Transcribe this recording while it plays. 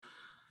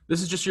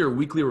This is just your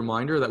weekly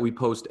reminder that we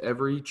post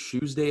every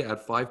Tuesday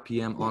at 5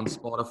 p.m. on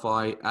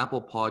Spotify,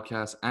 Apple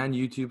Podcasts, and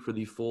YouTube for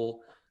the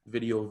full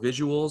video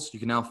visuals. You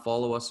can now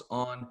follow us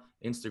on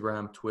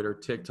Instagram, Twitter,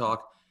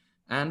 TikTok,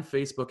 and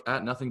Facebook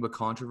at Nothing But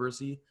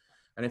Controversy.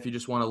 And if you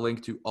just want a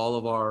link to all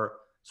of our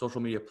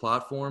social media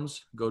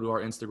platforms, go to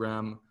our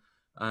Instagram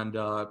and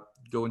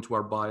go into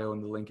our bio,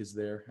 and the link is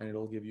there, and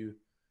it'll give you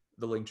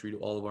the link tree to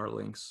all of our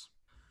links.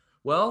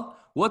 Well,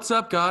 what's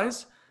up,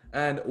 guys?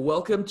 And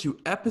welcome to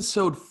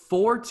episode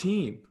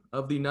 14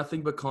 of the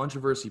Nothing But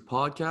Controversy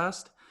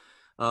podcast.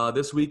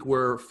 This week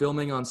we're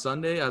filming on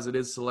Sunday, as it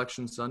is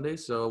Selection Sunday,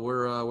 so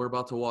we're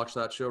about to watch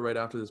that show right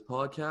after this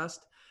podcast.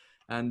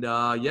 And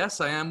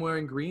yes, I am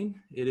wearing green.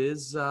 It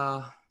is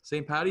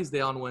St. Paddy's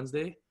Day on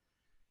Wednesday,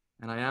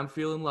 and I am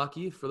feeling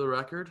lucky, for the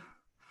record.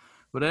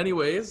 But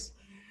anyways,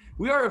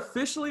 we are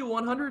officially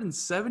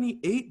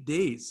 178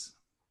 days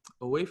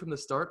away from the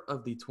start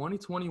of the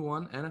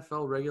 2021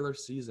 NFL regular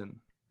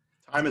season.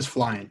 Time is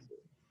flying.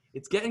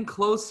 It's getting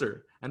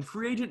closer, and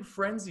free agent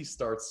frenzy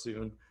starts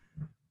soon.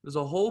 There's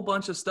a whole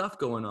bunch of stuff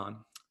going on.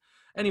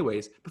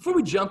 Anyways, before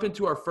we jump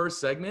into our first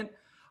segment,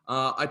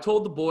 I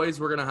told the boys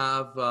we're going to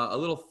have a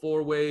little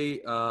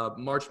four-way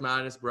March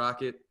Madness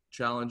bracket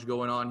challenge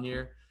going on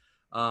here.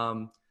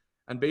 And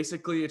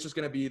basically, it's just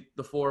going to be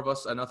the four of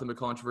us at Nothing But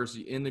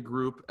Controversy in the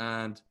group,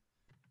 and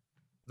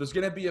there's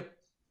going to be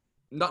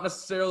not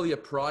necessarily a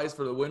prize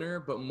for the winner,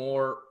 but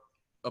more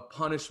a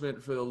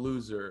punishment for the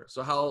loser.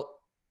 So how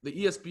the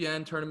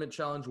ESPN tournament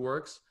challenge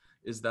works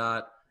is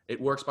that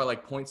it works by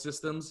like point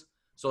systems.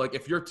 So like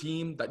if your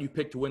team that you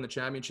pick to win the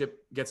championship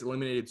gets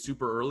eliminated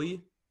super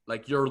early,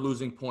 like you're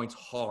losing points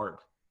hard.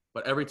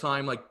 But every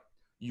time like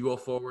you go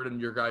forward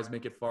and your guys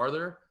make it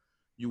farther,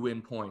 you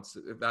win points,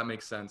 if that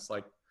makes sense.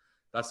 Like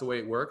that's the way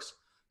it works.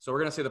 So we're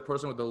going to say the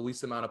person with the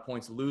least amount of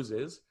points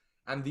loses.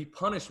 And the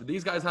punishment,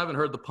 these guys haven't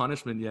heard the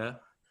punishment yet,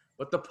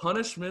 but the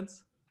punishment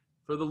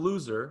for the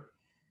loser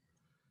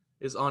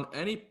is on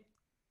any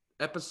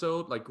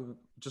episode, like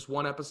just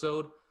one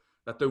episode,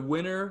 that the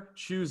winner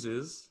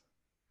chooses,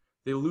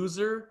 the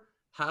loser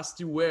has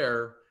to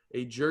wear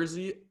a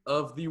jersey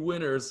of the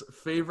winner's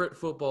favorite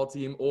football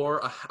team,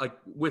 or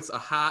with a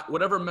hat,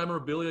 whatever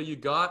memorabilia you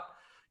got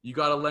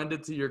to lend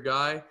it to your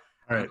guy.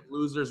 All right. And the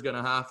loser's going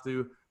to have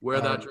to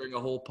wear that during a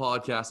whole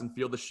podcast and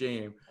feel the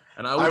shame.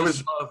 And I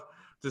would love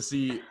to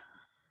see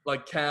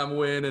like Cam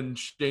win and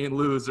Shane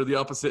lose, or the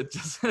opposite,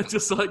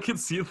 just so I can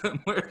see them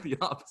wear the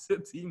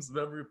opposite team's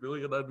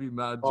memorabilia. That'd be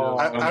mad joke.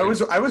 I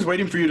was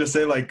waiting for you to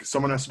say like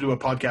someone has to do a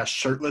podcast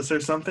shirtless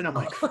or something. I'm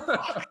like, fuck.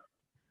 All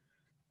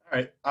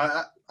right,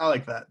 I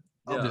like that.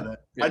 I'll do that.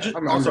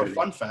 Yeah, also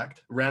fun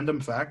fact, random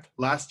fact.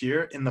 Last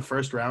year in the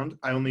first round,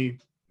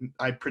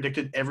 I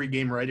predicted every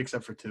game right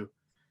except for two.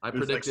 I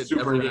predicted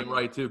every game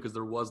right too because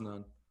there was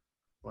none.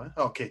 What?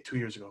 Okay, 2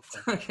 years ago.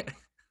 Okay,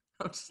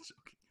 I'm just joking.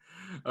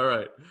 All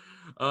right.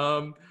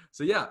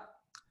 So yeah,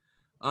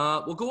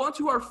 we'll go on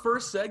to our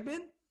first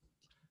segment,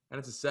 and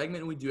it's a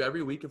segment we do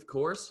every week, of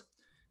course,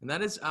 and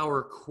that is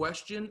our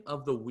question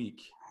of the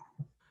week.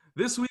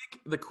 This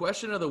week, the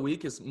question of the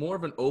week is more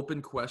of an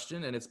open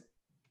question, and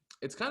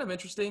it's kind of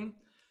interesting,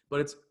 but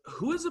it's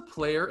who is a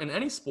player in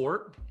any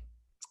sport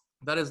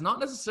that is not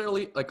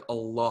necessarily like a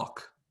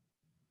lock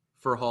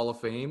for Hall of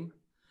Fame,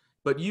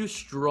 but you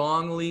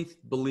strongly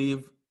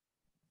believe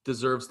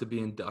deserves to be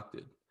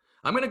inducted.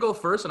 I'm going to go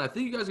first, and I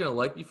think you guys are going to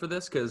like me for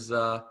this because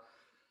I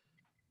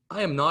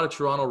am not a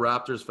Toronto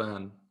Raptors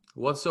fan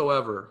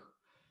whatsoever.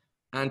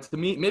 And to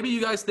me, maybe you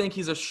guys think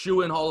he's a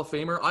shoo-in Hall of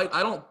Famer.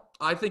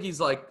 I think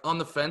he's like on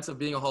the fence of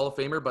being a Hall of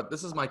Famer, but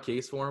this is my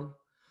case for him.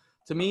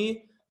 To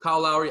me,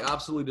 Kyle Lowry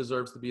absolutely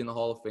deserves to be in the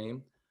Hall of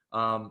Fame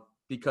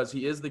because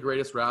he is the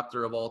greatest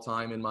Raptor of all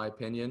time, in my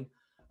opinion.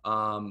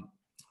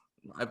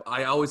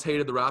 I always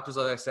hated the Raptors, as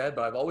I said,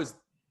 but I've always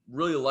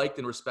really liked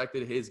and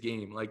respected his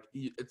game. Like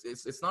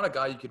it's not a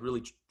guy you could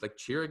really like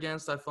cheer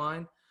against, I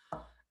find.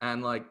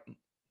 And like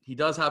he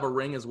does have a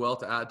ring as well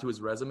to add to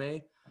his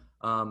resume.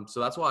 So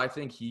that's why I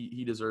think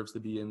he deserves to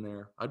be in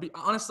there. I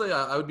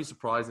would be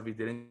surprised if he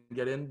didn't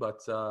get in,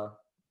 but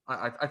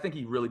I think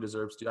he really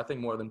deserves to. I think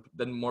more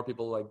than more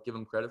people like give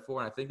him credit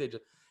for. And I think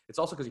it's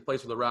also because he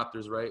plays for the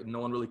Raptors, right? And no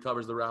one really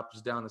covers the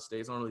Raptors down in the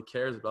States. No one really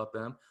cares about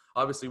them.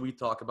 Obviously we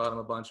talk about them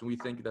a bunch and we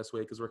think this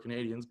way because we're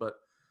Canadians, but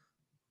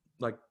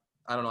like,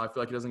 I don't know. I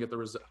feel like he doesn't get the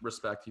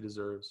respect he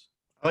deserves.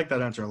 I like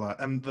that answer a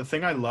lot. And the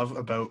thing I love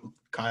about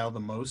Kyle the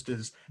most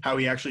is how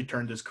he actually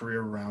turned his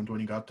career around when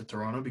he got to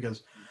Toronto,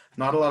 because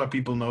not a lot of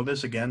people know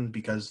this, again,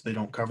 because they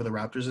don't cover the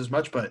Raptors as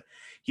much, but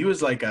he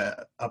was like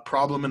a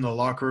problem in the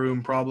locker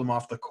room, problem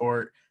off the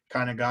court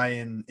kind of guy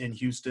in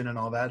Houston and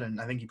all that. And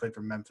I think he played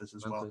for Memphis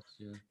as well.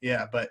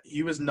 Yeah, but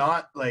he was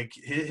not like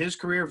his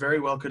career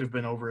very well could have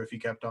been over if he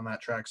kept on that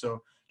track.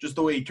 So just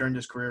the way he turned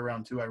his career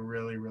around too, I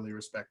really, really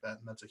respect that.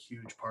 And that's a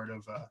huge part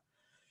of,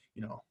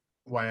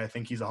 why I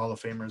think he's a Hall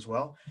of Famer as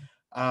well.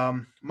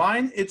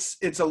 Mine, it's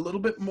a little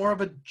bit more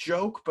of a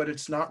joke, but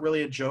it's not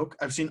really a joke.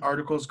 I've seen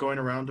articles going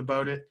around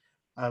about it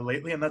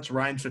lately, and that's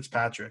Ryan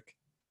Fitzpatrick.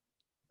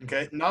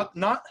 Okay,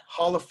 not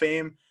Hall of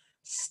Fame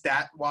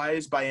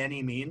stat-wise by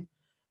any mean,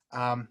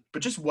 But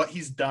just what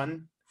he's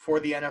done for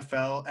the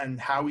NFL and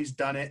how he's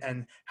done it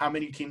and how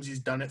many teams he's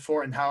done it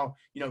for and how,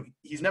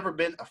 he's never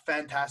been a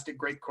fantastic,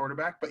 great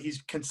quarterback, but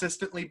he's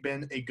consistently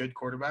been a good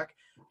quarterback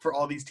for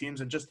all these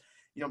teams and just,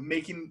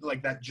 making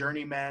like that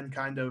journeyman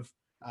kind of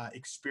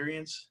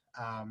experience.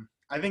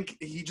 I think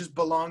he just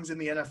belongs in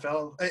the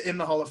NFL, in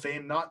the Hall of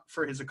Fame, not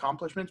for his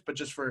accomplishments, but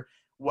just for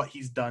what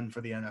he's done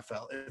for the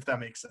NFL, if that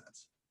makes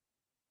sense.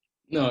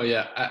 No,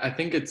 yeah. I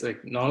think it's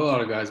like not a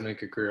lot of guys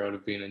make a career out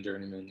of being a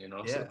journeyman,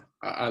 Yeah. So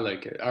I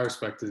like it. I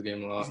respect his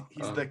game a lot.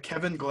 He's the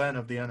Kevin Glenn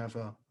of the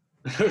NFL.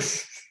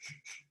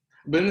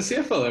 But in the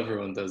CFL,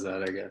 everyone does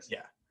that, I guess.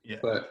 Yeah.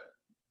 But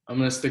I'm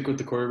going to stick with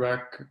the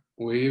quarterback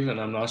wave, and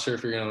I'm not sure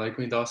if you're going to like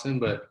me, Dawson,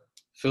 but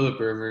Philip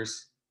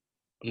Rivers,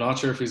 I'm not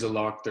sure if he's a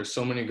lock. There's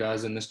so many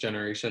guys in this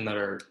generation that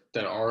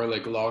are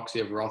like locks.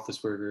 You have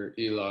Roethlisberger,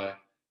 Eli.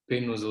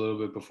 Peyton was a little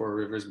bit before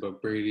Rivers,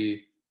 but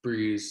Brady,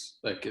 Breeze,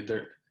 like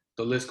the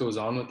list goes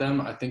on with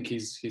them. I think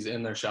he's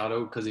in their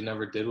shadow because he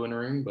never did win a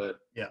ring, but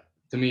yeah,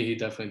 to me, he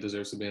definitely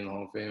deserves to be in the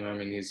Hall of Fame. I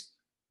mean, he's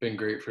been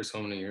great for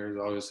so many years.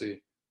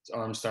 Obviously, his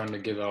arm's starting to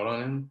give out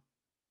on him.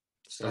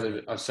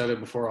 I've said it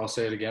before. I'll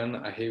say it again.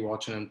 I hate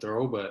watching him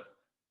throw, but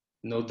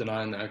no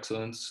denying the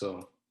excellence.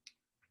 So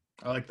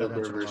I like that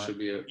answer a lot.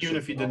 Even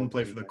if he didn't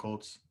play for the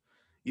Colts.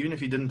 Even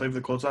if he didn't play for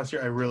the Colts last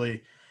year, I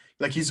really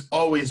like he's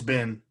always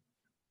been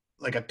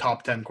like a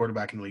top 10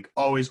 quarterback in the league.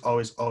 Always,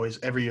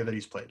 every year that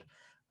he's played.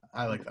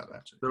 I like that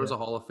answer. There was a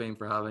Hall of Fame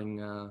for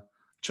having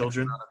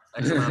children.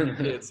 X amount of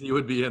kids. He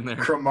would be in there.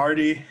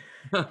 Cromartie.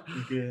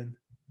 Good.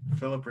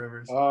 Philip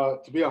Rivers.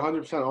 To be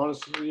 100%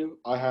 honest with you,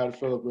 I had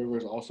Philip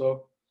Rivers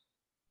also.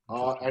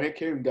 And it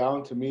came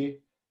down to me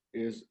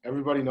is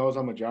everybody knows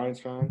I'm a Giants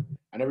fan,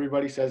 and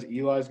everybody says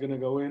Eli's going to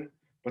go in.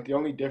 But the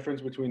only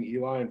difference between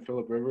Eli and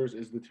Philip Rivers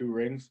is the 2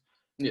 rings.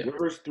 Yeah.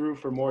 Rivers threw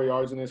for more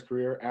yards in his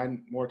career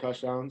and more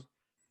touchdowns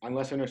and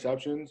less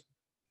interceptions.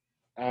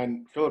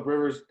 And Philip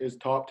Rivers is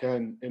top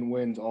 10 in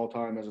wins all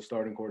time as a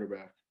starting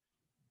quarterback.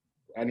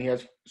 And he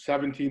has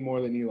 17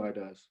 more than Eli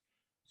does.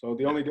 So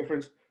the only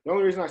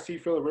reason I see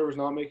Philip Rivers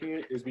not making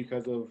it is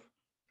because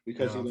he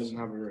doesn't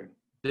have a ring.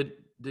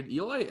 Did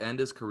Eli end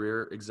his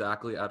career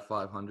exactly at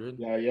 500?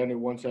 Yeah, he ended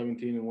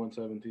 117 and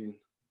 117.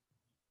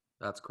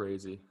 That's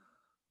crazy.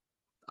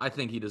 I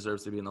think he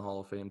deserves to be in the Hall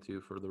of Fame too,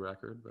 for the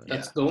record. But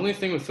that's the only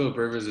thing with Philip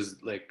Rivers is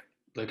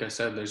like I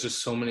said, there's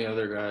just so many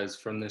other guys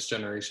from this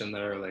generation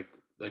that are like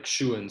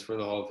shoo-ins for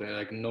the Hall of Fame.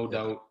 Like no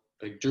doubt,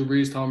 like Drew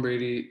Brees, Tom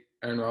Brady,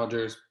 Aaron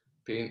Rodgers,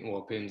 Peyton.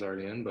 Well, Peyton's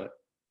already in,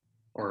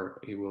 or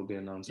he will be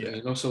announced.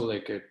 Yeah. So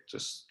like it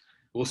just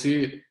we'll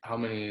see how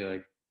many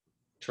like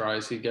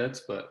tries he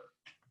gets, but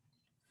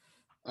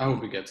I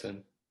hope he gets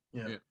in.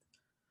 Yeah.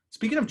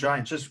 Speaking of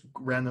Giants, just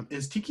random,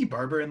 is Tiki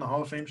Barber in the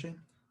Hall of Fame, Shane?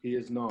 He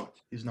is not.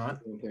 He's not?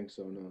 I don't think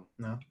so, no.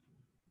 No?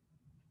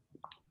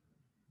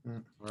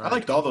 Right. I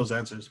liked all those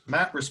answers.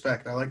 Matt,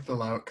 respect. I like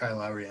the Kyle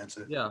Lowry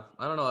answer. Yeah,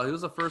 I don't know. He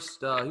was the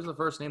first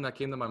name that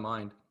came to my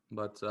mind,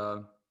 but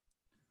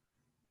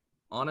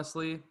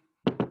honestly,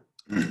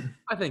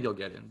 I think he'll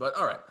get in. But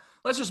all right,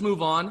 let's just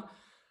move on,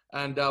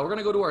 and we're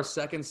gonna go to our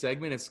second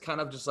segment. It's kind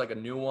of just like a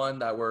new one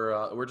that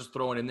we're just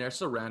throwing in there.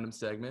 It's a random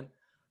segment,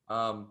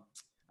 and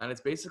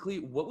it's basically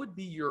what would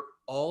be your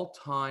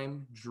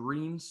all-time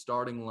dream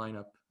starting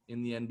lineup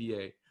in the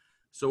NBA.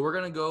 So we're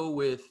gonna go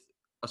with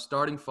a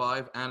starting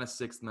 5 and a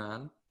 6th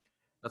man.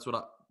 That's what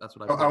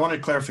I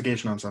wanted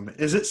clarification on something.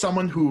 Is it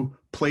someone who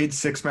played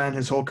 6-man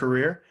his whole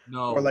career?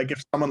 No. Or like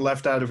if someone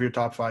left out of your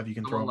top 5, you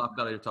can throw him? Left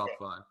out of your top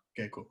 5.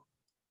 Okay, cool.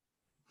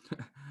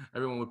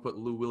 Everyone would put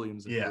Lou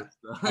Williams in Yeah.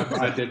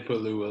 I did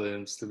put Lou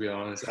Williams, to be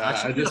honest.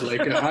 I just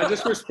like it. I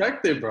just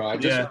respect it, bro. I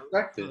just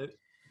respect it.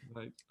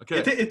 Like, okay.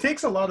 It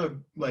takes a lot of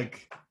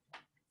like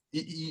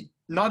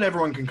not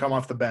everyone can come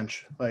off the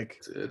bench.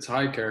 Like it's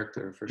high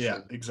character for sure.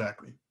 Yeah,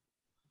 exactly.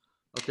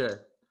 Okay.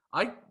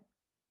 I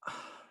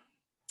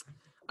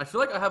feel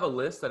like I have a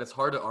list that it's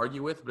hard to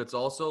argue with, but it's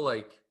also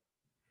like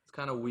it's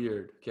kind of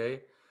weird,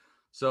 okay?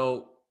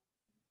 So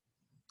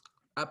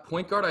at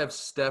point guard I have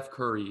Steph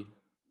Curry.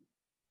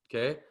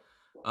 Okay?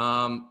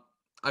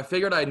 I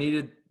figured I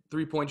needed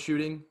 3-point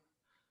shooting,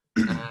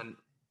 and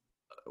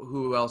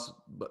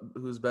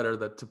who's better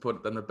to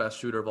put than the best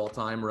shooter of all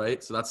time,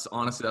 right? So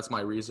that's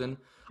my reason.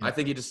 Yeah. I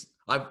think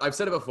I've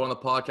said it before on the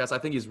podcast, I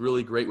think he's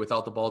really great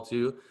without the ball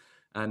too.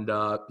 And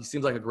he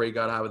seems like a great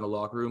guy to have in the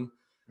locker room.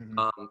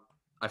 Mm-hmm.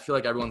 I feel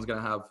like everyone's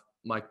gonna have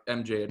Mike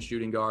MJ at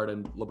shooting guard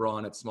and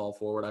LeBron at small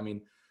forward. I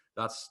mean,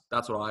 that's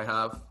what I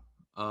have.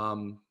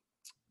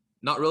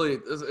 Not really.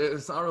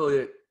 It's not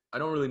really. I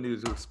don't really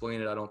need to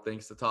explain it. I don't think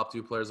it's the top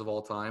 2 players of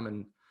all time.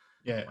 And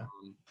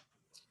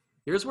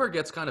here's where it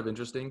gets kind of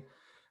interesting.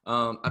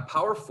 At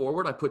power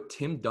forward, I put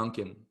Tim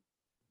Duncan.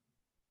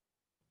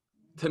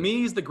 To me,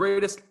 he's the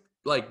greatest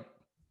like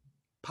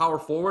power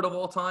forward of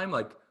all time.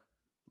 Like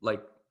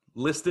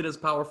listed as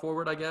power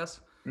forward, I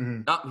guess.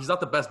 Mm-hmm. He's not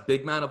the best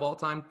big man of all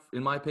time,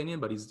 in my opinion,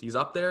 but he's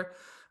up there.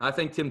 I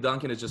think Tim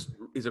Duncan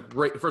he's a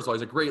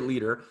great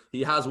leader.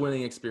 He has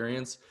winning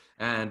experience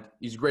and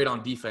he's great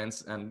on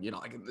defense. And, you know,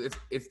 like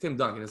it's Tim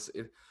Duncan.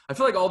 I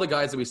feel like all the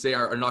guys that we say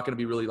are not going to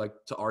be really like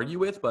to argue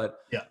with, but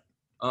Yeah.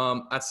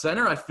 At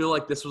center, I feel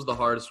like this was the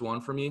hardest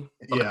one for me.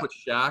 But I put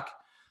Shaq.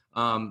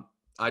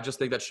 I just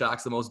think that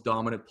Shaq's the most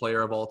dominant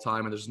player of all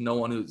time, and there's no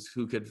one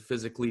who could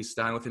physically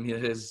stand with him.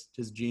 His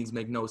genes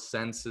make no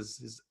sense.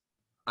 His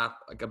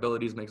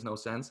abilities makes no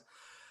sense.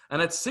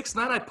 And at 6'9",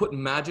 I put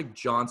Magic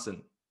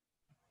Johnson.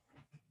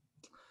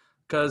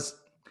 Because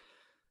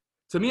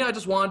to me, I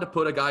just wanted to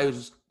put a guy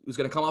who's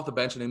going to come off the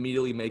bench and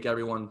immediately make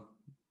everyone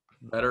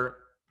better.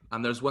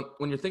 And there's when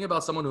you're thinking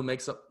about someone who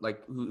makes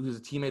who's a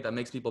teammate that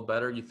makes people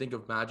better, you think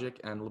of Magic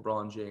and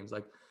LeBron James.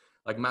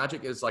 Like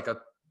Magic is like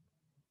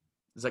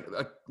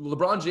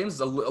LeBron James is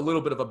a little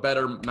bit of a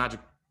better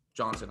Magic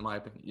Johnson, in my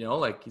opinion. You know,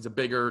 like he's a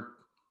bigger,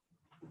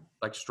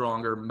 like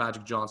stronger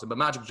Magic Johnson. But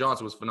Magic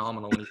Johnson was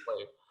phenomenal when he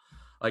played.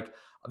 Like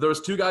there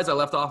was two guys I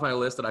left off my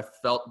list that I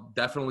felt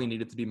definitely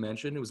needed to be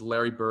mentioned. It was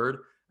Larry Bird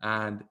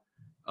and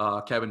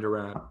Kevin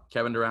Durant.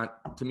 Kevin Durant,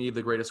 to me,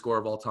 the greatest scorer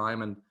of all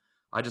time, and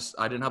I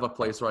didn't have a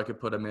place where I could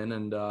put him in,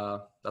 and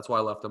that's why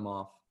I left him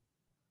off.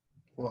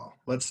 Well,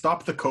 let's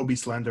stop the Kobe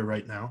slander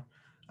right now.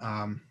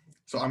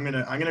 So I'm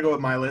gonna go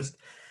with my list.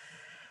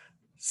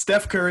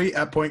 Steph Curry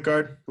at point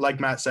guard, like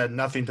Matt said,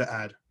 nothing to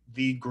add.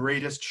 The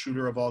greatest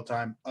shooter of all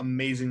time.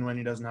 Amazing when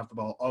he doesn't have the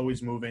ball.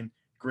 Always moving.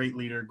 Great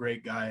leader.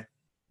 Great guy.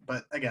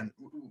 But again,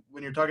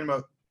 when you're talking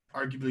about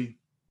arguably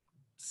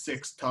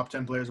 6 top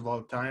 10 players of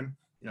all time,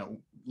 you know,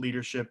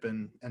 leadership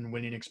and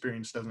winning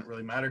experience doesn't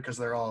really matter because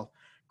they're all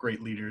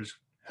great leaders,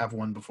 have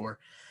won before.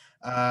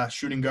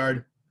 Shooting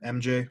guard,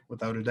 MJ,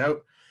 without a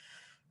doubt.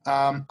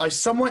 I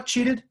somewhat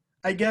cheated,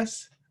 I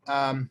guess.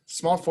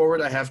 Small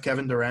forward, I have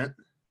Kevin Durant.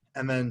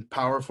 And then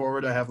power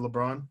forward, I have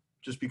LeBron,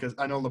 just because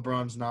I know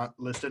LeBron's not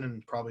listed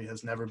and probably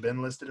has never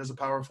been listed as a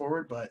power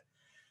forward, but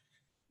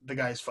the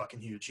guy's fucking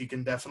huge. He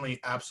can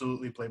definitely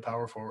absolutely play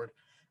power forward.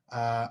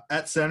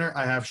 At center,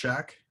 I have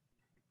Shaq,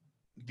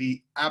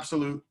 the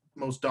absolute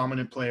most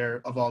dominant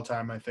player of all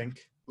time, I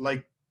think.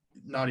 Like,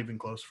 not even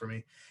close for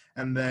me.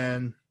 And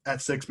then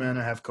at 6 man,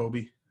 I have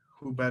Kobe.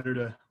 Who better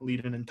to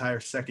lead an entire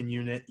second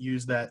unit,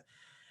 use that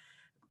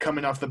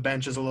coming off the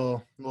bench as a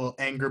little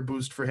anger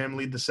boost for him,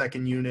 lead the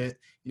second unit,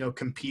 you know,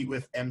 compete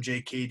with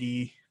MJ,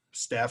 KD,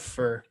 Steph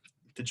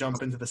to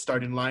jump into the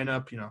starting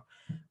lineup, you know.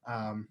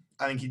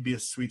 I think he'd be a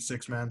sweet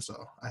 6 man,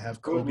 so I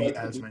have Kobe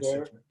as my 6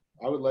 man.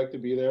 I would like to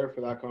be there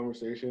for that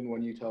conversation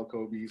when you tell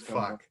Kobe he's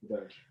coming off the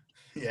bench.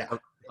 Yeah.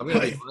 I'm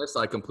going to be honest,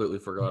 I completely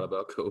forgot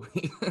about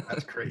Kobe.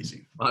 That's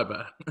crazy. My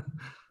bad.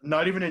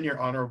 Not even in your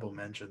honorable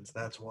mentions.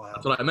 That's wild.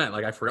 That's what I meant.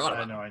 Like, I forgot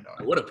about I know.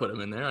 I would have put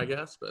him in there, I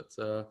guess, but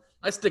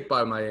I stick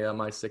by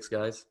my 6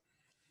 guys.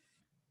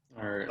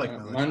 All right. Like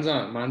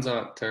mine's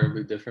not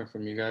terribly different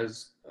from you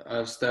guys. I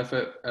have Steph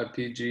at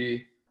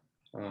PG,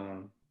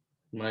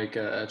 Mike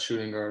at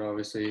shooting guard,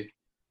 obviously.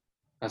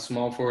 At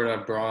small forward, I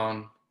have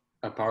Braun.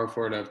 At power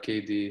forward, I have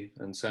KD.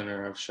 And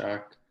center, I have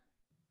Shaq.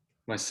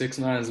 My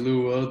 6'9" is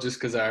Lou Will, just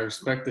because I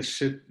respect the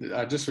shit.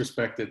 I just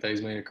respect it that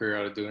he's made a career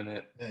out of doing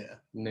it.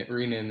 Yeah.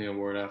 Rename the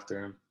award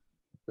after him.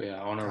 But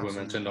yeah, honorable Absolutely.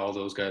 mention to all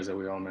those guys that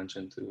we all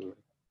mentioned too.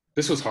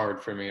 This was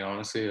hard for me,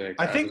 honestly. Like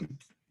I think,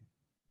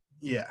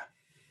 yeah.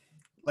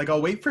 Like,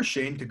 I'll wait for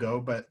Shane to go,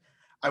 but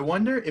I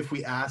wonder if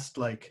we asked,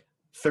 like,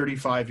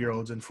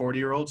 35-year-olds and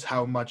 40-year-olds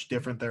how much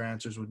different their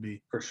answers would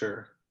be. For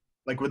sure.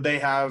 Like, would they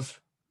have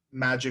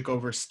Magic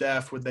over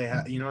Steph? Would they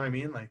have, you know what I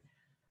mean? Like,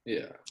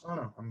 yeah. I don't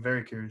know. I'm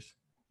very curious.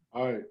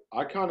 All right.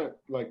 I kind of,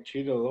 like,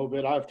 cheated a little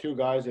bit. I have 2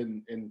 guys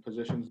in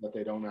positions that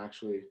they don't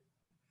actually,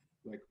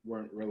 like,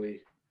 weren't really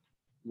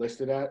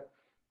listed at.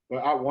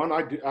 But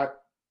at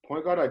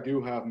point guard, I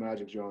do have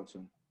Magic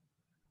Johnson.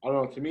 I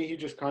don't know. To me, he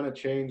just kind of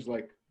changed,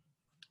 like,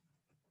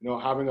 you know,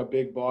 having a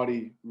big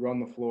body run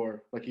the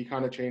floor. Like, he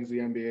kind of changed the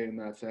NBA in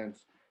that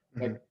sense.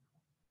 Mm-hmm.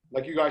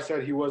 Like you guys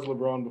said, he was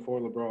LeBron before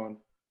LeBron.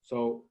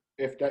 So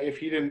if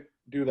he didn't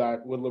do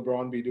that, would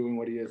LeBron be doing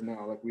what he is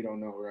now? Like, we don't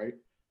know, right?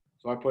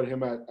 So I put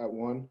him at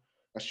 1.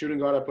 At shooting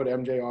guard, I put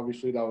MJ.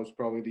 Obviously, that was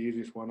probably the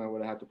easiest one I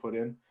would have had to put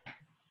in.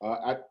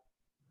 At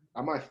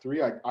my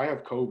 3, I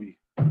have Kobe.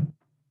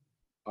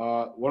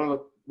 One of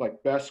the,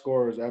 like, best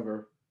scorers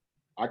ever.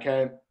 I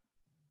can't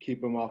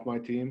keep him off my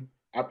team.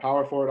 At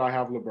power forward, I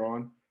have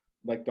LeBron.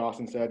 Like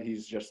Dawson said,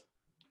 he's just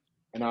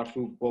an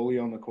absolute bully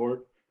on the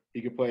court.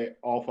 He could play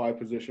all 5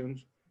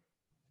 positions.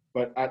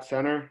 But at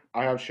center,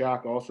 I have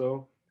Shaq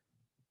also.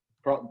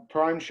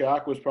 Prime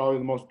Shaq was probably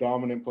the most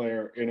dominant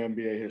player in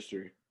NBA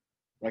history.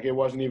 Like, it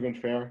wasn't even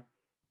fair.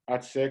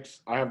 At 6,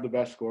 I have the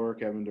best scorer,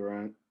 Kevin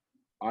Durant.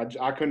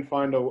 I couldn't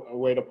find a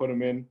way to put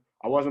him in.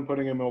 I wasn't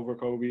putting him over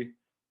Kobe.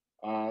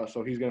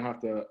 So he's going to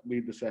have to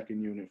lead the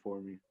second unit for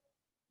me.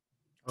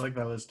 I like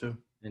that list too.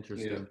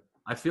 Interesting. Yeah.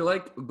 I feel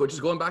like, just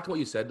going back to what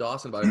you said,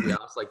 Dawson, about if we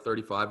asked like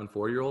 35 and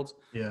 40-year-olds,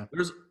 Yeah.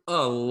 there's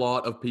a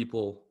lot of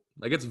people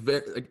like it's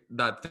very like,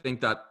 that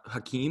think that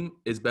Hakeem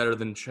is better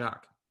than Shaq.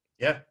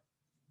 Yeah.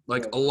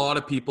 Like a lot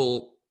of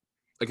people,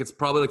 like it's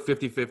probably like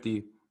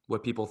 50-50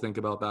 what people think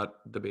about that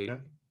debate. Yeah.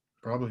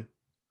 Probably.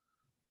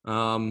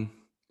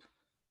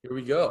 Here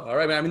we go. All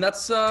right, man. I mean, that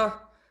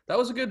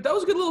was a good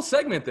little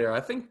segment there. I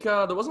think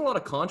there wasn't a lot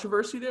of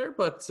controversy there,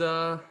 but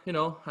you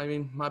know, I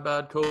mean, my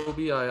bad,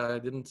 Kobe. I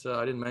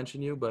didn't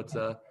mention you, but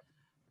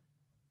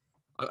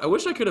I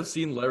wish I could have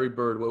seen Larry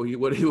Bird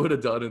what he would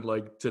have done in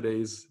like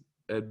today's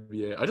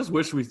NBA. I just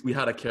wish we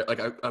had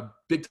a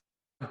big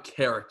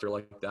character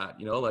like that.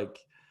 You know, like.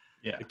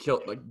 Yeah.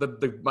 Like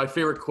my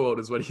favorite quote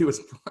is when he was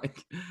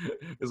like,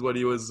 he was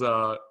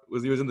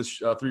in the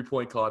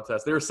 3-point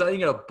contest. They were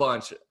saying it a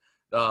bunch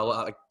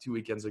like 2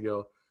 weekends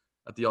ago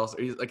at the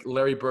All-Star. He's like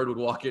Larry Bird would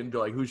walk in and be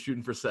like, "Who's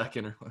shooting for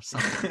second?" or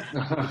something.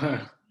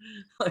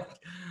 Like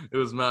it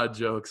was mad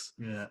jokes.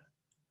 Yeah.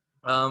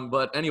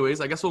 But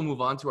anyways, I guess we'll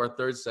move on to our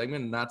third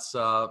segment, and that's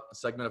a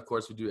segment, of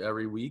course, we do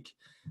every week,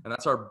 and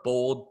that's our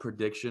bold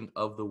prediction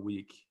of the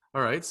week.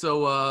 All right,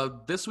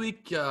 so this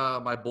week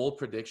my bold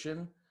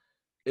prediction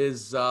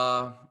is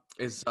I'm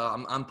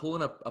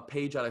pulling a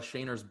page out of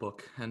Shaner's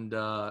book and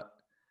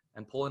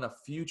pulling a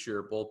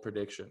future bold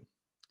prediction.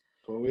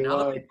 Now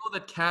that we know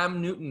that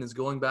Cam Newton is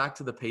going back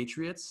to the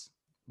Patriots,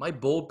 my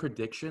bold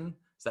prediction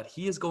is that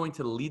he is going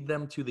to lead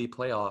them to the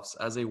playoffs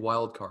as a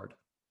wild card.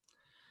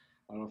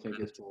 I don't think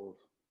it's bold.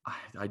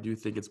 I do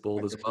think it's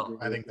bold as well.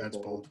 I think that's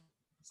bold.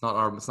 It's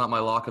not my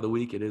lock of the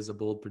week. It is a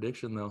bold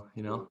prediction, though.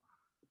 You know.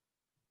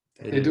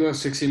 They do have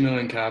 60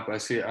 million cap. I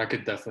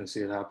could definitely see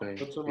it happening.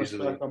 Put some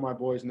respect on my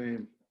boy's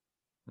name.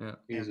 Yeah,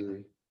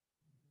 easily.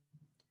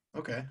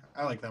 Okay,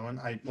 I like that one.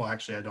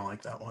 Actually, I don't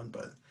like that one,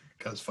 but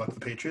because fuck the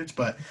Patriots.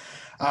 But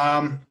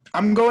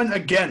I'm going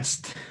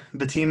against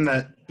the team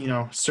that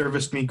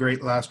serviced me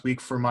great last week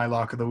for my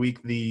lock of the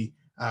week, the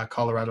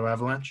Colorado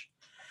Avalanche.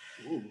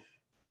 Ooh.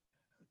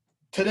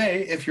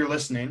 Today, if you're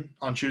listening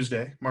on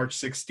Tuesday, March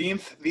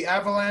 16th, the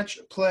Avalanche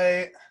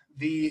play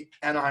the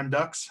Anaheim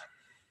Ducks.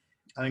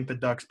 I think the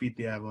Ducks beat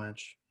the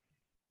Avalanche.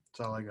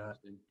 That's all I got.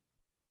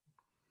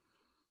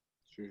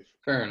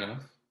 Fair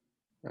enough.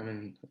 I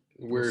mean,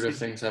 weirder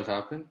things have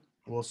happened.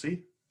 We'll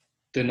see.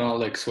 Did not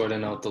like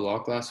sweating out the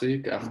lock last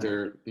week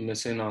after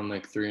missing on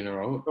like 3 in a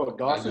row. Oh,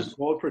 Dawson's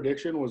bold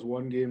prediction was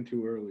 1 game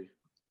too early.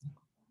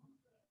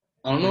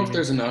 I don't know if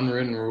there's an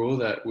unwritten rule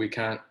that we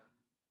can't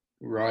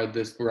ride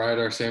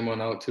our same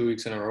one out 2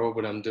 weeks in a row,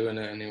 but I'm doing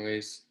it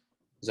anyways.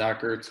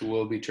 Zach Ertz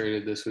will be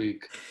traded this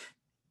week.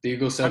 The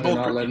Eagles said they're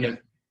not letting him.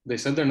 They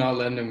said they're not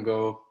letting him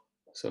go,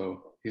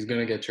 so he's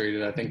gonna get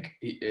traded. I think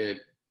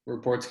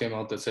reports came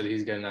out that said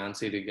he's getting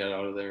antsy to get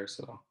out of there.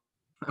 So,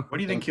 what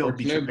do you think he'll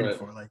be traded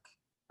for?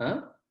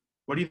 Huh?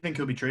 What do you think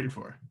he'll be traded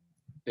for?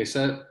 They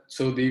said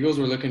so. The Eagles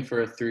were looking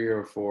for a 3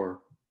 or a 4,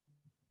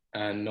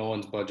 and no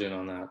one's budging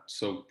on that.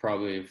 So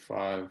probably a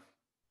 5.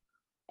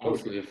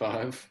 Hopefully a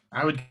 5.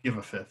 I would give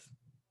a 5th.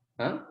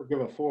 Huh? I'll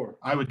give a 4.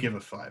 I would give a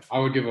 5. I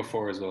would give a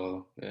 4 as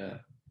well. Yeah.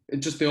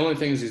 It's just the only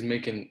thing is he's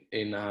making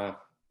a 9.5.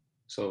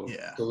 So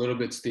it's a little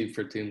bit steep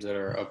for teams that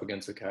are up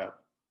against the cap.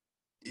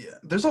 Yeah,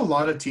 there's a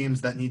lot of teams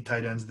that need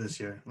tight ends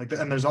this year.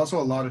 And there's also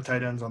a lot of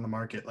tight ends on the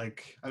market.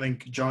 Like I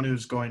think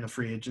Jonu's going to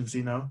free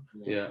agency now.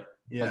 Yeah.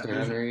 Hunter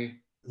Henry.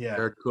 Yeah.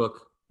 Jared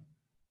Cook.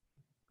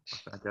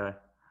 That guy.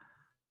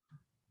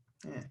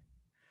 Yeah.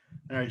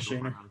 All right,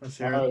 Shaner. Let's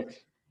hear All it. right.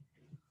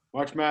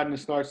 March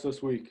Madness starts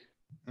this week.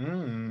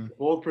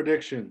 Bold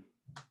prediction: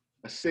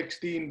 a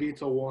 16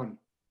 beats a 1.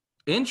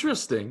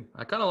 Interesting.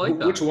 I kind of like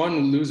that. Which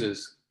one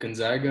loses?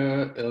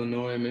 Gonzaga,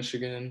 Illinois,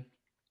 Michigan.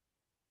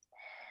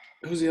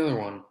 Who's the other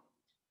one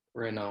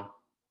right now?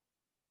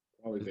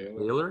 Probably Baylor.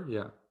 Baylor?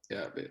 Yeah.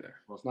 Yeah, Baylor.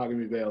 Well, it's not gonna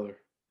be Baylor.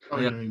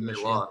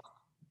 Michigan.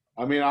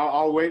 I mean,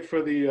 I'll wait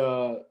for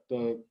the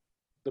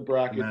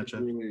bracket to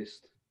be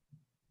released.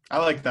 I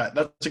like that.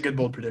 That's a good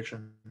bold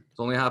prediction. It's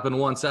only happened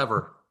once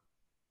ever.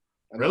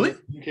 And really?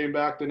 He came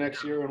back the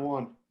next year and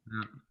won.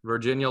 Yeah.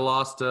 Virginia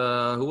lost.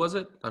 Who was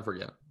it? I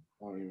forget.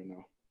 I don't even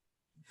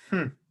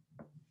know.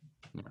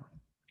 Yeah.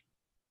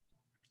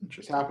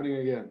 It's happening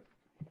again.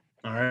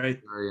 All right.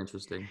 Very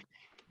interesting.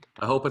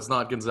 I hope it's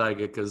not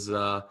Gonzaga because,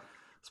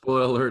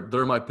 spoiler alert,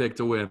 they're my pick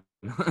to win.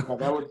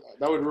 that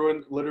would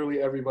ruin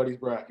literally everybody's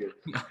bracket.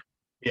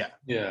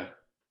 Yeah.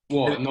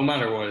 Well, no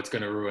matter what, it's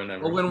going to ruin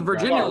everything.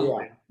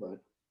 Well,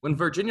 when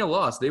Virginia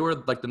lost, they were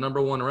like the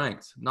number 1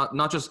 ranked.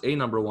 Not just a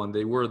number 1,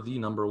 they were the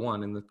number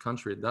 1 in the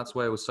country. That's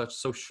why it was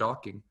so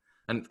shocking.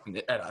 And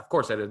of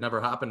course, it had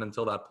never happened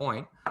until that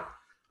point.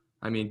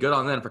 I mean, good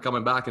on them for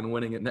coming back and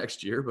winning it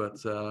next year.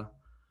 But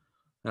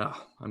yeah,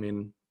 I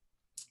mean,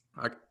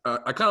 I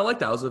kind of like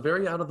that. It was a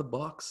very out of the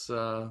box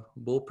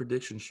bold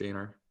prediction,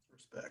 Shaner.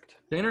 Respect.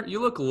 Shaner, you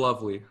look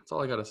lovely. That's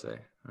all I gotta say.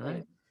 All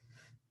right.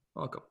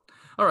 Welcome.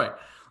 All right.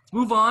 Let's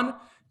move on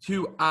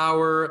to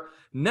our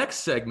next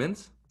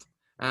segment.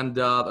 And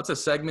that's a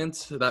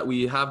segment that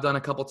we have done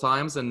a couple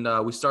times, and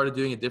we started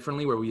doing it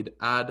differently where we'd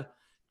add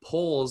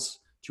polls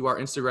to our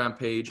Instagram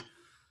page.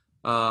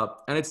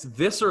 And it's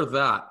this or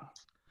that.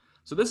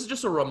 So this is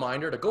just a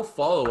reminder to go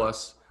follow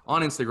us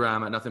on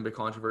Instagram at Nothing But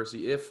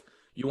Controversy if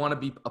you want to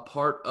be a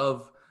part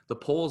of the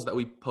polls that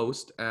we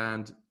post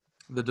and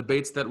the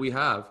debates that we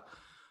have.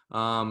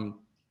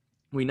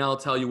 We now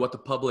tell you what the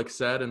public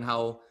said and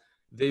how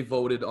they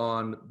voted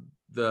on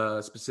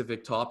the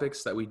specific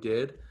topics that we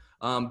did.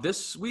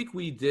 This week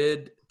we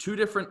did two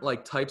different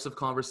like types of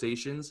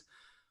conversations.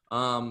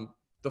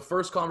 The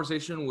first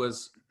conversation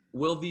was,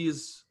 will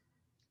these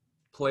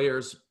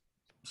players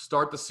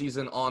start the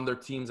season on their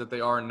teams that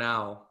they are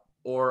now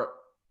or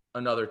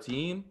another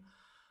team?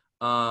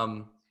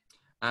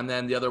 And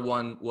then the other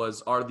one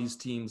was, are these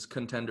teams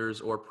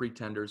contenders or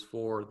pretenders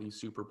for the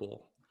Super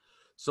Bowl?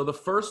 So the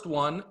first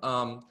one,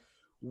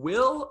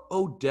 will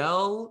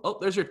Odell, oh,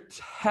 there's your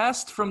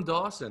test from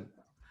Dawson.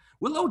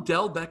 Will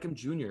Odell Beckham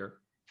Jr.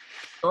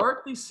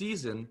 start the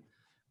season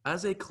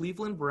as a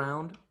Cleveland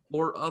Brown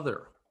or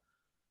other?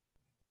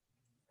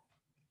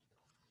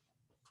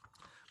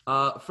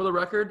 For the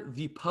record,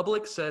 the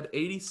public said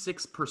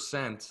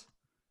 86%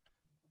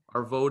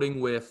 are voting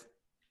with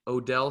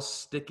Odell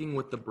sticking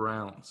with the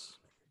Browns.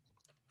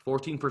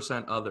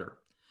 14% other.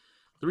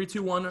 3,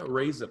 2, 1,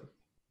 raise him.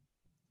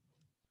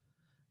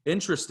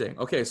 Interesting.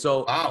 Okay,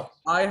 so Wow.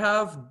 I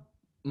have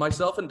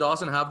myself and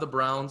Dawson have the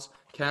Browns.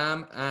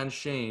 Cam and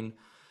Shane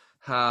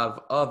have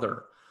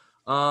other.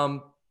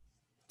 To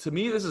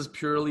me, this is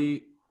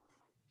purely,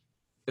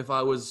 if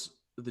I was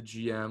the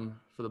GM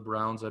for the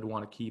Browns, I'd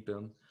want to keep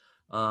him.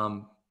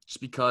 Just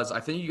because I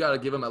think you got to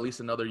give him at least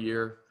another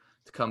year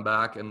to come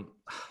back. And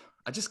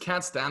I just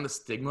can't stand the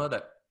stigma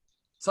that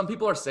some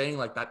people are saying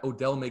like that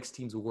Odell makes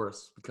teams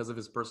worse because of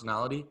his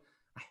personality.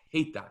 I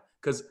hate that,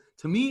 because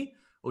to me,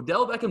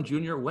 Odell Beckham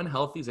Jr., when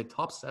healthy, is a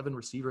top 7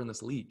 receiver in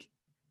this league.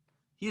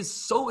 He is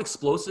so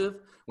explosive.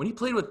 When he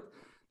played with,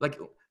 like,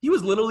 he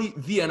was literally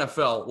the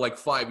NFL like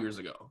 5 years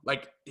ago.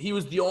 Like, he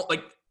was the only,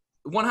 like,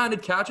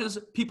 one-handed catches.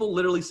 People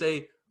literally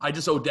say, I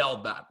just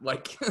Odell'd that.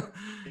 Like,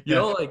 you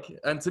know, like,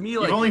 and to me,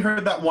 like, You've only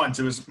heard that once.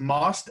 It was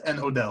Most and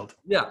Odell'd.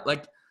 yeah,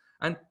 like,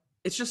 and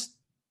it's just,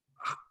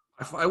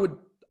 if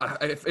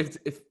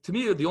to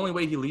me, the only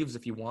way he leaves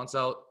if he wants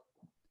out,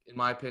 in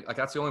my opinion, like,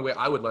 that's the only way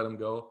I would let him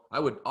go. I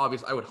would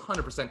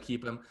 100%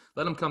 keep him,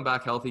 let him come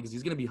back healthy, because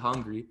he's going to be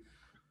hungry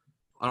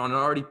on an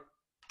already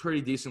pretty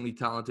decently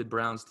talented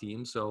Browns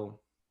team. So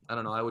I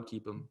don't know. I would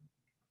keep him.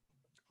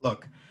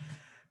 Look,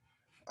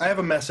 I have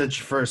a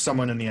message for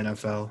someone in the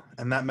NFL,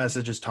 and that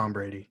message is Tom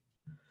Brady.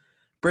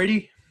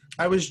 Brady,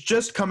 I was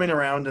just coming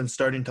around and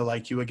starting to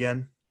like you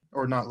again,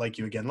 or not like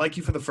you again, like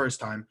you for the first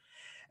time.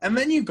 And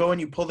then you go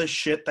and you pull this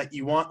shit that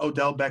you want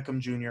Odell Beckham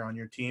Jr. on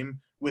your team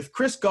with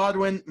Chris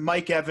Godwin,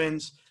 Mike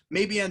Evans,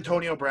 maybe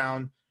Antonio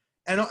Brown,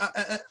 and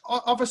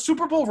off a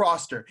Super Bowl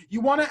roster,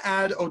 you want to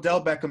add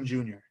Odell Beckham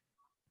Jr.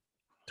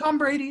 Tom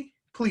Brady,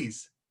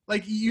 please.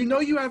 Like, you know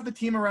you have the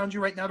team around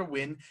you right now to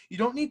win. You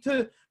don't need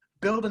to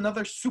build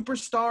another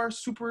superstar,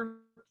 super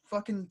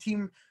fucking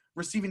team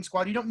receiving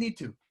squad. You don't need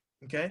to,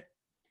 okay?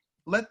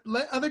 Let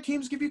other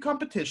teams give you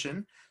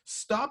competition.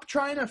 Stop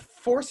trying to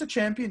force a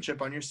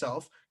championship on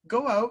yourself.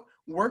 Go out,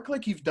 work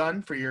like you've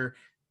done for your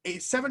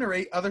 7 or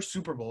 8 other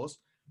Super Bowls,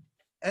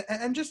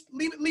 and just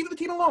leave the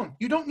team alone.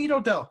 You don't need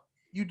Odell.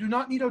 You do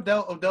not need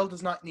Odell. Odell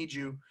does not need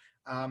you.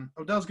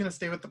 Odell's going to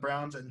stay with the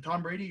Browns, and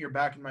Tom Brady, you're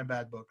back in my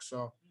bad book.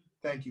 So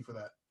thank you for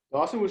that.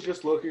 Dawson was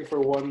just looking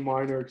for one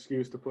minor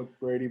excuse to put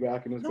Brady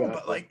back in his No, bad but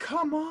book. like,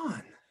 come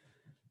on.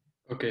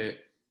 Okay.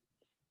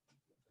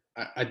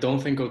 I don't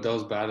think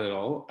Odell's bad at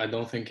all. I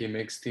don't think he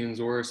makes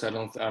teams worse. I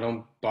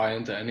don't buy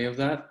into any of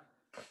that.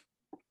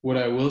 What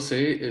I will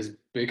say is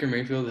Baker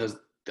Mayfield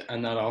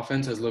and that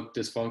offense has looked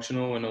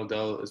dysfunctional when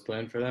Odell is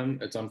playing for them.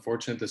 It's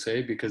unfortunate to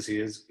say, because he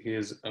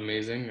is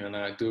amazing, and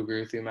I do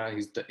agree with you, Matt.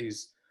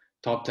 He's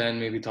top 10,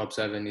 maybe top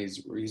 7.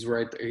 He's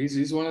right there.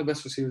 He's one of the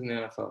best receivers in the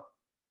NFL.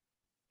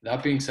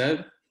 That being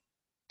said,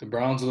 the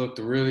Browns looked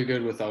really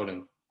good without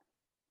him.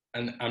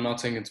 And I'm not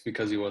saying it's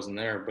because he wasn't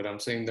there, but I'm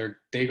saying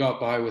they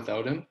got by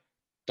without him.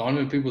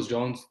 Donovan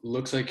Peoples-Jones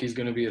looks like he's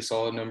going to be a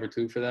solid number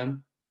 2 for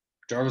them.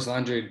 Jarvis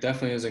Landry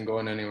definitely isn't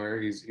going anywhere.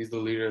 He's the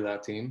leader of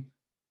that team.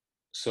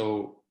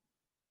 So,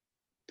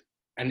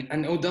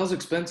 and Odell's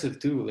expensive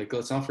too. Like,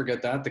 let's not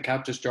forget that. The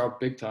cap just dropped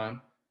big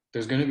time.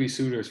 There's going to be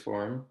suitors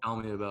for him. Tell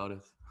me about it.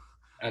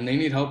 And they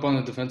need help on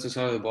the defensive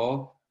side of the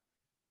ball.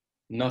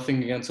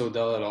 Nothing against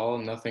Odell at all.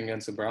 Nothing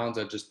against the Browns.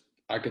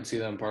 I could see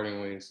them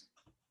parting ways.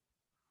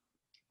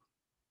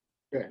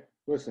 Okay,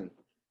 listen.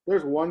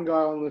 There's one guy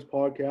on this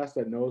podcast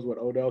that knows what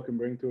Odell can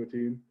bring to a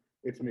team.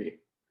 It's me.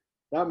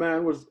 That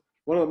man was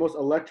one of the most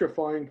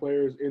electrifying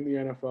players in the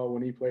NFL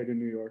when he played in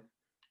New York.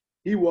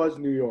 He was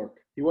New York.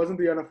 He wasn't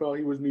the NFL.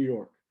 He was New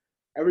York.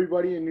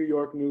 Everybody in New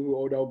York knew who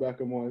Odell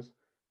Beckham was,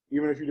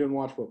 even if you didn't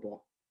watch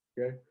football.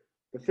 Okay?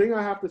 The thing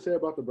I have to say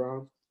about the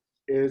Browns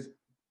is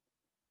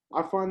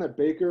I find that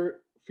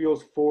Baker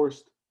feels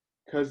forced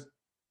because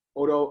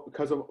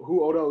of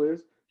who Odell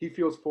is. He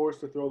feels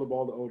forced to throw the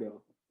ball to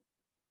Odell.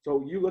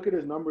 So you look at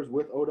his numbers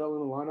with Odell in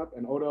the lineup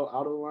and Odell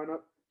out of the lineup,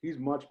 he's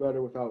much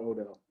better without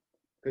Odell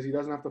because he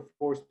doesn't have to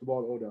force the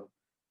ball to Odell.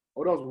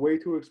 Odell's way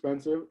too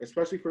expensive,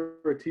 especially for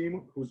a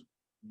team who's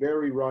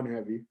very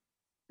run-heavy.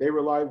 They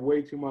rely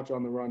way too much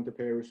on the run to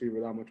pay a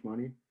receiver that much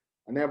money,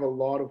 and they have a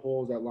lot of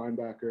holes at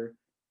linebacker,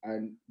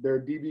 and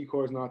their DB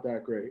core is not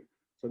that great.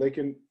 So they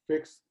can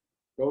fix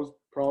those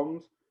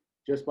problems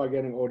just by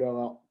getting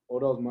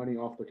Odell's money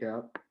off the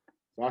cap.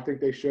 So I think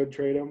they should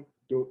trade him.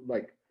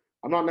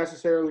 I'm not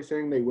necessarily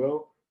saying they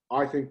will.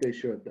 I think they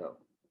should, though.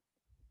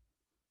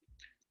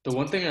 The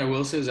one thing I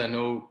will say is I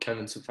know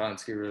Kevin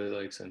Stefanski really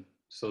likes him,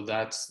 so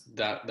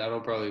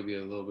that'll probably be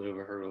a little bit of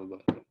a hurdle,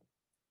 but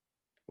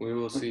we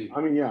will see.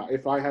 I mean, yeah,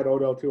 if I had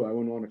Odell too, I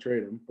wouldn't want to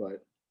trade him,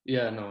 but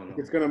Yeah, no. if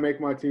it's going to make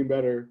my team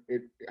better,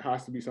 it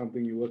has to be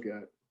something you look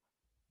at.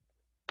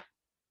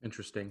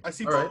 Interesting. I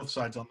see All both right.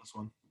 sides on this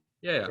one.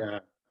 Yeah. Yeah,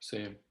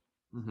 same.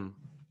 Mm-hmm.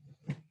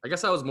 I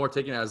guess I was more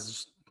taking it as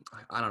just,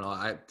 I don't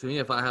know. To me,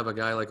 if I have a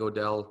guy like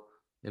Odell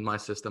in my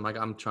system,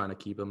 I'm trying to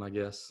keep him, I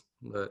guess.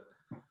 But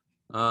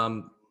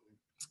we'll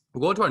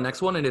go into our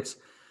next one, and it's,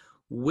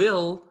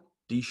 will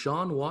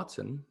Deshaun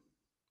Watson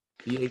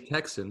be a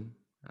Texan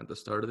at the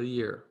start of the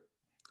year?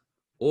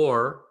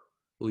 Or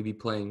will he be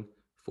playing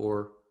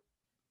for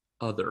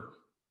other?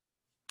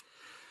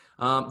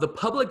 The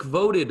public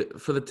voted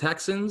for the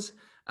Texans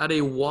at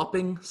a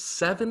whopping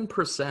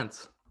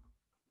 7%.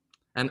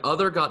 And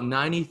other got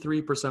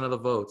 93% of the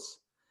votes.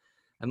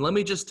 And let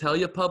me just tell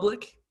you,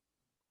 public,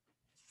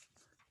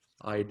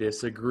 I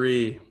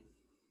disagree.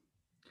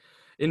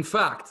 In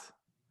fact,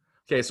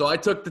 okay, so I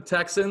took the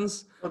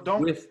Texans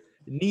with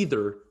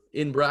neither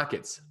in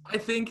brackets. I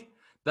think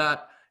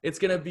that it's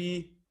going to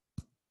be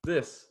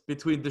this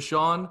between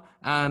Deshaun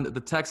and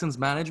the Texans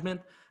management.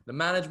 The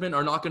management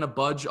are not going to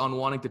budge on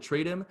wanting to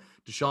trade him.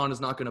 Deshaun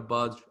is not going to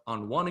budge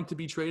on wanting to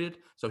be traded.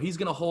 So he's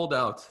going to hold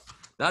out.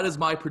 That is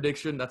my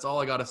prediction. That's all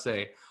I got to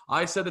say.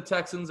 I said the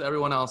Texans.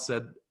 Everyone else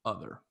said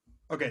other.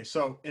 Okay,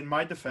 so in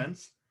my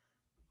defense,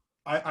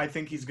 I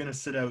think he's going to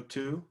sit out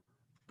too,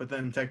 but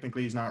then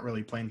technically he's not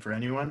really playing for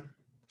anyone.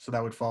 So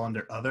that would fall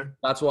under other.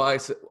 That's why I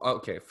said,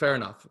 okay, fair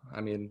enough. I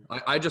mean,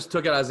 I just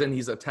took it as in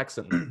he's a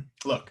Texan.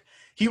 Look,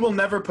 he will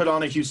never put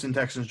on a Houston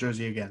Texans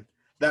jersey again.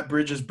 That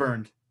bridge is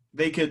burned.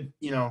 They could,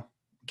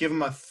 give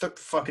him a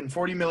fucking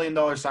 $40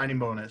 million signing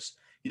bonus.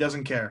 He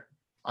doesn't care.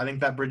 I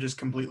think that bridge is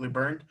completely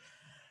burned.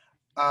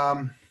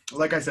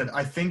 Like I said,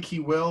 I think he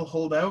will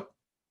hold out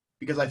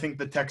because I think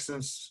the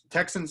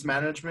Texans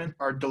management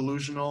are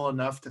delusional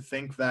enough to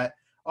think that,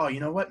 oh, you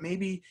know what?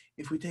 Maybe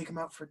if we take him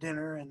out for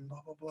dinner and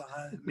blah, blah, blah,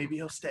 maybe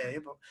he'll stay.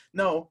 But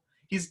no,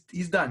 he's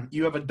done.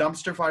 You have a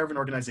dumpster fire of an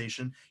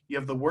organization. You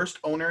have the worst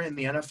owner in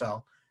the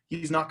NFL.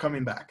 He's not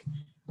coming back.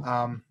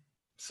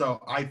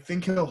 So I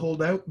think he'll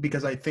hold out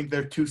because I think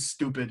they're too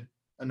stupid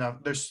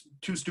enough. They're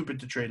too stupid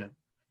to trade him,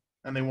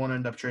 and they won't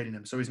end up trading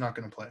him. So he's not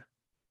going to play,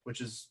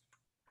 which is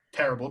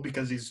terrible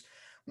because he's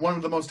one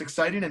of the most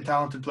exciting and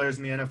talented players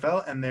in the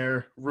NFL, and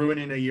they're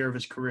ruining a year of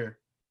his career.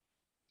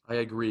 I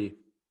agree.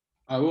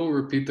 I will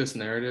repeat this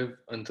narrative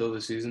until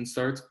the season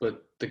starts,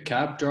 but the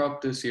cap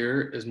drop this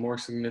year is more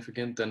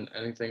significant than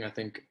anything I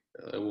think,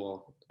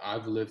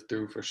 I've lived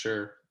through for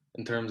sure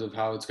in terms of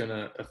how it's going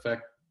to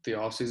affect the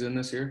offseason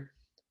this year.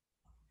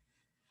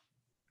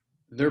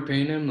 They're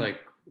paying him like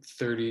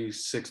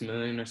 $36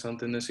 million or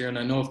something this year, and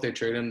I know if they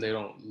trade him, they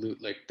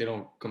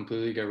don't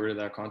completely get rid of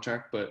that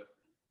contract. But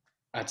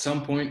at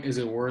some point, is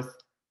it worth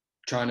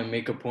trying to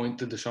make a point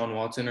to Deshaun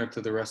Watson or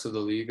to the rest of the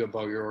league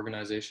about your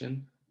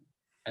organization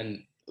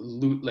and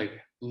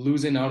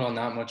losing out on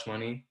that much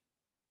money?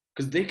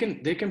 Because they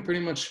can pretty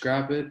much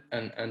scrap it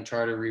and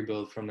try to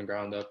rebuild from the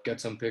ground up,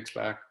 get some picks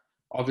back.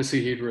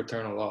 Obviously, he'd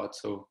return a lot.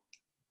 So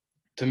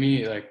to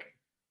me,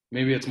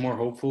 maybe it's more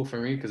hopeful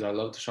for me because I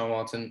love Deshaun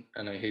Watson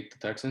and I hate the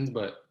Texans,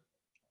 but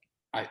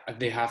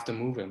they have to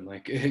move him.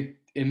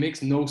 It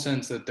makes no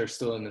sense that they're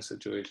still in this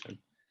situation.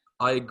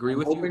 I agree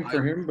with you. I'm hoping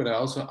for him, but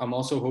I'm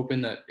also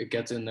hoping that it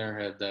gets in their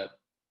head that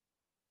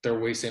they're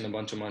wasting a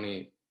bunch of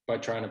money by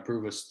trying to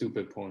prove a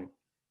stupid point.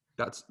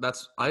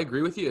 I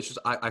agree with you. It's just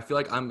I feel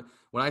like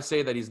when I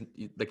say that he's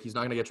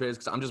not gonna get traded,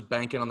 because I'm just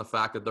banking on the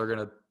fact that they're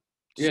gonna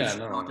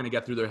not gonna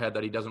get through their head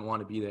that he doesn't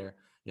want to be there.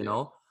 You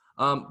know.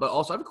 But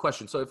also I have a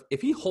question. So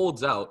if he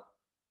holds out,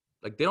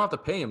 they don't have to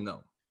pay him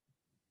though,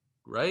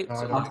 right?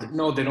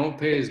 No, they don't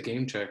pay his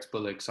game checks,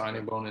 but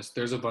signing bonus.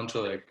 There's a bunch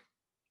of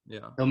yeah.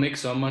 He'll make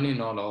some money,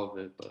 not all of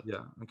it, but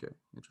yeah. Okay,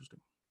 interesting.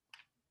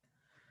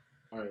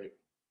 All right.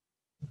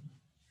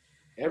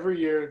 Every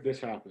year this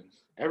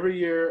happens. Every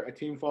year a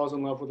team falls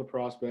in love with a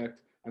prospect,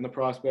 and the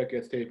prospect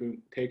gets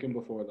taken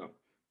before them.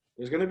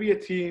 There's going to be a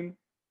team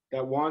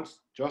that wants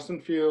Justin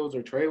Fields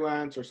or Trey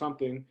Lance or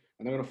something,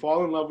 and they're going to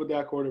fall in love with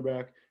that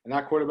quarterback, and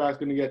that quarterback's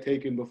going to get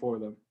taken before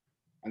them.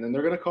 And then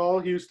they're going to call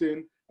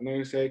Houston, and they're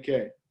going to say,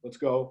 okay, let's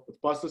go. Let's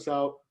bust this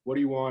out. What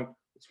do you want?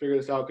 Let's figure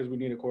this out because we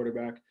need a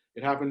quarterback.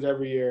 It happens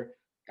every year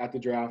at the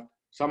draft.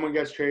 Someone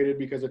gets traded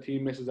because a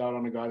team misses out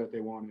on a guy that they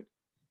wanted.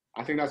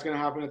 I think that's going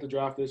to happen at the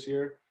draft this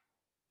year.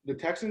 The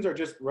Texans are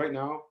just right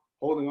now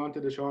holding on to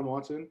Deshaun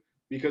Watson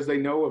because they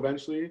know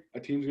eventually a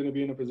team's going to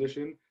be in a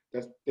position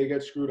that they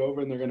get screwed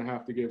over and they're going to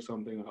have to give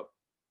something up.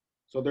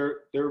 So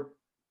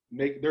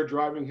they're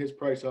driving his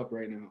price up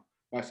right now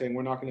by saying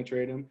we're not going to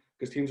trade him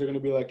because teams are going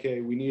to be like,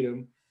 hey, we need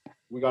him.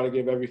 We got to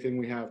give everything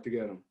we have to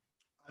get him.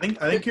 I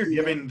think you're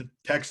giving the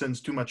Texans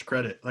too much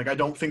credit. I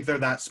don't think they're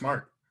that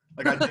smart.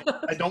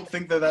 I don't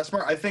think they're that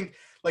smart. I think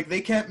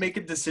they can't make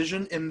a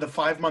decision in the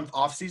 5-month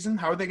offseason.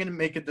 How are they going to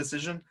make a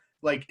decision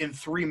like in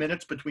 3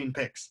 minutes between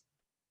picks.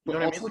 You But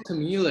know what I also mean? to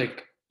me,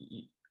 like,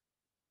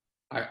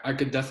 I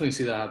could definitely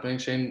see that happening,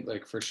 Shane.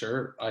 Like for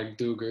sure, I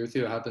do agree with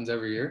you. It happens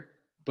every year.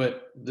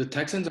 But the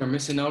Texans are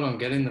missing out on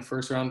getting the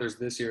first rounders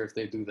this year if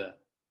they do that.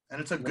 And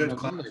it's a You know good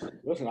what I mean? class. Like,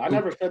 Listen, I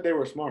never said they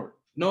were smart.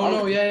 no, I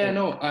no, was yeah,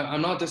 no.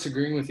 I'm not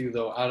disagreeing with you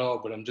though at all.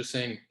 But I'm just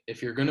saying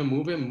if you're gonna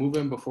move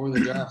him before the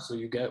draft, so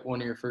you get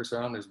one of your first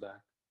rounders back.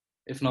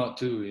 If not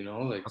two,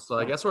 like So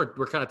I guess we're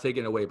kind of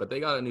taking it away, but they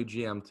got a new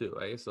GM too,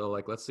 eh? So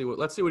like let's see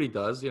what he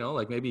does.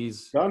 Like maybe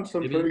done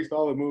some maybe pretty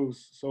solid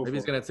moves so maybe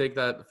he's far. gonna take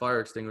that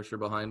fire extinguisher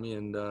behind me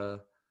and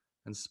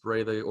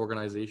spray the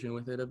organization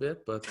with it a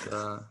bit, but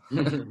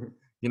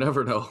you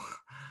never know.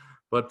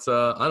 But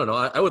I don't know.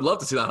 I would love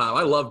to see that happen.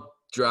 I love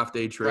draft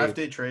day trades. Draft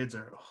day trades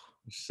are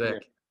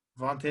Sick.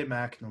 Vontae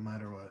Mack, no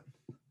matter what.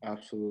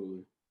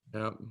 Absolutely.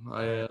 Yeah,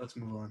 Let's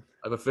move on.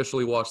 I've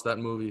officially watched that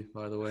movie,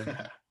 by the way.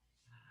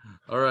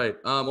 All right,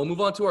 we'll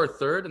move on to our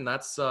third, and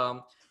that's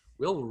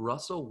will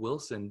Russell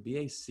Wilson be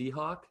a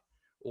Seahawk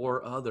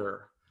or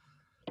other?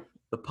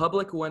 The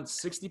public went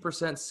 60%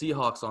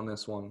 Seahawks on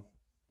this one.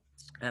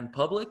 And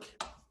public,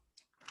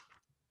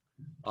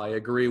 I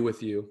agree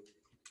with you.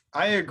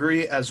 I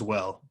agree as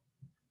well.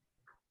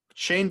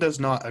 Shane does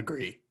not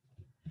agree.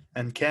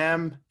 And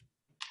Cam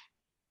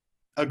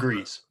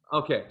agrees.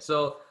 Okay,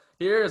 so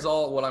here's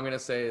all what I'm going to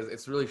say is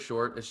it's really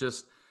short. It's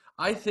just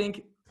I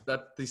think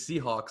that the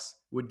Seahawks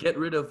would get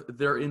rid of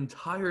their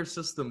entire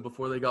system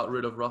before they got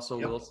rid of Russell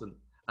Wilson.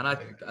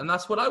 And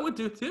that's what I would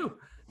do too.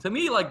 To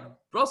me, like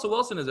Russell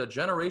Wilson is a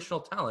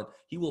generational talent.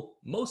 He will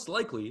most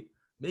likely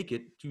make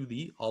it to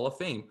the Hall of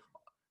Fame.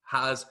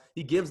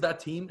 He gives that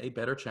team a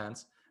better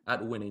chance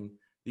at winning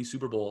the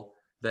Super Bowl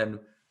than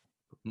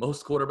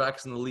most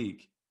quarterbacks in the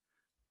league.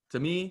 To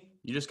me,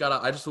 you just gotta.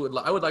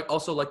 I would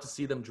also like to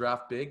see them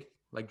draft big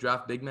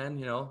men,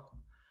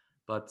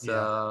 But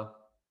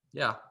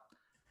yeah,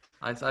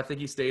 I think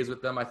he stays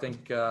with them. I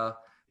think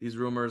these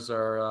rumors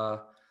are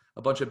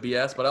a bunch of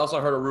BS. But I also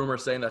heard a rumor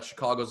saying that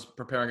Chicago's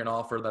preparing an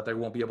offer that they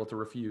won't be able to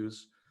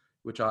refuse,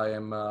 which I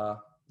am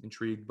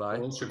intrigued by.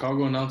 Well,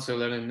 Chicago announced they're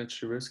letting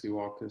Mitch Trubisky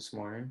walk this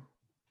morning,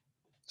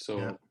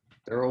 so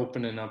they're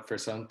opening up for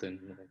something.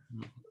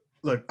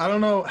 Look, I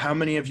don't know how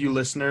many of you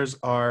listeners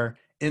are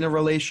in a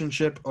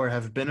relationship or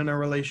have been in a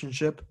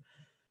relationship,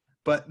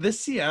 but this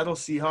Seattle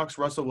Seahawks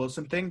Russell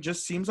Wilson thing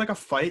just seems like a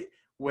fight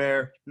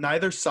where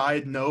neither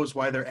side knows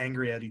why they're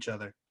angry at each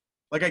other.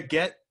 Like, I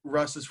get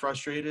Russ is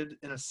frustrated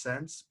in a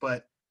sense,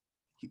 but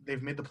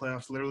they've made the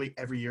playoffs literally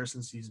every year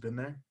since he's been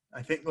there.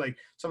 I think, like,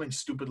 something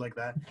stupid like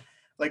that.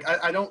 Like,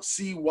 I don't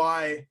see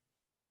why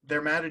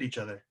they're mad at each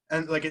other.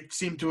 And, like, it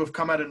seemed to have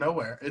come out of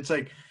nowhere. It's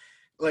like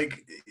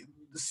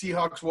the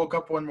Seahawks woke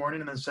up one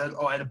morning and then said,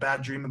 "Oh, I had a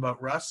bad dream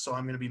about Russ, so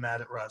I'm going to be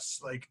mad at Russ."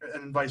 Like,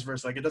 and vice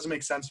versa. Like, it doesn't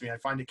make sense to me. I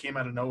find it came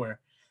out of nowhere.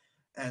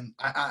 And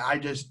I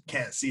just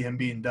can't see him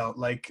being dealt.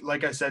 Like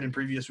I said in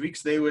previous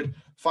weeks, they would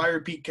fire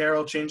Pete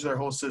Carroll, change their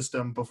whole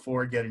system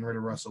before getting rid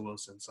of Russell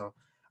Wilson. So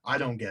I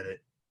don't get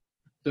it.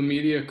 The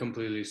media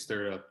completely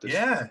stirred up this.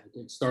 Yeah.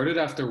 It started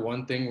after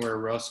one thing where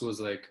Russ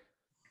was like,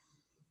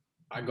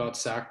 I got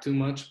sacked too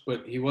much,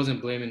 but he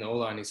wasn't blaming the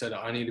O-line. He said,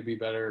 I need to be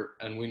better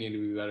and we need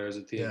to be better as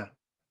a team. Yeah.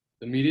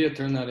 The media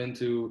turned that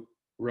into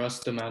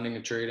Russ demanding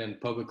a trade and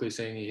publicly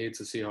saying he hates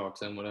the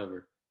Seahawks and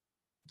whatever.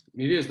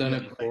 Media's done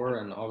it before,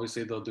 and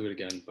obviously they'll do it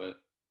again. But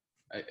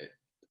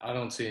I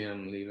don't see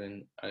him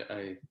leaving.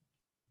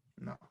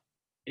 No.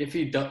 If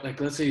he does, like,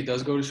 let's say he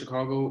does go to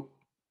Chicago,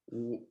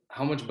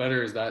 how much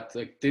better is that?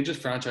 Like, they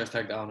just franchise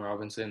tagged Allen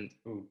Robinson,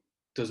 who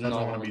does not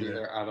want to be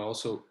there at all.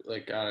 So,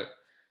 like,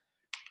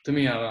 to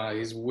me,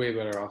 he's way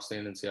better off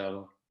staying in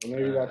Seattle. Well,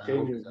 maybe that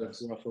changes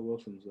if Russell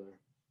Wilson's there.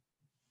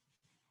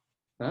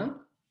 Huh?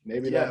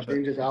 Maybe that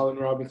changes Allen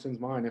Robinson's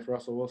mind if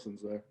Russell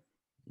Wilson's there.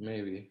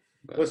 Maybe.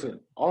 But Listen,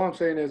 all I'm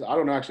saying is I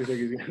don't actually think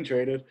he's getting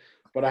traded,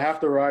 but I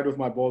have to ride with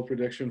my bold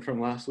prediction from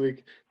last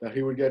week that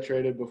he would get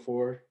traded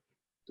before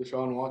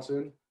Deshaun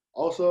Watson.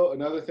 Also,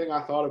 another thing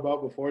I thought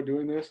about before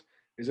doing this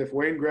is if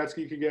Wayne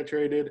Gretzky could get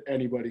traded,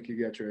 anybody could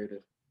get traded.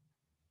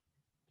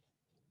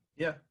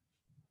 Yeah,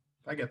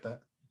 I get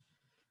that.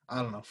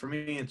 I don't know. For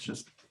me, it's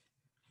just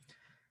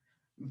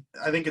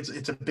I think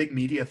it's a big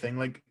media thing.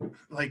 Like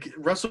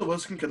Russell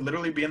Wilson could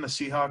literally be in the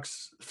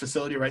Seahawks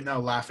facility right now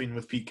laughing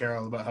with Pete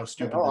Carroll about how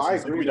stupid this I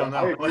is. agree. We don't know.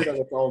 I agree that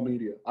it's all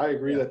media. I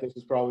agree that this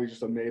is probably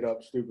just a made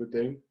up stupid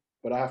thing,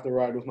 but I have to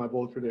ride with my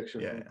bold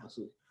prediction. Yeah.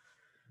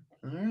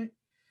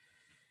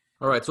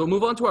 All right. So we'll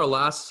move on to our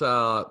last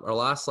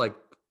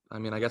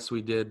I guess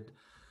we did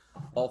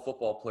all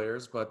football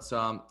players, but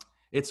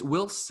it's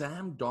will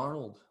Sam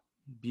Darnold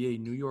be a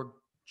New York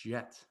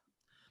Jet?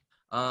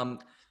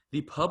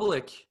 The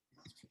public,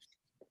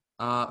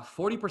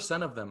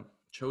 40% of them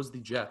chose the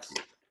Jets.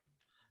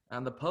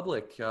 And the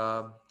public,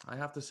 I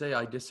have to say,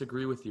 I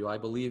disagree with you. I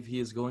believe he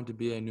is going to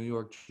be a New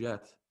York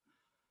Jet.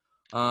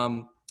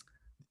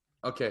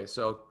 Okay,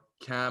 so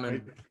Cam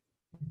and...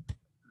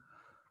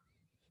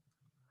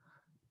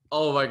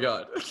 Oh, my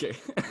God. Okay.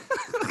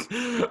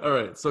 All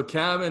right, so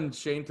Cam and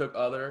Shane took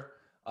other.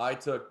 I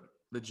took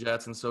the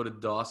Jets, and so did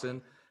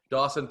Dawson.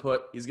 Dawson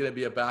put he's going to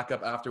be a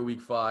backup after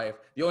week 5.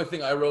 The only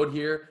thing I wrote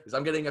here is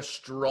I'm getting a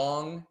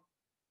strong,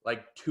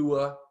 like,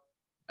 Tua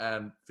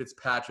and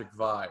Fitzpatrick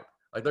vibe.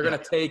 Like, they're going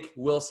to take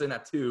Wilson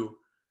at 2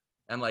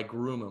 and, like,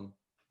 groom him,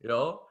 you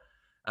know?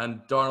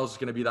 And Darnold's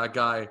going to be that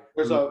guy.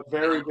 There's a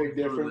very big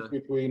difference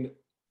between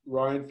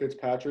Ryan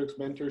Fitzpatrick's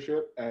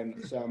mentorship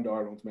and Sam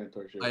Darnold's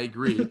mentorship. I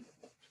agree.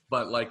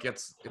 But, like,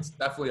 it's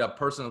definitely a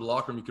person in the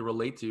locker room you can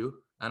relate to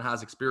and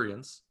has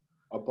experience.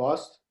 A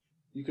bust?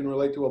 You can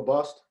relate to a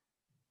bust?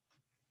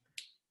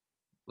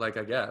 Like,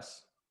 I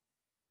guess.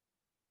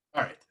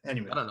 All right.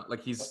 Anyway, I don't know.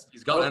 Like, he's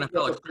got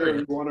NFL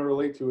experience. You want to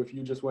relate to if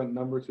you just went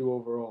number 2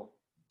 overall.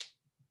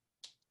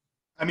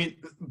 I mean,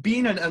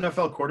 being an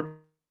NFL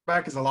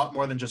quarterback is a lot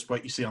more than just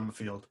what you see on the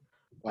field.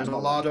 There's a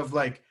lot of,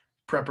 like,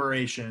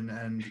 preparation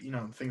and, you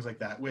know, things like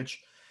that,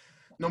 which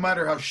no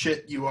matter how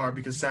shit you are,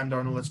 because Sam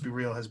Darnold, let's be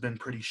real, has been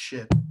pretty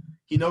shit.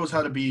 He knows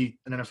how to be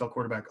an NFL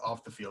quarterback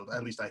off the field,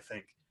 at least I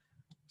think.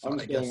 So I'm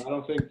saying I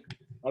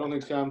don't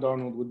think Sam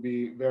Darnold would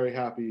be very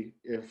happy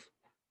if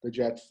the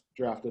Jets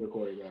drafted a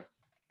quarterback.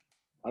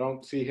 I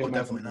don't see him.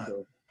 Definitely not.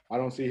 I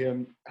don't see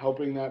him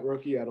helping that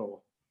rookie at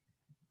all.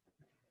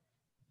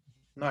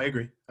 No, I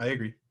agree.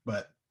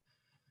 But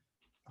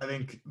I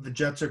think the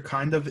Jets are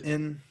kind of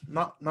in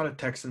not a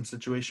Texan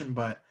situation,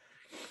 but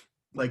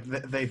like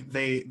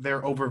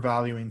they're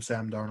overvaluing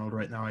Sam Darnold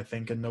right now, I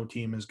think, and no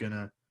team is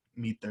gonna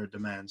meet their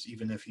demands,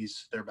 even if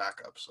he's their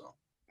backup. So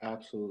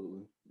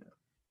absolutely. Yeah.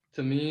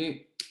 To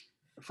me,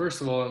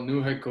 first of all, a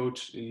new head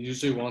coach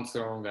usually wants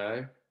their own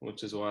guy,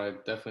 which is why I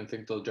definitely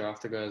think they'll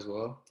draft a guy as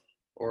well,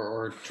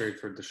 or trade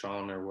for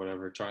Deshaun or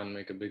whatever, try and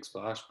make a big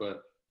splash.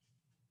 But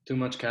too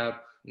much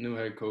cap, new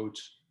head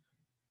coach.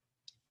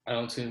 I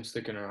don't see him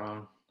sticking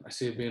around. I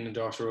see it being a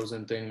Josh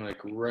Rosen thing, like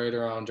right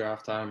around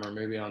draft time or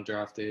maybe on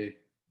draft day,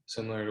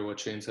 similar to what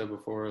Shane said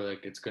before.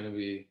 Like, it's going to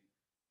be,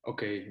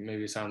 okay,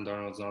 maybe Sam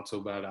Darnold's not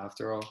so bad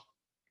after all.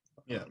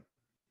 Yeah.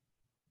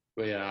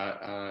 But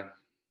yeah,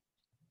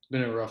 it's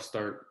been a rough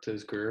start to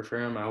his career for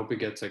him. I hope he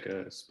gets like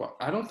a spot.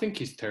 I don't think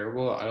he's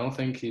terrible. I don't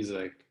think he's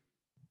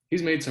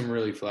made some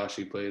really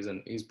flashy plays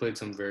and he's played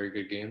some very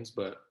good games,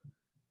 but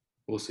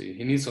we'll see.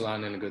 He needs to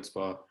land in a good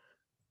spot.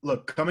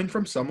 Look, coming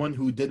from someone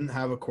who didn't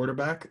have a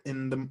quarterback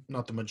in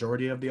not the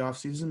majority of the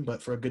offseason,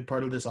 but for a good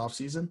part of this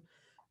offseason,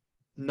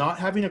 not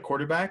having a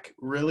quarterback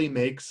really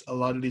makes a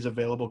lot of these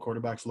available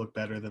quarterbacks look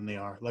better than they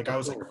are. Like, I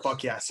was like,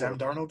 fuck yeah, Sam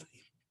Darnold,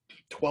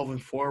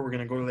 12-4, we're going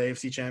to go to the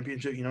AFC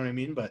Championship, you know what I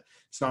mean? But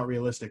it's not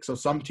realistic. So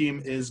some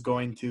team is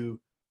going to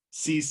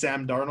see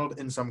Sam Darnold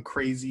in some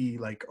crazy,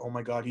 like, oh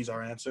my God, he's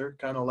our answer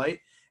kind of light,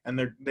 and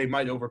they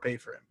might overpay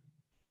for him.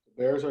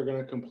 The Bears are going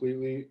to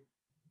completely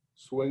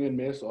swing and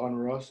miss on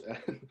Russ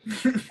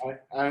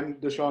and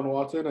Deshaun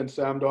Watson, and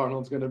Sam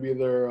Darnold's going to be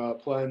their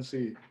plan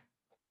C.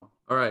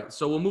 All right,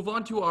 so we'll move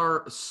on to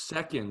our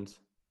second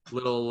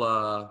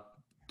little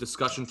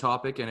discussion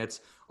topic, and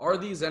it's, are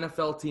these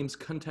NFL teams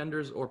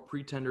contenders or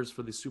pretenders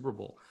for the Super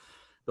Bowl?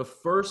 The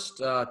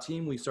first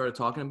team we started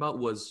talking about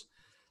was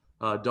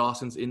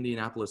Dawson's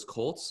Indianapolis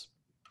Colts,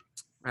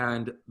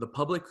 and the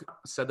public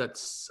said that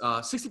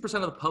 60%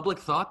 of the public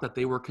thought that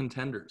they were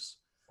contenders.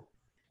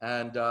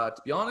 And to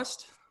be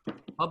honest,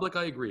 public,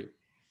 I agree.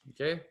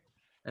 Okay?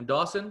 And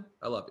Dawson,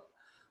 I love you.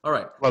 All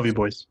right. Love you,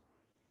 boys.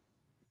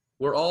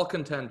 We're all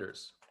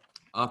contenders.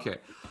 Okay.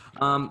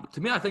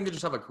 To me, I think they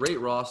just have a great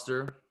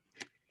roster.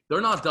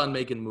 They're not done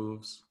making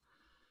moves.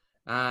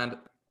 And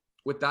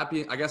with that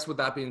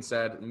being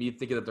said, me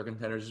thinking that they're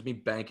contenders, just me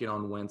banking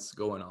on Wentz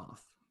going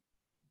off.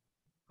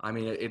 I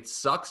mean, it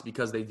sucks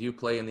because they do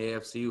play in the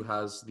AFC, who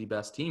has the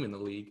best team in the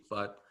league.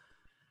 But,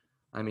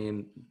 I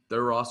mean,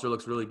 their roster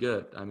looks really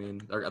good. I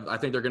mean, I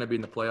think they're going to be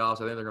in the playoffs.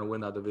 I think they're going to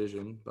win that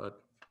division.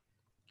 But,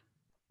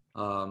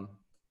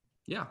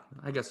 yeah,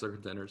 I guess they're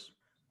contenders.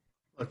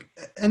 Look,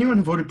 anyone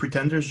who voted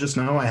pretenders just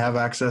now, I have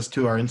access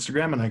to our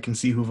Instagram and I can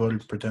see who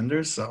voted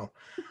pretenders. So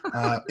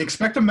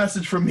expect a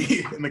message from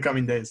me in the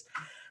coming days.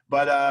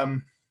 But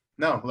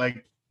no,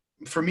 like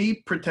for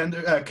me,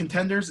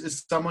 contenders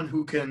is someone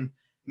who can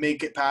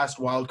make it past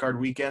wildcard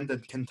weekend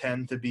and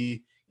contend to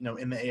be, you know,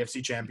 in the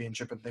AFC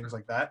Championship and things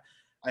like that.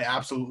 I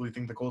absolutely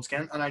think the Colts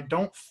can. And I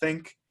don't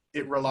think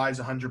it relies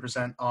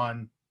 100%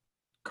 on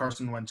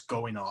Carson Wentz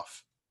going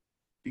off.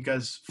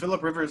 Because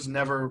Phillip Rivers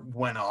never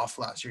went off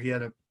last year. He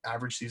had an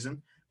average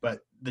season.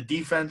 But the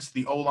defense,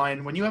 the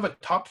O-line, when you have a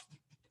top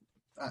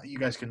you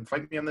guys can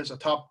fight me on this, a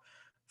top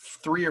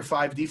 3 or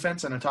 5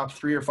 defense and a top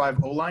 3 or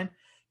 5 O-line,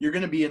 you're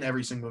going to be in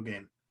every single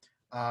game.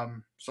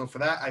 So for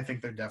that, I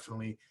think they're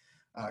definitely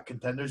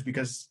contenders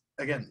because,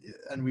 again,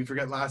 and we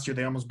forget last year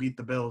they almost beat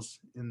the Bills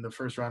in the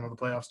first round of the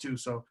playoffs too.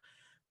 So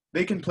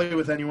they can play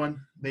with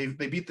anyone. They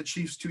beat the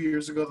Chiefs 2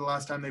 years ago, the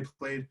last time they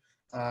played.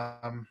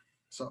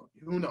 So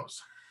who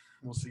knows?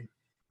 We'll see.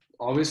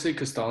 Obviously,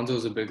 Costanzo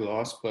is a big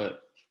loss,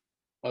 but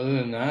other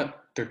than that,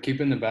 they're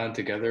keeping the band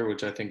together,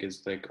 which I think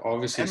is like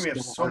obviously. And we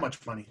have so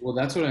much money. Well,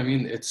 that's what I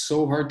mean. It's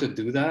so hard to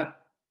do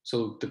that.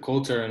 So the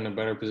Colts are in a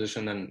better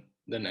position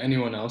than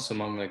anyone else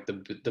among like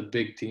the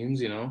big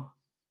teams, you know.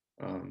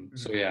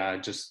 So yeah,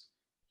 just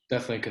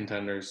definitely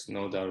contenders,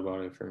 no doubt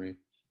about it for me.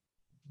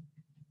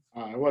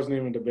 It wasn't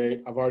even a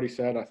debate. I've already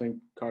said I think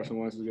Carson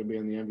Wentz is going to be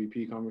in the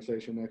MVP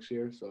conversation next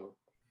year. So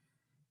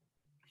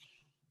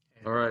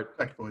All right.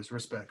 Respect, boys.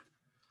 Respect.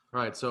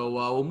 All right. So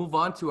we'll move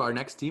on to our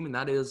next team, and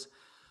that is,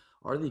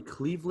 are the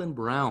Cleveland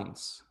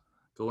Browns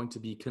going to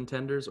be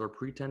contenders or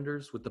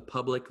pretenders, with the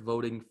public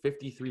voting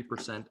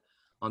 53%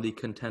 on the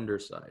contender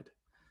side?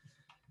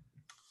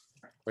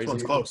 This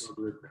one's close.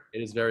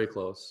 It is very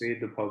close.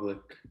 Fade the public.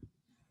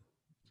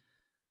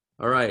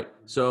 All right.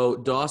 So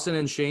Dawson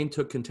and Shane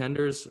took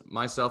contenders.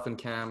 Myself and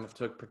Cam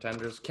took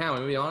pretenders. Cam, I'm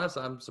going to be honest,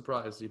 I'm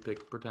surprised you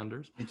picked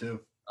pretenders. Me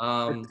too.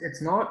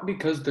 It's not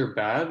because they're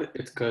bad.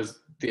 It's because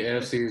the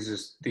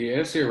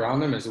AFC around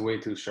them is way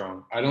too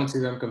strong. I don't see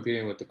them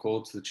competing with the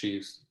Colts, the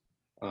Chiefs,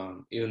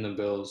 even the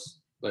Bills.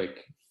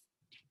 Like,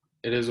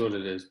 it is what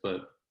it is. But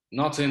I'm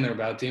not saying they're a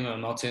bad team.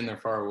 I'm not saying they're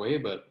far away,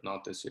 but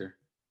not this year.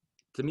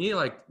 To me,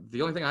 like,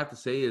 the only thing I have to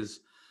say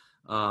is,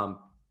 to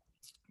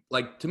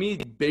me,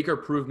 Baker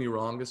proved me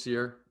wrong this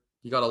year.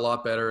 He got a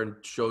lot better and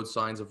showed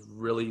signs of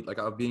really,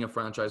 of being a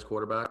franchise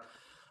quarterback.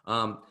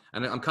 And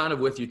I'm kind of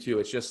with you, too.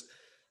 It's just,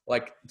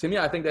 to me,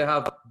 I think they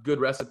have good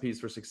recipes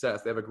for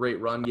success. They have a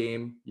great run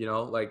game,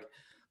 to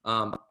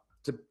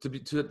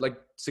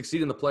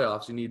succeed in the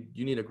playoffs,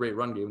 you need a great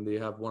run game. They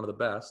have one of the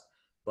best.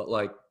 But,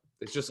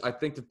 it's just, I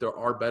think that there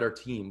are better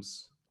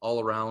teams all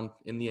around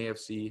in the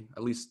AFC,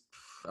 at least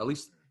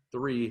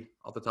 3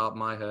 off the top of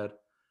my head.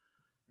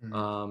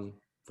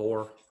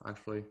 4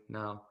 actually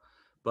now.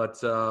 But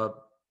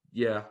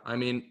yeah, I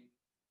mean,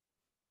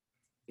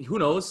 who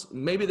knows?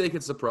 Maybe they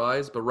could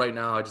surprise, but right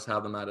now I just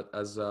have them at it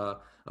as a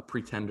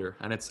pretender,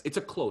 and it's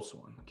a close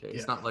one. Okay,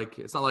 it's not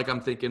like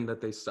I'm thinking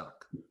that they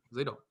suck.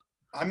 They don't.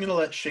 I'm gonna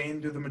let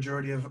Shane do the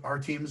majority of our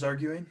team's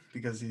arguing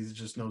because he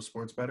just knows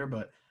sports better.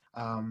 But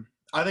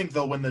I think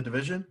they'll win the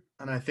division,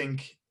 and I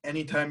think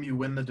anytime you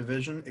win the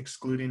division,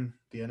 excluding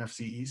the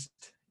NFC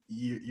East,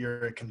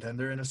 you're a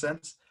contender in a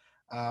sense.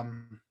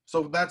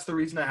 So that's the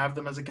reason I have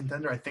them as a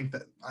contender. I think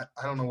that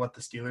I don't know what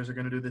the Steelers are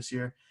going to do this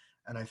year,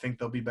 and I think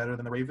they'll be better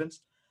than the Ravens.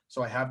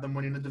 So I have them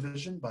winning the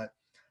division, but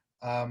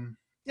I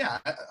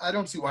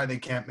don't see why they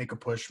can't make a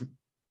push,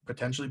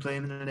 potentially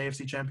playing in an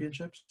AFC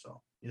championship. So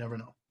you never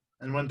know.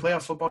 And when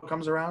playoff football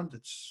comes around,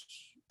 it's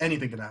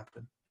anything can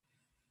happen.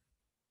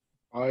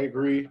 I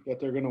agree that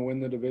they're going to win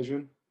the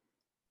division.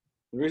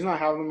 The reason I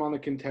have them on the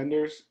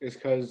contenders is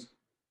because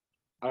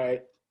I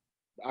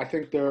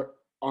think they're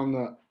on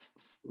the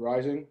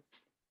rising,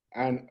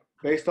 and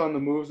based on the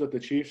moves that the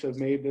Chiefs have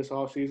made this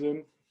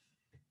offseason,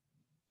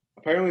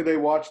 apparently they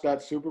watched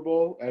that Super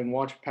Bowl and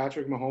watched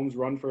Patrick Mahomes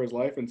run for his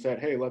life and said,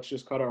 hey, let's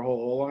just cut our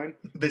whole O-line.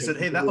 They said,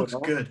 hey, that looks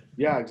good.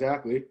 Yeah,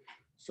 exactly.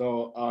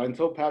 So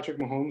until Patrick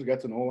Mahomes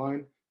gets an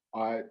O-line,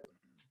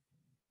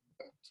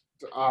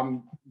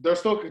 they're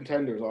still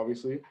contenders,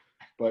 obviously,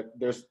 but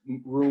there's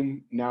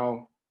room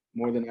now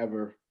more than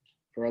ever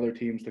for other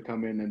teams to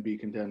come in and be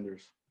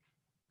contenders.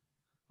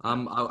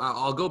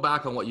 I'll go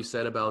back on what you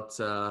said about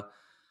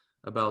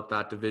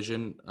that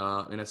division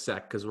in a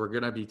sec, because we're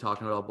gonna be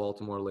talking about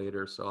Baltimore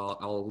later. So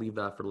I'll leave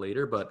that for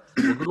later. But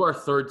we'll go to our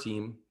third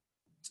team,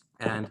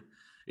 and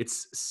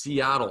it's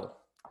Seattle,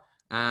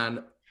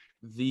 and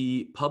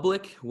the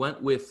public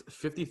went with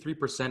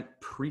 53%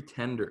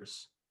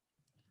 pretenders.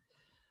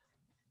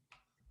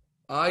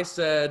 I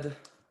said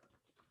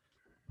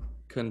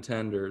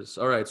contenders.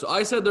 All right, so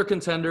I said they're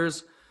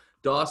contenders.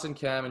 Dawson,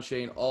 Cam, and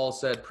Shane all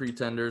said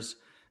pretenders.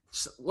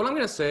 So what I'm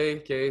gonna say,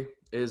 okay,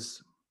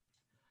 is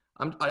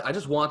I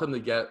just want them to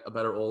get a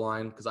better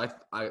O-line, because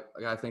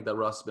I think that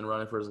Russ has been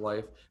running for his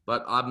life.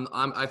 But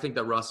I think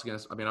that Russ is gonna.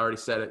 I mean, I already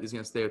said it. He's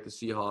gonna stay with the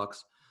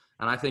Seahawks,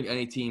 and I think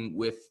any team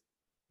with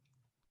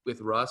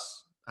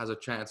Russ has a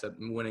chance at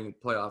winning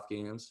playoff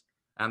games.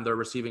 And their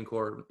receiving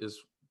core is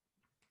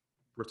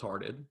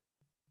retarded.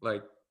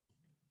 Like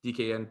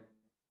DK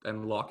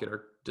and Lockett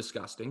are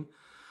disgusting.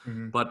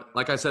 Mm-hmm. But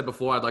like I said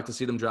before, I'd like to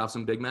see them draft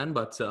some big men.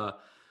 But the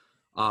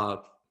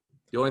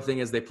only thing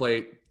is they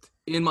play,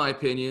 in my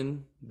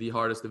opinion, the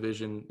hardest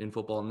division in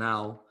football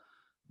now.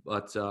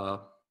 But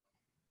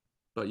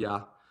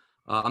yeah,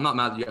 I'm not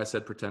mad that you guys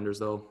said pretenders,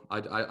 though.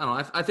 I don't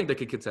know. I think they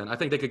could contend. I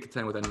think they could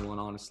contend with anyone,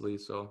 honestly.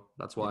 So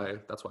that's why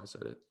I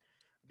said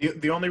it.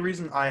 The only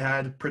reason I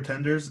had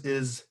pretenders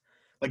is,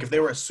 if they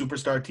were a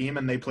superstar team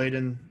and they played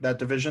in that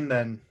division,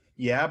 then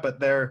yeah.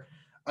 But they're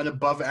an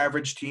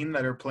above-average team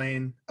that are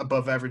playing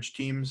above-average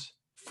teams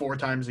 4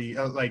 times a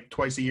year,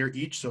 twice a year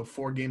each, so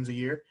 4 games a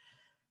year.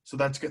 So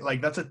that's good.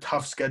 That's a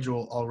tough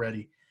schedule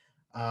already.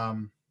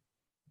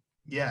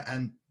 Yeah,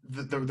 and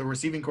the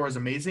receiving core is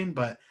amazing,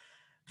 but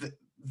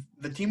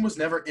the team was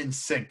never in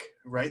sync,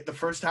 right? The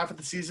first half of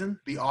the season,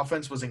 the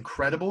offense was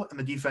incredible and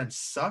the defense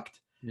sucked.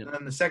 Yeah. And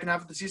then the second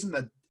half of the season,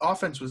 the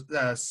offense was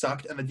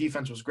sucked and the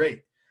defense was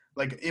great.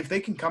 If they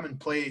can come and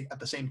play at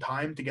the same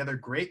time together,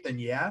 great, then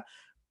yeah.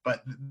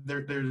 But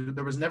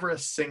there was never a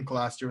sync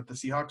last year with the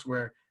Seahawks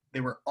where they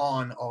were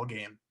on all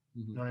game.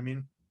 Mm-hmm. You know what I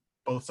mean?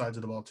 Both sides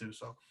of the ball too.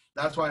 So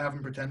that's why I have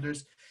them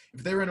pretenders.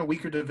 If they were in a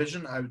weaker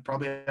division, I would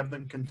probably have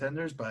them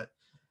contenders. But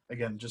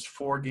again, just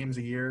 4 games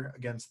a year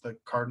against the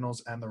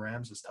Cardinals and the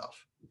Rams is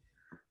tough.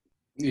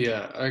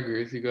 Yeah, I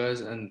agree with you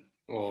guys, and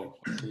well,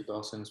 with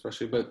Dawson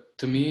especially. But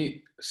to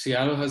me,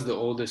 Seattle has the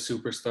oldest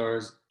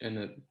superstars in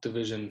a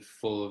division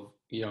full of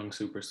young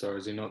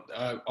superstars.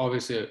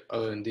 Obviously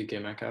other than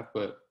DK Metcalf,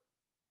 but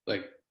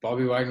like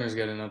Bobby Wagner's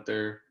getting up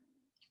there.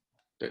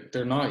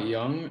 They're not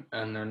young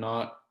and they're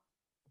not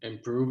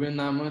improving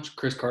that much.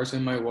 Chris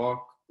Carson might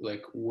walk.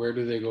 Like, where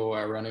do they go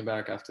at running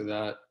back after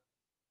that?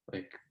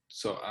 Like,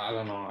 so I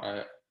don't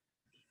know.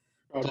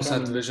 Plus, that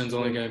Kevin, division's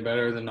only getting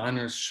better. The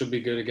Niners should be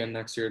good again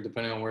next year,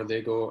 depending on where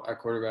they go at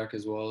quarterback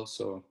as well.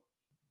 So,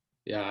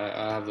 yeah,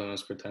 I have them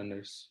as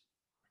pretenders.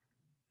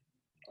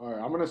 all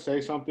right, I'm gonna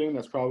say something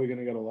that's probably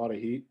gonna get a lot of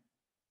heat.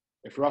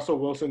 If Russell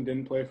Wilson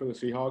didn't play for the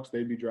Seahawks,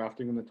 they'd be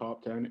drafting in the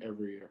top 10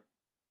 every year.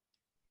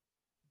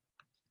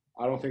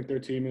 I don't think their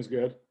team is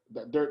good.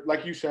 They're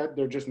like you said,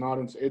 they're just not.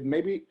 It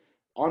maybe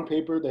on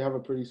paper they have a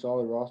pretty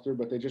solid roster,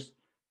 but they just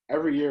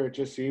every year it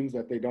just seems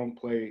that they don't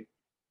play.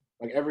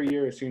 Like every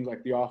year it seems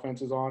like the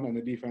offense is on and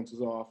the defense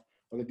is off,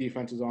 or the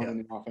defense is on Yeah.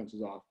 and the offense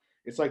is off.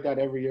 It's like that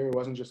every year. It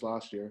wasn't just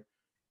last year.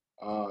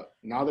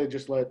 Now they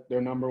just let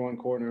their number one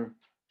corner,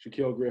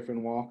 Shaquille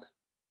Griffin, walk.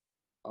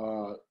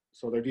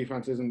 So their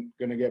defense isn't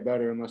going to get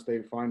better unless they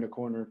find a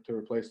corner to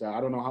replace that.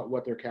 I don't know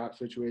what their cap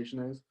situation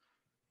is,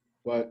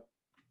 but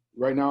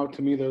right now,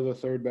 to me, they're the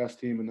third best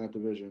team in that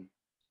division.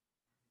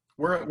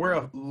 We're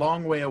a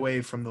long way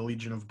away from the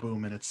Legion of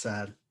Boom, and it's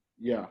sad.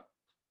 Yeah,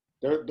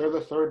 they're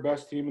the third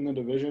best team in the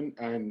division,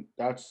 and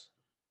that's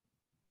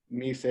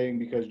me saying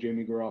because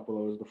Jimmy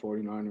Garoppolo is the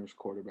 49ers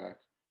quarterback.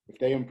 If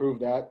they improve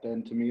that,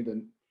 then to me,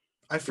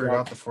 I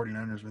forgot the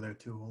 49ers were there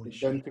too. Holy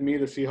shit. the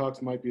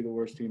Seahawks might be the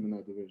worst team in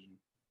that division.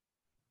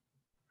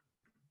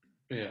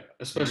 Yeah,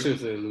 especially if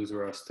they lose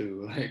Russ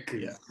too. Like,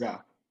 Yeah. Yeah.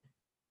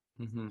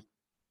 Mm-hmm.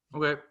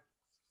 Okay,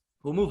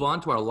 we'll move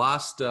on to our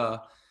last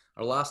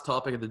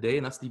topic of the day,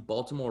 and that's the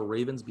Baltimore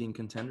Ravens being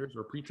contenders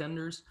or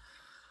pretenders.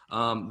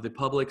 The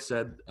public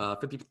said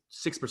 56%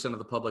 of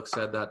the public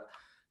said that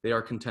they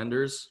are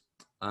contenders,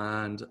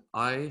 and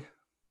I'm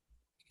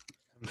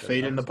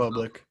fading the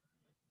public.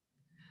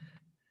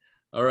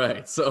 All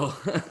right, so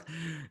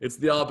it's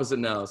the opposite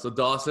now. So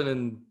Dawson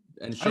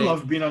and Shane. I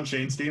love being on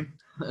Shane's team.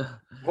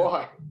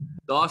 Why?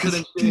 Dawson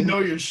and You Shane know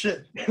your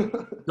shit.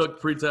 took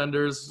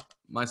pretenders.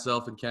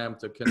 Myself and Cam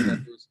took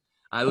contenders.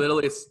 I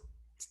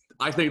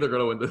think they're going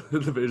to win the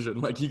division.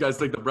 Like you guys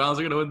think the Browns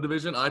are going to win the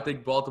division. I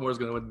think Baltimore is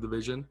going to win the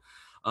division.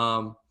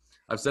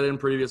 I've said it in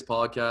previous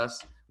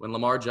podcasts. When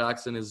Lamar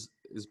Jackson is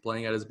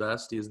playing at his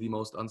best, he is the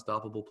most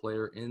unstoppable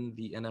player in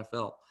the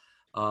NFL.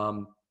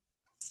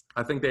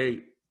 I think they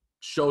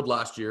showed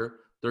last year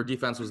their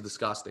defense was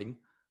disgusting,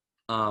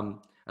 and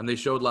they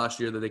showed last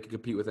year that they could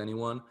compete with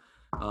anyone.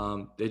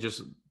 They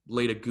just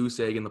laid a goose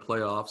egg in the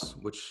playoffs,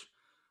 which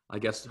I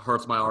guess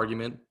hurts my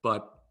argument,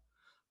 but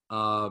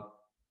I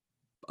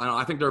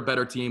think they're a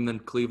better team than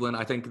Cleveland.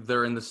 I think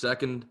they're in the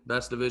second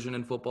best division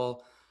in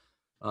football,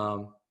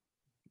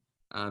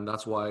 and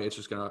that's why it's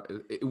just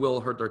it will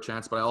hurt their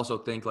chance. But I also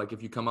think like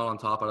if you come out on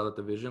top out of that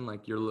division,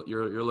 like you're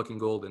looking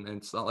golden, and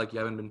it's not like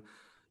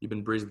you've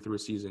been breezing through a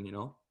season, you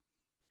know.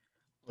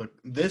 Look,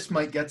 this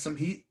might get some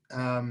heat,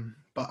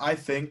 but I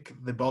think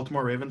the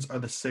Baltimore Ravens are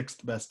the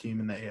sixth best team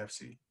in the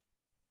AFC.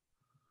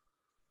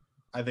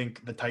 I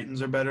think the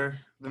Titans are better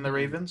than the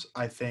Ravens.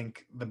 I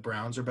think the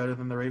Browns are better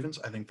than the Ravens.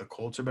 I think the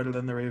Colts are better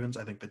than the Ravens.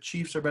 I think the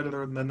Chiefs are better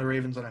than the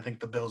Ravens. And I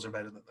think the Bills are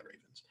better than the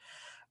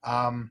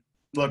Ravens.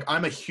 Look,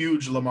 I'm a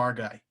huge Lamar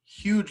guy.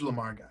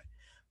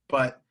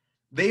 But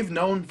they've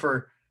known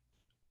for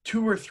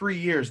 2 or 3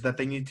 years that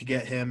they need to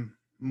get him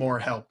more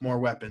help, more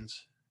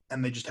weapons.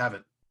 And they just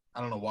haven't.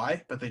 I don't know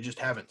why, but they just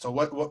haven't. So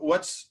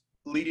what's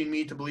leading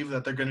me to believe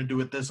that they're going to do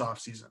it this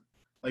offseason?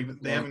 Like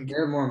they haven't. They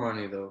have more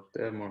money though.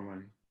 They have more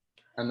money.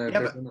 And they're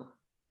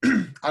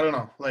I don't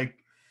know, like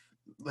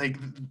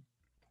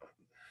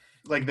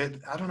that.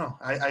 I don't know.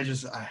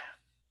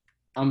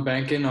 I'm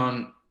banking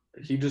on.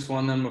 He just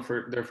won them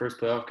their first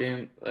playoff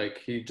game. Like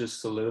he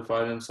just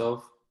solidified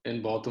himself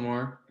in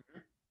Baltimore.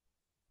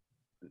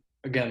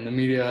 Again, the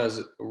media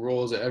has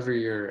roles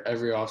every year,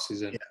 every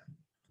offseason. Yeah.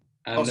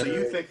 And so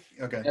you think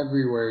okay?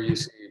 Everywhere you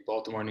see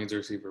Baltimore needs a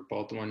receiver.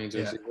 Baltimore needs a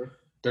receiver.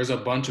 There's a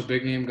bunch of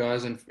big name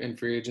guys in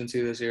free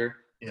agency this year.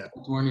 Yeah.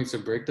 Baltimore needs to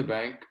break the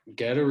bank,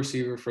 get a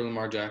receiver for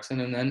Lamar Jackson,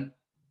 and then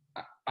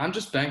I'm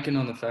just banking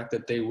on the fact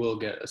that they will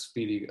get a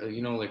speedy,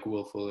 like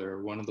Will Fuller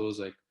or one of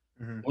those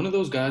one of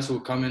those guys who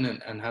will come in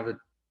and have it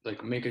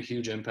like make a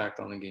huge impact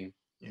on the game.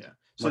 Yeah.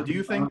 So do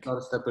you think got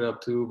to step it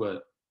up too?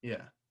 But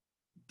yeah,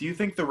 do you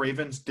think the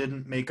Ravens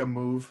didn't make a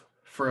move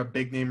for a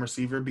big name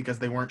receiver because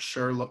they weren't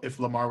sure if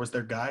Lamar was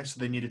their guy, so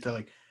they needed to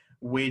like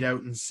wait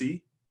out and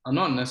see? I'm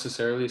not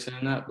necessarily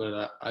saying that,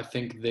 but I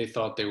think they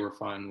thought they were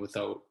fine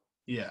without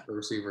a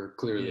receiver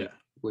clearly. Yeah.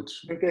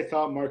 Which I think they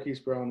thought Marquise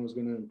Brown was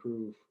going to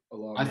improve a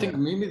lot. I think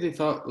maybe they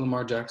thought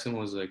Lamar Jackson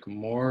was like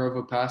more of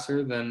a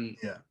passer than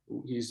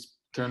he's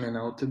turning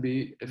out to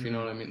be, if you know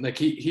what I mean. Like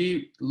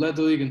he led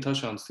the league in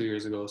touchdowns 2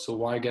 years ago, so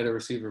why get a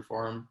receiver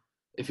for him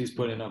if he's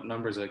putting up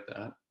numbers like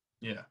that?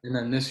 Yeah. And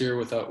then this year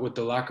with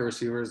the lack of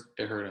receivers,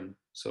 it hurt him.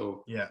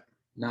 So yeah,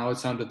 now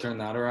it's time to turn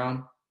that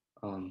around.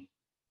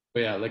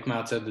 But yeah, like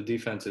Matt said, the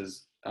defense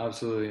is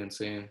absolutely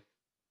insane.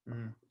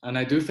 Mhm. And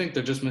I do think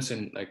they're just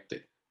missing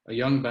a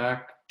young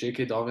back,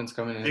 J.K. Dobbins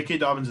coming in. J.K.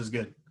 Dobbins is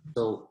good.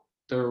 So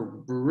they're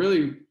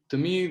really, to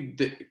me,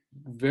 they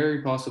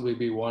very possibly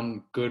be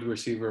one good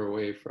receiver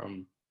away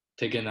from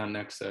taking that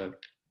next step.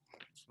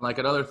 Like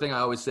another thing I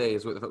always say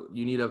is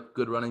you need a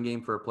good running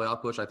game for a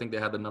playoff push. I think they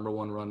had the number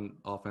 1 run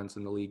offense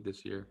in the league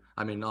this year.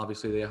 I mean,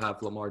 obviously they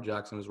have Lamar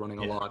Jackson who's running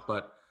a lot,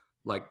 but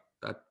like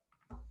that,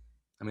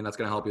 I mean, that's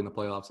going to help you in the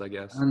playoffs, I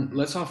guess. And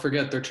let's not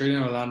forget they're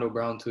trading Orlando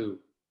Brown too,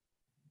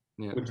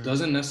 Yeah. which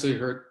doesn't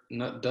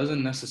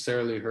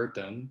necessarily hurt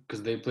them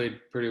because they played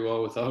pretty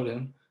well without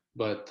him.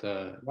 But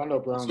Orlando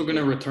Brown's still going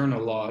to played return a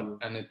the lot, whole year.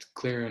 and it's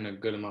clearing a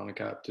good amount of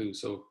cap too.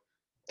 So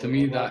to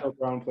me, that Orlando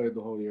Brown played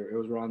the whole year. It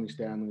was Ronnie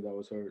Stanley that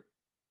was hurt.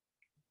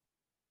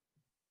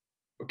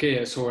 okay.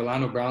 Yeah, so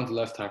Orlando Brown's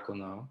left tackle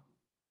now.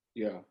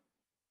 Yeah.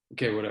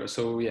 Okay, whatever.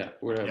 So yeah,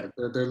 whatever.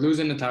 Yeah. They're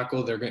losing the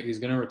tackle. He's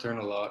gonna return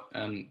a lot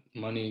and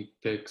money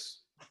picks,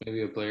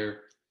 maybe a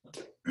player.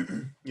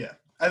 Yeah.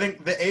 I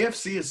think the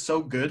AFC is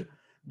so good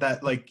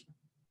that like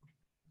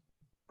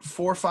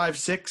 4, 5,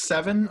 6,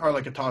 7 are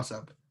like a toss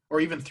up,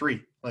 or even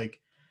 3. Like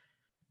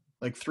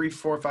 3,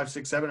 4, 5,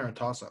 6, 7 are a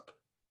toss up.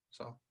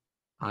 So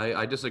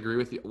I disagree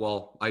with you.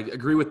 Well, I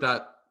agree with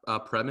that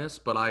premise,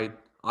 but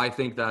I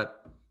think that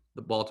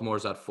the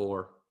Baltimore's at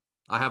 4.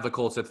 I have the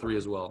Colts at 3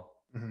 as well,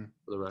 Mhm.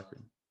 for the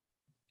record.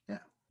 yeah.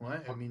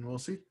 Well, I mean, we'll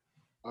see.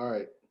 All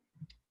right.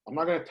 I'm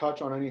not going to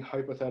touch on any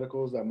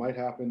hypotheticals that might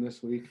happen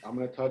this week. I'm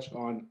going to touch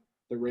on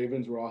the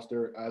Ravens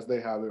roster as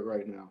they have it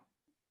right now.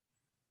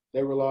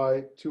 They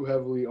rely too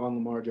heavily on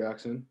Lamar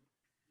Jackson.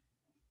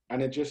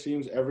 And it just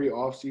seems every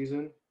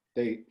offseason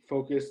they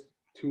focus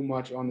too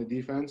much on the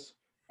defense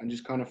and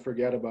just kind of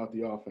forget about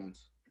the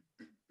offense.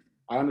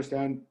 I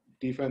understand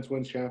defense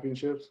wins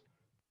championships,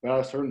 but at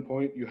a certain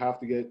point you have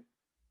to get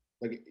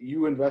 – like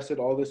you invested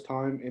all this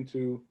time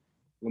into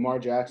Lamar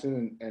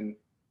Jackson and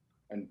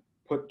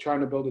trying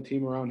to build a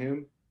team around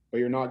him, but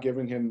you're not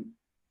giving him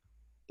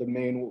the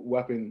main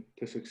weapon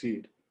to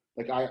succeed.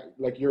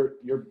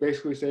 You're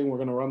basically saying we're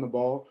going to run the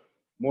ball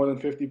more than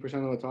 50%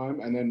 of the time,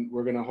 and then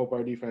we're going to hope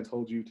our defense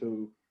holds you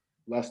to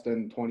less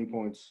than 20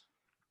 points.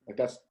 Like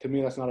to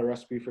me, that's not a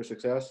recipe for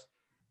success.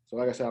 So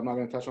like I said, I'm not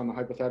going to touch on the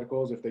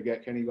hypotheticals. If they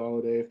get Kenny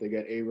Golladay, if they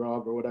get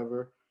A-Rob or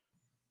whatever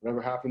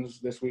happens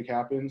this week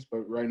happens. But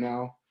right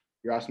now,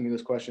 you're asking me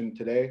this question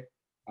today.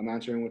 I'm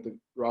answering with the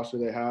roster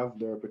they have.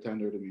 They're a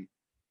pretender to me.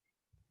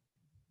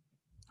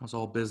 That's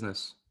all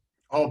business.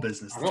 All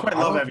business. That's why I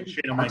love having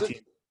Shane on my team.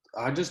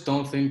 I just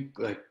don't think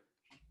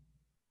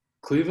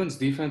Cleveland's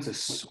defense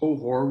is so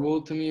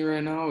horrible to me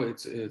right now.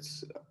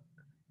 It's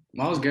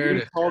Myles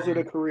Garrett calls it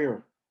a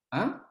career.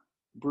 Huh?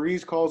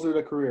 Breeze calls it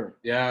a career.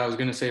 Yeah, I was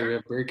gonna say we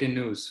have breaking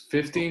news.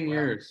 15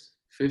 years.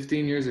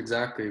 15 years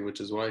exactly,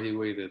 which is why he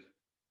waited.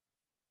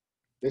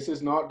 This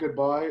is not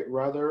goodbye,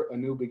 rather a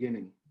new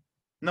beginning.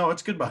 No,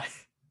 it's goodbye.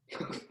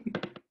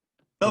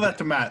 Tell that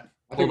to Matt.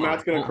 I think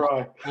Matt's going to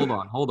cry.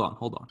 Hold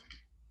on.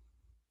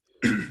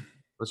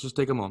 Let's just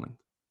take a moment.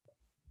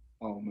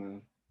 Oh,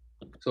 man.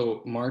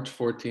 So March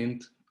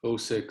 14th,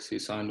 06, he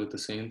signed with the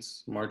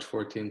Saints. March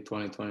 14th,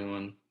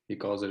 2021, he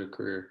calls it a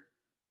career.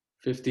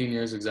 15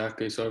 years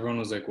exactly. So everyone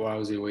was like, why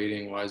was he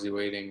waiting? Why is he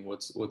waiting?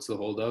 What's the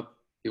holdup?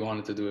 He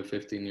wanted to do it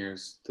 15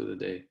 years to the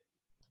day.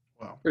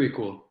 Wow. Pretty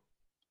cool.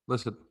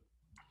 Listen,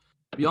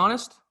 to be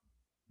honest,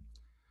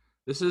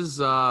 this is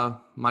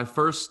my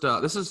first.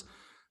 This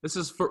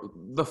is for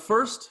the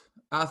first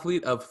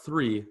athlete of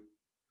 3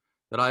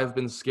 that I have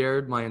been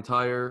scared my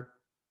entire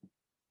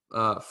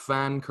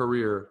fan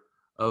career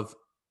of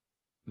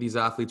these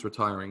athletes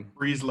retiring.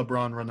 Breeze,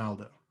 LeBron,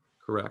 Ronaldo.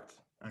 Correct.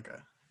 Okay.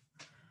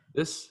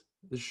 This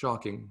is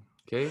shocking.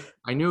 Okay,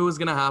 I knew it was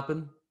gonna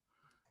happen,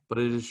 but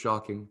it is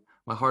shocking.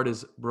 My heart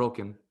is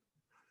broken.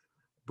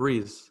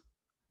 Breeze,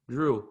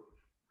 Drew,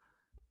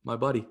 my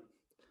buddy,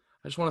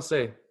 I just want to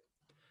say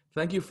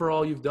thank you for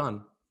all you've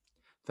done.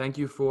 Thank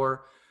you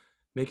for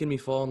making me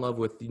fall in love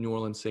with the New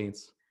Orleans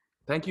Saints.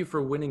 Thank you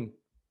for winning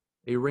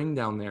a ring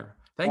down there.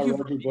 Thank you.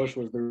 Reggie Bush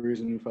was the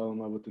reason you fell in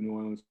love with the New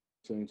Orleans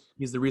Saints.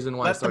 He's the reason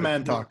why. Let the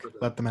man talk.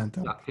 Let the man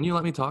talk. Yeah, can you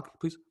let me talk,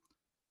 please?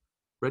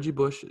 Reggie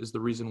Bush is the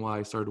reason why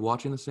I started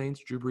watching the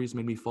Saints. Drew Brees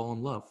made me fall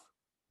in love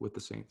with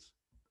the Saints.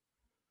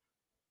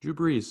 Drew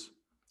Brees,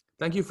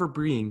 thank you for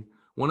being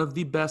one of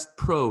the best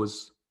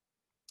pros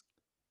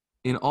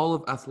in all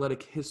of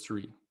athletic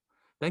history.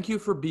 Thank you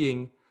for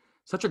being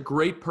such a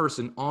great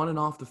person on and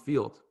off the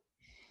field.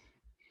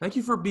 Thank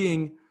you for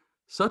being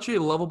such a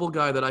lovable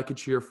guy that I could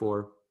cheer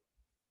for.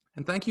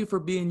 And thank you for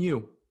being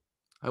you.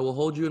 I will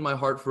hold you in my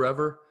heart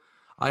forever.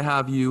 I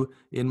have you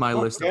in my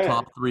list of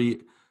top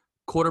 3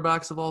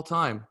 quarterbacks of all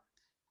time.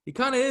 He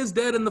kind of is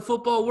dead in the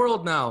football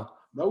world now.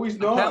 No, he's I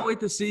not. can't wait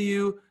to see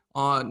you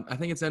on, I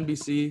think it's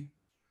NBC.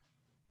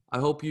 I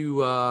hope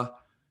you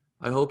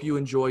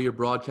enjoy your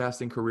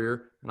broadcasting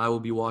career, and I will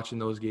be watching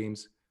those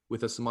games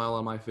with a smile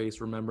on my face,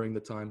 remembering the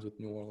times with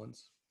New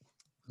Orleans.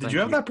 Did you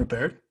have that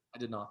prepared? I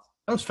did not.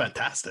 That was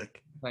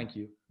fantastic. Thank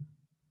you.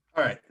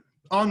 All right.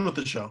 On with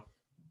the show.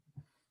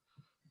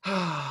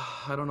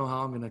 I don't know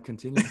how I'm gonna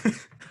continue.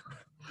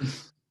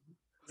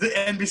 The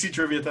NBC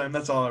trivia time.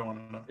 That's all I want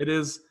to know. It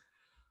is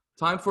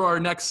time for our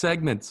next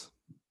segment,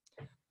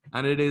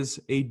 and it is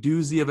a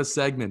doozy of a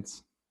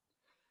segment,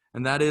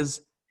 and that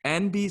is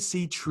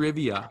NBC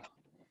trivia.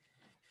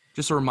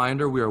 Just a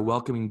reminder, we are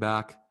welcoming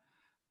back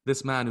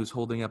this man who's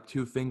holding up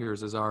 2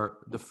 fingers as our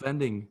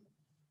defending,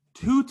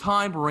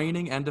 2-time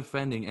reigning and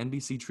defending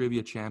NBC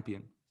trivia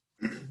champion.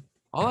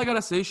 All I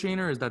gotta say,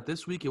 Shaner, is that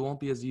this week it won't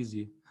be as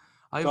easy.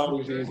 I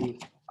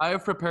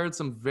have prepared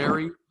some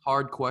very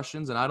hard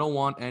questions, and I don't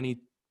want any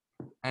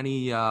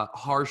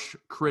harsh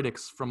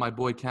critics from my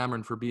boy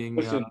Cameron for being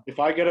Listen, if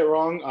I get it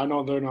wrong, I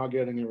know they're not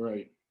getting it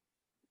right.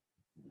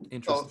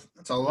 interesting.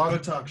 It's a lot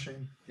of talk,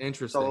 Shane. It's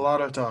Interesting. a lot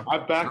of talk. I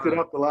backed it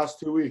up the last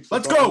 2 weeks.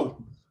 Let's go.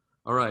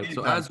 All right.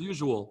 So Anytime. as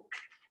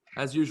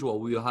usual,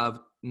 we'll have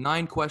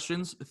 9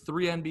 questions: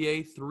 3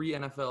 NBA, 3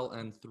 NFL,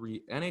 and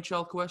 3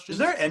 NHL questions. Is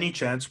there any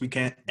chance we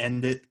can't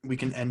end it? We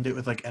can end it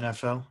with like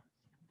NFL,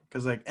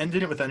 because like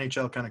ending it with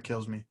NHL kind of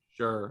kills me.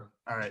 Sure.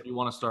 All right. You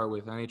want to start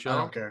with NHL? I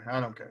don't care. I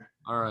don't care.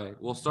 All right.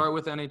 We'll start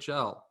with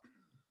NHL.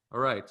 All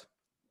right.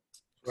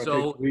 I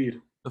So take the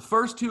lead. the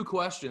first 2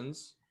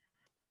 questions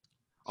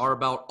are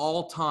about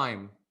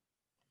all-time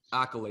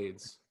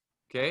accolades.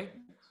 Okay.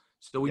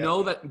 So we Yeah.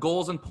 know that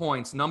goals and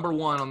points, number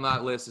 1 on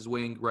that list is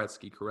Wayne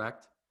Gretzky,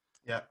 correct?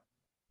 Yeah.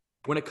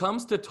 When it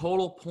comes to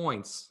total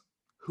points,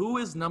 who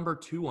is number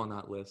 2 on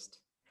that list?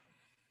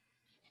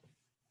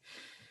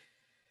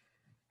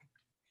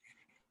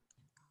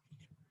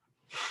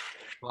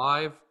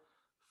 Five,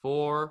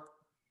 4,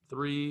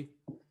 3,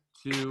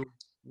 2,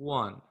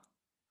 1.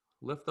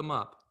 Lift them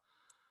up.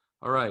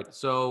 All right.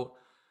 So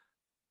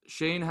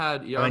Shane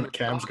had I Jaromir think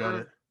Cam's got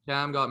Jagr, it.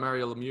 Cam got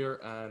Mario Lemieux,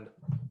 and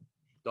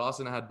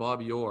Dawson had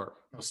Bobby Orr.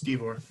 Oh,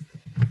 Steve Orr.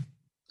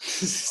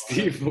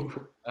 Steve.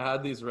 I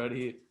had these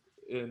ready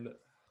in.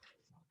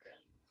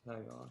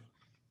 Hang on.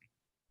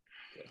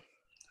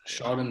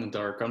 Shot in the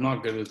dark. I'm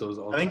not good at those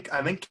all. I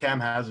think Cam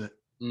has it.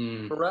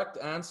 Correct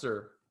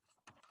answer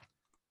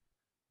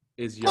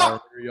is Jaromir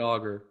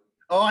Jagr.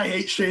 Oh, I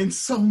hate Shane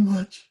so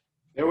much.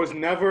 There was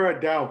never a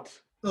doubt.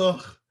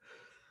 Ugh.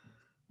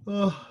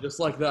 Ugh. Just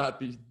like that,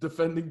 the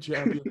defending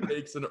champion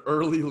takes an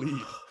early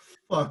lead.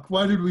 Fuck.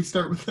 Why did we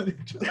start with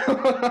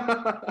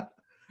NHL?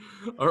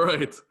 All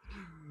right.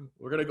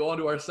 We're going to go on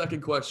to our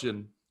second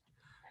question.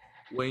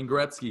 Wayne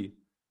Gretzky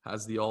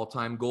has the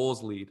all-time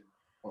goals lead.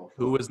 Oh, fuck.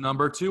 Who is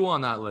number 2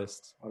 on that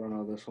list? I don't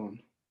know this one.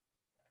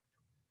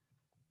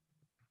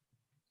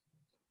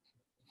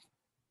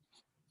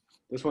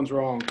 This one's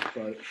wrong,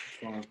 but it's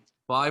fine.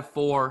 5,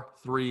 4,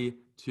 3,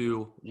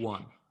 2,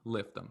 1.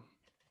 Lift them.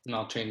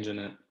 Not changing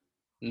it.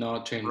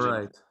 Not changing. All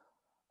right.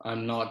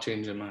 I'm not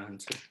changing my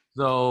answer.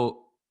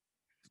 So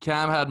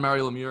Cam had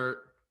Mario Lemieux,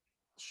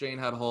 Shane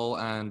had Hull,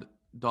 and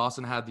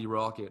Dawson had the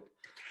Rocket.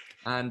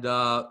 And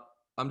I'm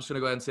just going to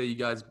go ahead and say you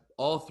guys,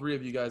 all 3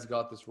 of you guys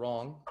got this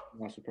wrong.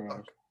 I'm not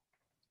surprised.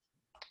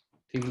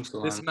 Team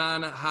still This on.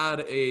 man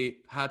had a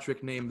hat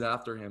trick named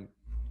after him.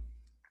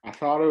 I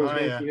thought it was Oh,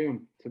 going yeah. to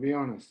him, to be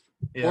honest.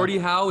 Yeah. Gordie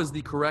Howe is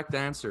the correct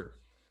answer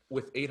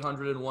with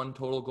 801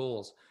 total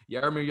goals.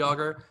 Jaromir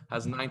Jagr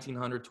has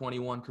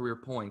 1,921 career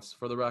points,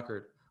 for the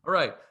record. All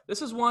right,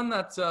 this is one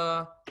that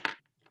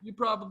you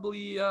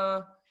probably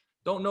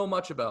don't know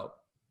much about.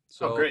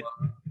 So, Oh, great.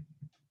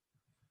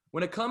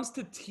 When it comes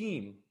to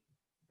team,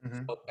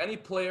 Mhm. so any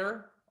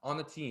player on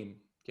the team,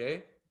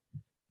 okay,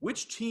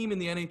 which team in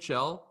the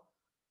NHL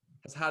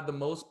has had the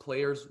most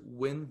players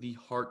win the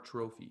Hart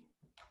Trophy?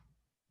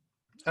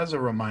 As a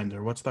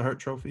reminder, what's the Hart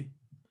Trophy?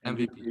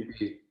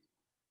 MVP.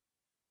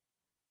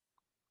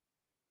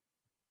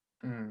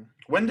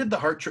 When did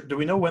the do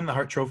we know when the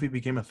Hart Trophy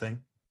became a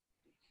thing?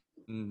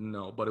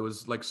 No, but it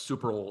was like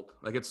super old.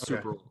 Like it's Okay.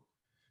 super old.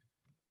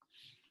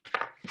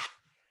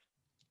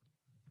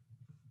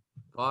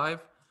 5,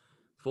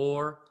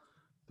 4,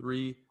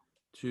 3,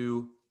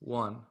 2,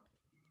 1.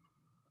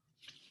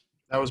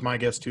 That was my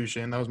guess too,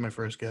 Shane. That was my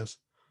first guess.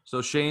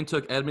 So Shane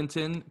took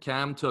Edmonton,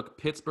 Cam took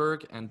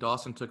Pittsburgh, and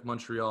Dawson took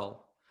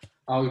Montreal.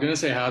 I was gonna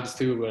say Habs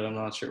too, but I'm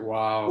not sure.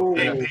 Wow. Ooh.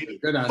 Hey, Good, baby.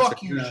 good answer.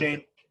 Fuck you, Good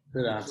Shane.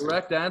 Good answer.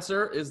 Correct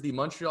answer is the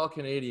Montreal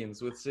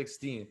Canadiens with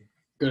 16.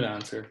 Good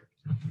answer.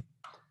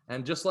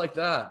 And just like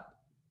that,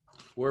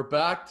 we're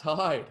back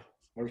tied.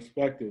 I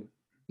respect it.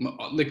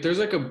 Like there's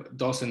like a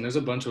Dawson. There's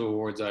a bunch of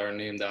awards that are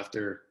named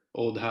after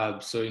old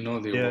Habs, so you know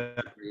the Yeah. awards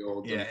are pretty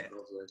old. Yeah.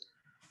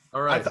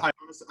 All right.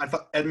 I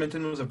thought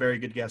Edmonton was a very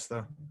good guess,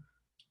 though.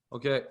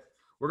 Okay.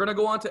 We're going to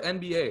go on to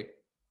NBA.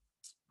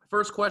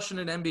 First question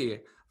in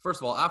NBA. First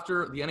of all,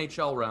 after the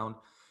NHL round,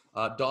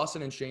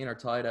 Dawson and Shane are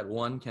tied at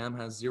 1. Cam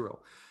has 0.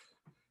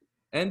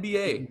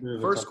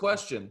 NBA. First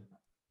question.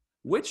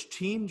 Which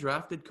team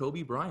drafted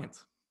Kobe Bryant?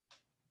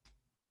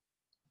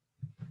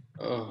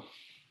 Oh,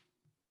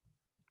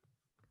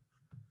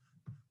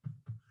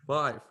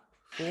 5,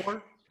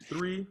 4,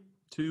 3,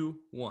 2,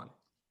 1.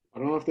 I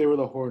don't know if they were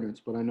the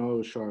Hornets, but I know it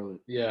was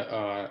Charlotte.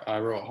 yeah. I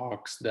wrote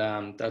Hawks.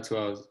 Damn, that's what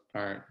I was.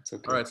 All right, it's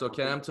okay. All right, so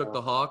Cam took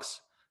the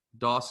Hawks,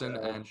 Dawson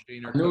and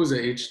Shane I are knew it was an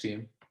H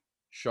team.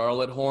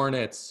 Charlotte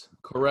Hornets.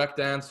 Correct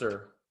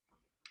answer.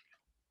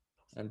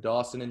 And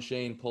Dawson and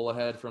Shane pull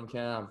ahead from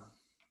Cam.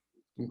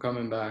 I'm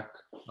coming back.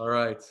 All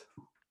right.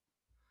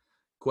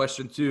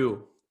 Question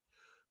 2.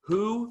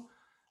 Who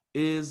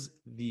is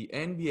the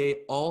NBA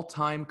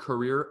all-time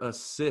career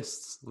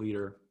assists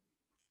leader?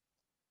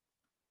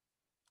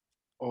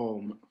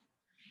 Oh,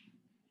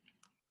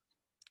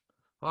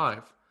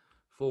 5,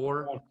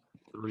 4,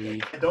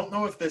 3, I don't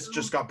know if this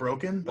just got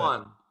broken, but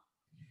 1.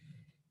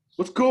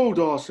 let's go,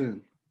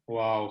 Dawson.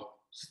 Wow.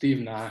 Steve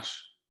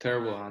Nash.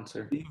 Terrible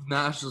answer. Steve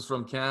Nash is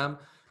from Cam.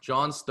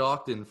 John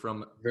Stockton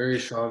from Very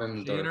shot in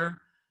the dark. Shaner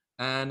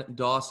and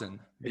Dawson.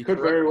 The It could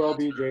correct very well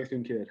be answer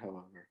Jason Kidd,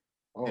 however.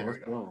 Oh, There we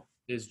let's go. go.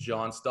 is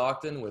John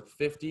Stockton with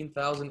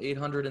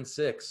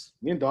 15,806.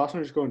 Me and Dawson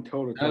are just going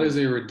toe to toe. That is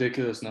a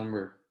ridiculous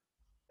number.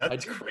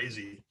 that's do-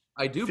 crazy.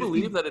 I do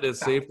believe that it is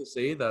safe to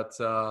say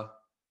that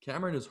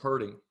Cameron is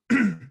hurting.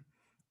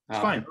 It's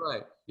fine. All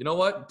right. You know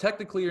what?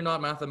 Technically, you're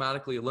not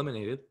mathematically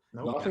eliminated.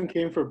 No, Dawson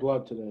came for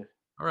blood today.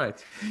 All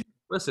right.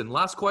 Listen,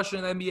 last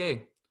question in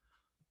NBA.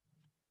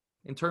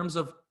 In terms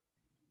of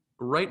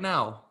right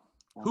now,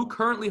 who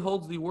currently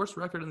holds the worst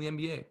record in the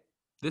NBA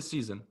this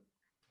season?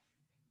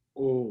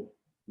 Oh,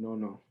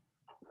 no.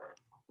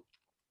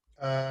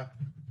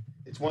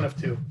 it's one of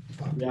two.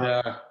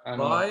 Yeah. I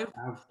know.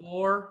 5,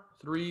 4,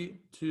 3,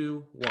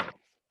 2, 1.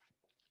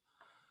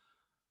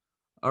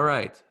 All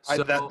right.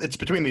 So It's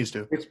between these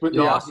two. It's but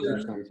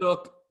Dawson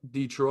took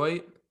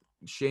Detroit.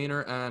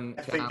 Shaner and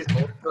I Cam think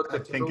both took I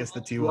the think it's the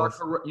Timberwolves.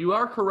 T-Wolves. You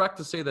are correct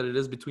to say that it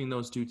is between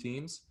those two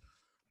teams,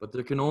 but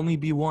there can only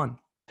be one.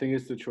 I think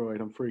it's Detroit.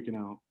 I'm freaking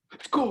out.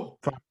 Let's go.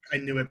 I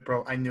knew it,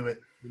 bro. I knew it.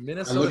 The I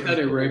Minnesota looked at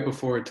it right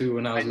before too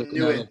when I was I looking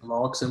knew at it. like,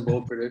 locks and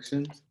bold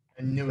predictions.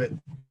 I knew it.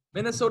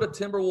 Minnesota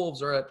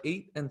Timberwolves are at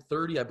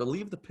 8-30. I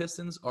believe the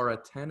Pistons are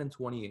at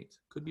 10-28.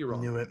 Could be I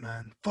wrong. knew it,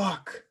 man.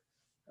 Fuck.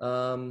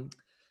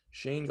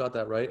 Shane got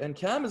that right, and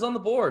Cam is on the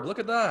board. Look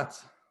at that.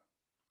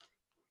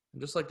 And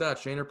just like that,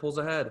 Shaner pulls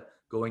ahead,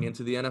 going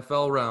into the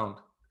NFL round.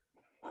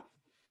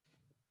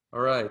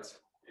 All right,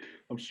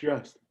 I'm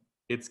stressed.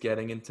 it's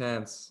getting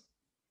intense.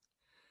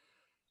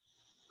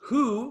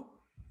 Who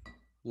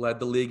led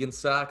the league in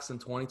sacks in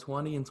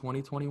 2020 and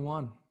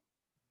 2021?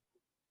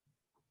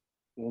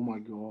 Oh my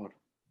god.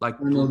 Like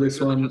I know this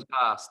one. just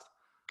passed.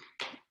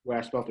 Wait,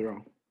 I spelled it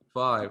wrong.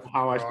 5,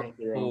 How I Wrong. spelled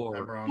it wrong.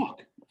 I'm 4, wrong.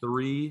 Fuck.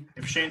 3,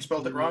 If Shane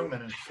spelled it wrong,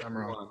 then I'm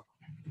wrong.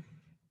 1.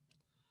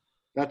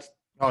 That's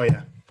Oh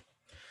yeah.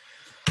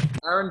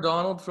 Aaron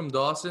Donald from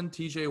Dawson,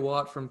 TJ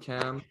Watt from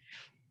Cam,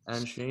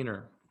 and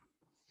Shaner.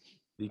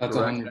 The That's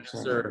correct 100%.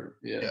 answer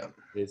Yeah.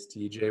 is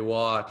TJ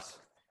Watt.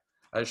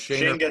 As Shaner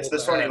Shane gets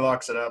pulls this one. He ahead.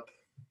 locks it up.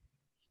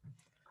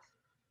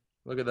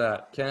 Look at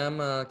that,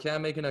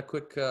 Cam making a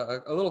quick,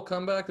 a little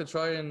comeback to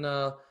try and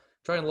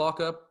lock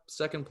up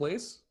second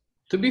place.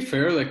 To be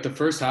fair, like the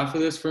first half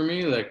of this for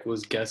me, like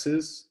was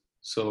guesses.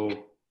 So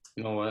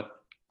you know what?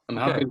 I'm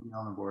happy Okay. to be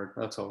on the board.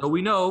 That's all. So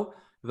we know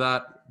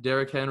that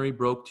Derrick Henry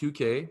broke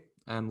 2K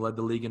and led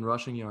the league in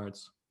rushing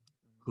yards.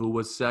 Who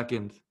was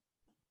second?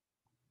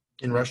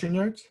 In rushing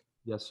yards?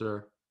 Yes,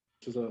 sir.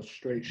 This is a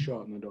straight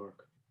shot in the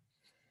dark.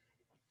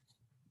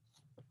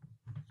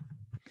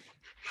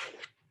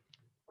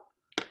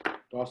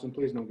 Dawson,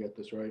 please don't get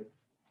this right.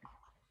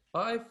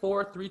 5,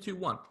 4, 3, 2,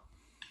 1.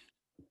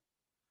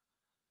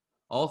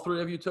 All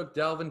three of you took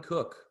Dalvin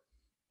Cook.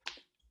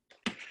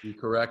 The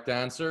correct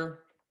answer.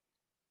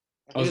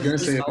 I was gonna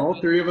say if all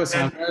three of us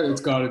have that,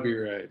 it's got to be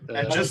right.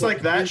 And just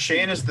like that,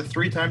 Shane is the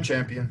 3-time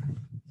champion.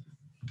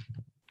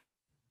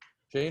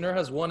 Shaner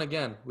has won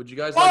again. Would you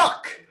guys like,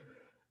 Fuck.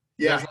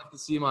 you guys Yeah. like to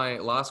see my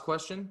last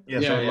question?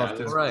 Yes, I'd love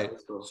to. All right.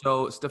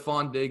 So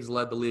Stephon Diggs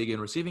led the league in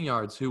receiving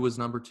yards. Who was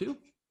number 2?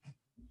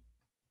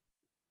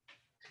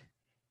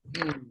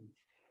 I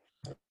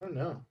don't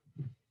know.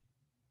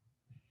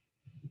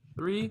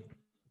 3,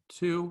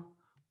 2,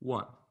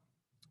 1.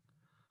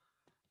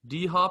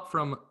 D Hop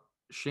from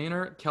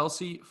Shaner,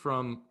 Kelsey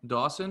from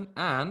Dawson,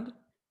 and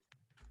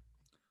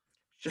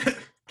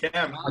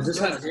Cam.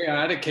 I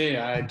had a K.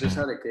 I just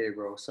had a K,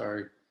 bro.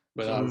 Sorry,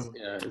 but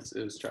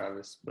it was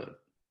Travis. But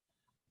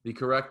the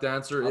correct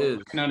answer I was is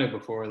looking at it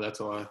before. That's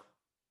why.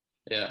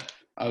 Yeah,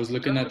 I was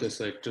looking at this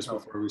like just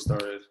before we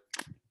started.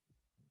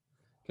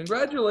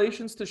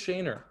 congratulations to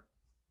Shaner.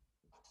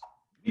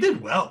 You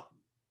did well.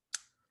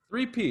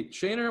 Repeat.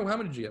 Shaner, how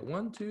many did you get?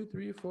 1, 2,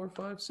 3, 4,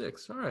 5,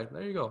 6. All right,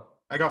 there you go.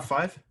 I got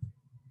 5.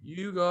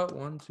 You got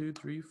 1, 2,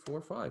 3,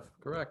 4, 5.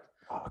 Correct.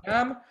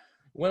 Cam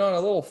went on a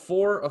little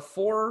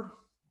four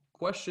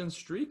question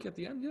streak at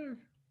the end here.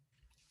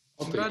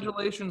 I'll take it.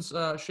 Congratulations,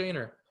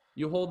 Shaner.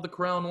 You hold the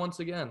crown once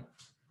again.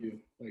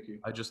 Thank you.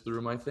 I just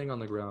threw my thing on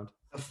the ground.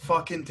 The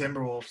fucking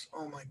Timberwolves.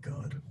 Oh my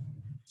god.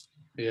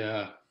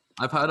 Yeah.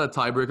 I've had a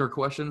tiebreaker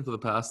question for the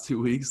past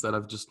 2 weeks that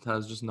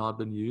has just not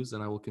been used,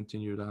 and I will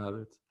continue to have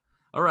it.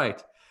 All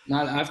right.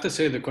 Now I have to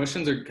say the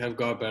questions have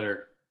got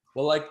better.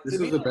 Well, like This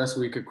was the best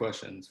week of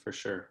questions for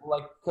sure.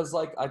 like because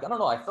like I don't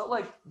know. I felt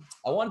like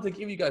I wanted to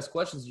give you guys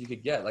questions you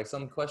could get. Like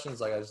some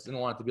questions, like I just didn't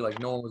want it to be like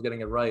no one was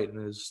getting it right, and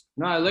it was.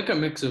 No, I like a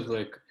mix of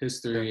like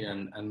history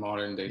and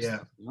modern day Yeah.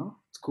 stuff. You know,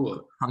 it's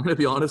cool. I'm gonna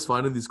be honest.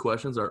 Finding these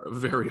questions are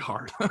very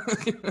hard.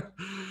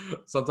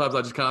 Sometimes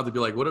I just kind of have to be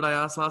like, "What did I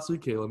ask last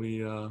week? Okay, let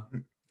me."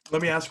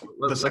 Let me ask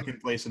the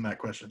second place in that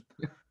question.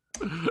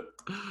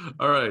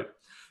 All right,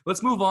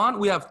 let's move on.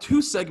 We have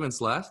 2 segments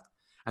left,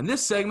 and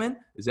this segment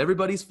is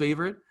everybody's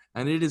favorite,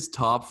 and it is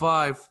top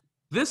 5.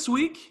 This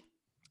week,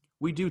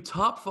 we do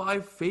top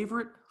 5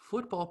 favorite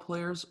football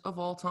players of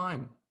all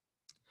time.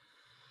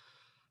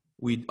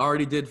 We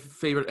already did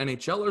favorite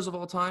NHLers of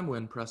all time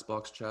when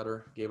Pressbox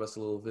Chatter gave us a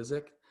little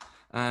visit,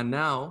 and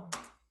now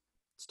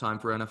it's time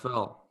for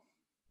NFL.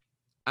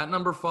 At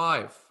number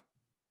 5,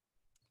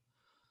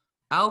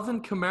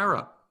 Alvin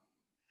Kamara.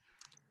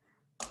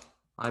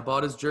 I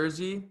bought his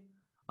jersey.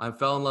 I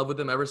fell in love with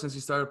him ever since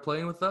he started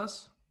playing with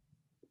us.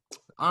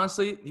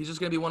 Honestly, he's just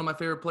going to be one of my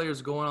favorite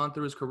players going on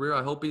through his career.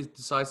 I hope he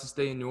decides to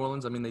stay in New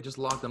Orleans. I mean, they just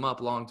locked him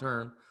up long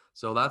term,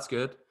 so that's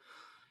good.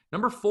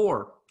 Number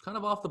 4, kind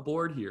of off the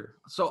board here.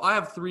 So I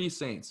have 3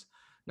 Saints.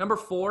 Number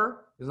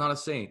 4 is not a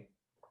Saint.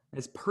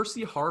 It's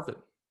Percy Harvin.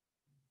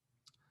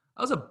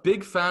 I was a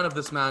big fan of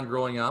this man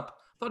growing up.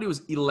 I thought he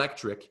was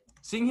electric.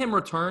 Seeing him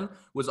return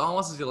was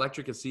almost as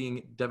electric as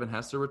seeing Devin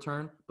Hester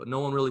return, but no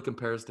one really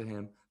compares to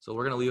him. So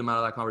we're going to leave him out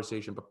of that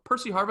conversation. But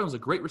Percy Harvin was a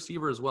great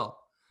receiver as well.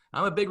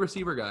 I'm a big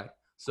receiver guy.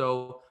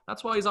 So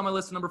that's why he's on my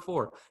list at number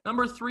 4.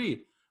 Number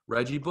 3,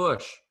 Reggie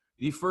Bush.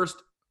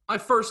 My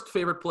first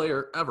favorite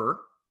player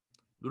ever.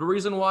 The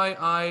reason why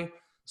I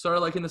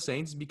started liking the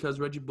Saints is because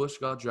Reggie Bush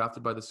got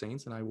drafted by the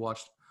Saints, and I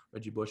watched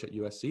Reggie Bush at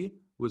USC.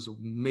 Was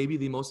maybe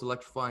the most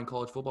electrifying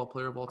college football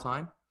player of all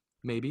time.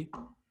 Maybe.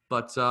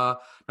 But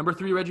number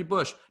 3, Reggie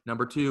Bush.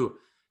 Number 2,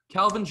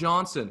 Calvin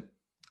Johnson.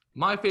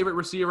 My favorite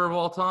receiver of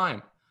all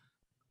time.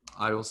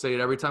 I will say it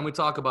every time we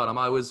talk about him.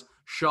 I was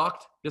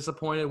shocked,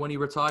 disappointed when he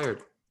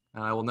retired,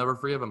 and I will never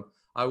forgive him.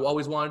 I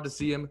always wanted to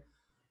see him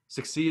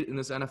succeed in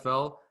this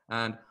NFL,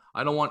 and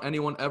I don't want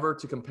anyone ever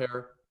to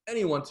compare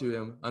anyone to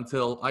him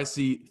until I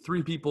see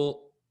 3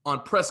 people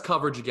on press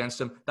coverage against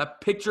him.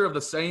 That picture of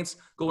the Saints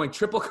going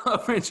triple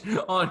coverage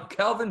on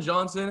Calvin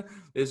Johnson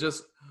is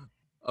just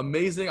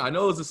amazing. I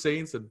know it was the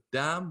Saints, and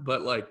damn,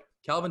 but like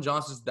Calvin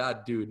Johnson's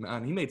that dude,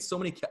 man. He made so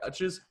many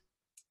catches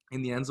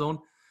in the end zone.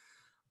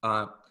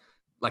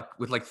 Like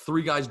with like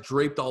 3 guys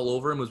draped all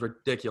over him. It was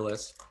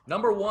ridiculous.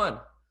 Number 1,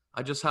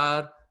 I just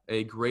had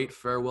a great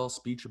farewell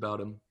speech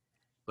about him.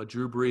 But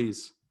Drew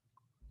Brees,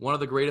 one of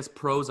the greatest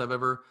pros I've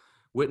ever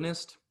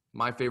witnessed,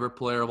 my favorite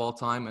player of all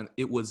time, and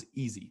it was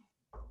easy.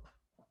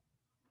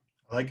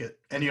 I like it.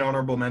 Any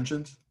honorable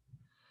mentions?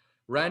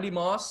 Randy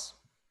Moss.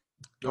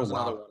 Oh, wow.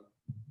 Another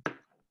one.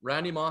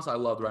 Randy Moss, I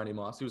loved Randy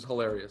Moss. He was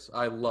hilarious.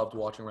 I loved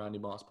watching Randy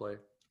Moss play.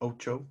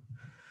 Ocho.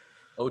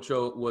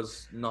 Ocho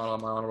was not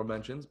on my honorable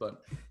mentions,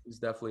 but he's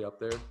definitely up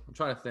there. I'm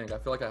trying to think. I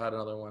feel like I had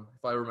another one.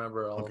 If I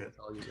remember, I'll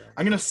tell you guys.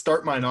 I'm going to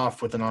start mine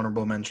off with an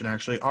honorable mention,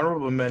 actually.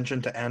 Honorable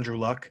mention to Andrew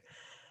Luck.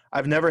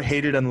 I've never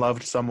hated and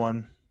loved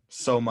someone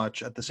so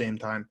much at the same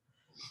time.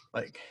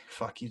 Like,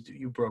 fuck,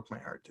 you broke my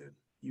heart, dude.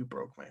 You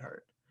broke my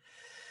heart.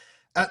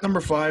 At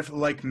number 5,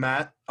 like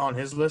Matt on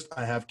his list,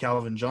 I have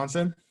Calvin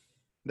Johnson.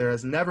 There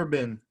has never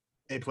been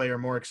a player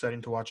more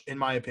exciting to watch, in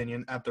my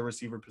opinion, at the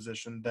receiver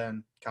position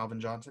than Calvin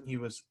Johnson. He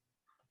was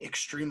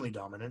extremely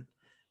dominant.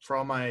 For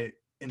all my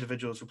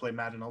individuals who play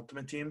Madden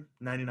Ultimate Team,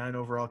 99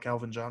 overall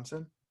Calvin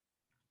Johnson,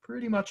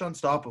 pretty much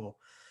unstoppable.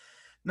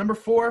 Number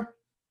 4,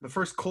 the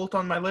first Colt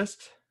on my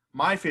list,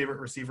 my favorite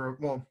receiver,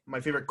 well, my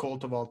favorite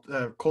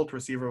Colt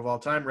receiver of all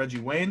time, Reggie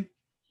Wayne.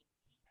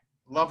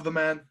 Love the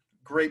man,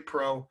 great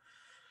pro.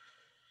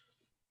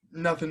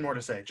 Nothing more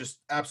to say. Just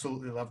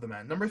absolutely love the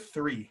man. Number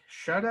 3,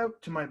 shout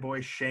out to my boy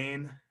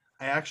Shane.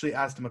 I actually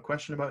asked him a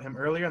question about him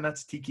earlier, and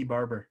that's Tiki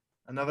Barber.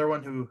 Another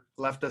one who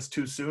left us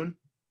too soon.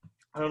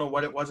 I don't know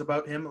what it was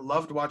about him.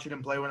 Loved watching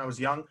him play when I was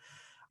young.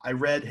 I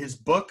read his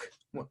book.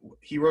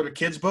 He wrote a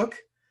kid's book,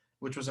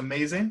 which was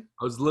amazing.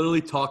 I was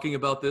literally talking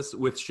about this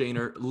with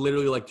Shaner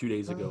literally like 2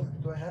 days ago.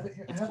 Do I have it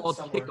here? It's called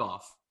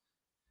Kickoff.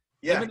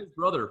 Yeah. Him and his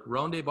brother,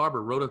 Rondé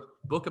Barber, wrote a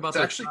book about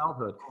their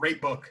childhood.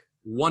 Great book.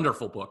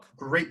 Wonderful book.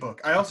 Great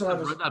book. I also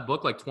I've read that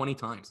book like 20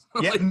 times.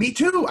 Yeah, me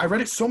too. I read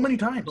it so many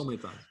times. So many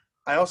times.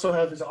 I also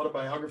have his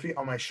autobiography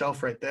on my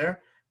shelf right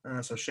there.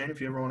 So Shane,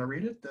 if you ever want to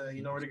read it,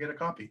 you know where to get a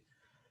copy.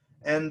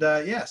 And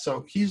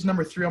so he's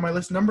number 3 on my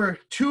list. Number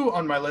 2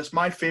 on my list,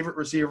 my favorite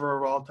receiver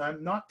of all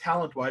time, not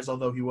talent-wise,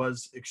 although he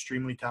was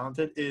extremely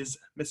talented, is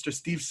Mr.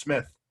 Steve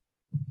Smith.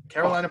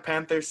 Carolina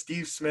Panthers,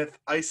 Steve Smith,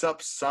 Ice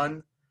Up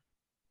son.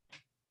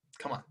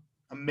 Come on.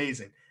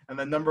 Amazing. And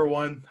then number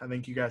 1, I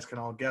think you guys can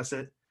all guess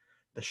it,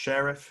 the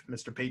Sheriff,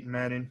 Mr. Peyton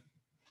Manning.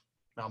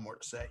 Not more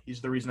to say.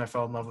 He's the reason I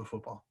fell in love with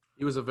football.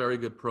 He was a very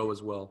good pro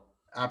as well.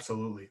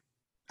 Absolutely.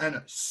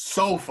 And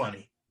so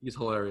funny. He's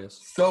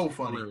hilarious. So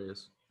funny.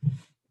 Hilarious.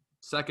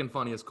 Second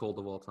funniest Colt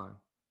of all time.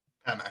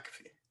 Pat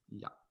McAfee.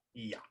 Yeah.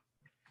 Yeah.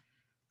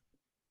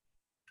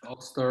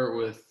 I'll start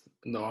with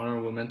the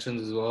honorable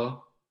mentions as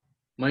well.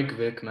 Mike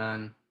Vick,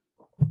 man.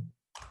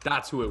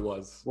 That's who it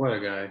was. What a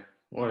guy.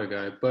 What a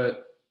guy.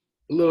 But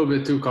a little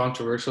bit too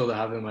controversial to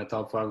have him in my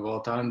top 5 of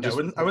all time. Yeah,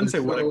 I wouldn't say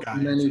what a guy.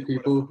 I'd Many say what a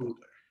people football who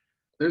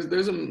player.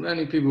 there's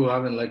many people who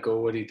haven't let go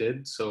of what he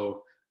did.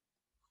 So,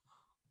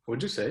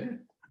 what'd you say?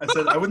 I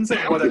said I wouldn't say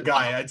what a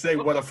guy. I'd say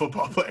what a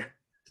football player.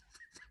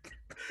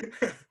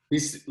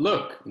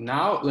 Look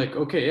now, like,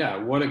 okay, yeah,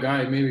 what a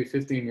guy maybe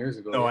 15 years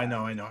ago. No, yeah. I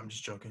know. I'm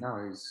just joking.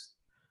 Now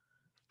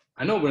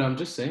I know, but I'm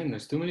just saying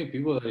there's too many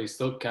people that he's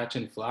still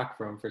catching flack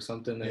from for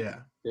something that Yeah.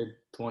 he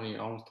did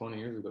almost 20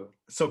 years ago.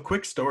 So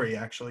quick story,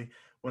 actually.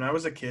 When I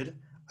was a kid,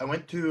 I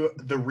went to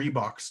the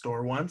Reebok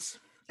store once,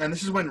 and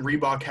this is when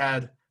Reebok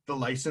had the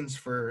license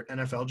for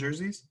NFL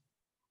jerseys.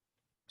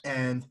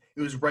 And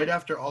it was right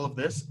after all of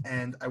this,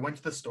 and I went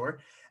to the store,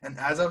 and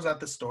as I was at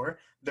the store,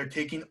 they're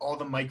taking all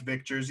the Mike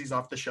Vick jerseys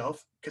off the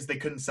shelf because they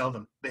couldn't sell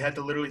them. They had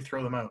to literally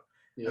throw them out.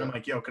 Yeah. And I'm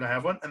like, yo, can I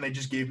have one? And they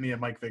just gave me a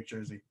Mike Vick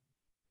jersey.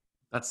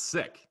 That's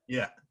sick.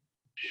 Yeah.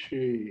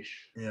 Sheesh.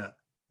 Yeah.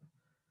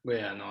 But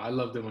yeah, no, I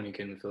loved him when he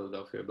came to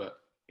Philadelphia, but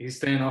he's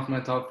staying off my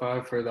top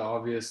 5 for the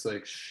obvious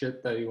like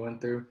shit that he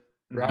went through.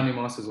 Mhm. Randy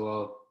Moss as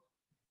well,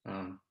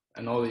 and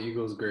all the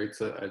Eagles greats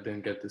that I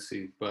didn't get to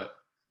see. But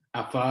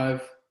at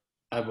 5,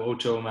 I have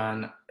Ocho,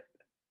 man.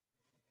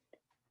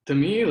 To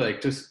me,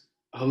 like, just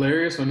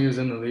hilarious when he was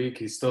in the league.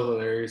 He's still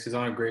hilarious. He's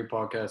on a great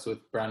podcast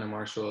with Brandon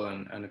Marshall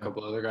and a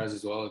couple other guys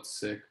as well. It's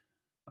sick.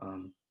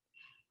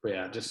 But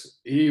yeah, just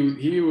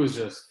he was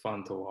just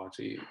fun to watch.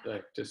 He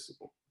like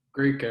just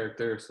great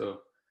character.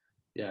 So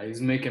yeah,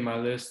 he's making my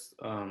list.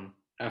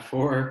 At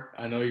 4,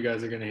 I know you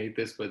guys are gonna hate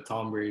this, but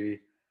Tom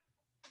Brady.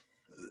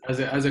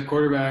 As a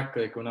quarterback,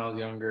 like when I was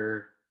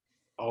younger,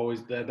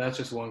 always that's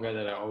just one guy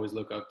that I always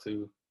look up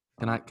to.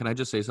 Can I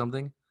just say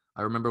something?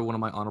 I remember one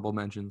of my honorable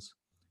mentions.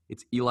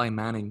 It's Eli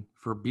Manning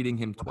for beating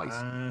him twice.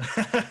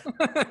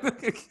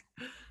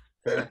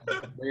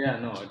 But yeah,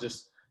 no,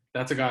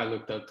 that's a guy I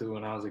looked up to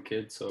when I was a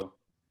kid. So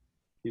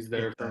he's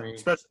there for me.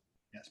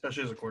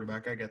 Especially as a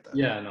quarterback, I get that.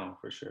 Yeah, no,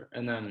 for sure.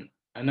 And then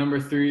at number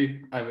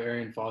 3, I have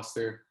Arian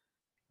Foster.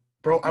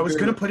 Bro, I was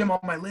gonna put him on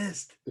my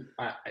list.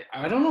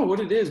 I don't know what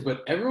it is,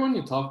 but everyone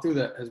you talk to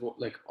that has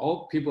like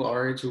all people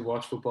our age who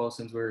watch football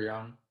since we were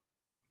young,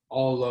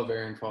 all love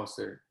Arian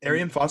Foster.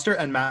 Arian Foster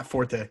and Matt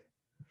Forte.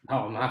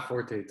 Oh, Matt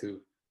Forte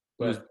too.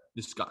 It was But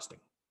disgusting.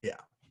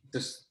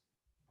 just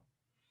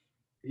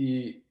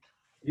he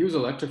was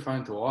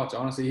electrifying to watch.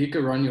 Honestly, he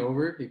could run you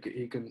over.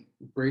 He could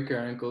break your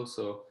ankles.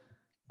 So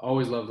I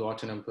always loved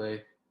watching him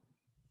play.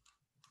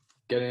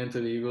 Getting into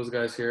the Eagles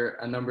guys here.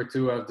 At number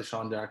 2, I have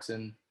Deshaun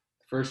Jackson.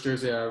 First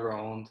jersey I ever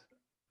owned.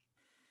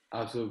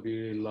 Absolute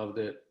beauty. Loved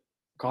it.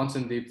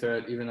 Constant deep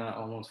threat, even at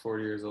almost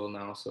 40 years old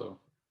now. So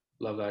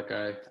love that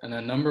guy. And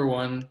at number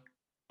 1,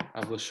 I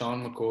have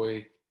LaShawn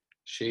McCoy,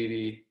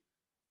 Shady,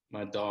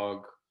 my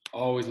dog.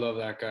 Always love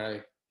that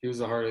guy. He was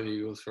the heart of the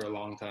Eagles for a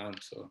long time.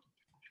 So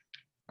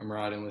I'm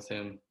riding with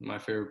him. My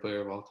favorite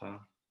player of all time.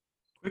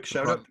 Quick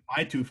shout out to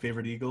my 2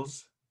 favorite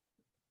Eagles,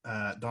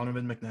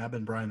 Donovan McNabb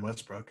and Brian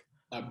Westbrook.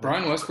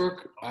 Brian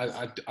Westbrook,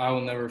 I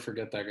will never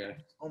forget that guy.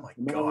 Oh my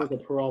That god. was a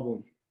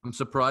problem. I'm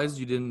surprised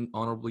you didn't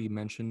honorably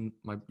mention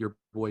your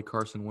boy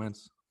Carson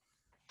Wentz.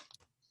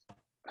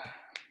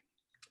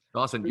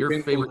 Dawson, your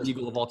Painful favorite list.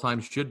 Eagle of all time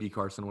should be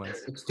Carson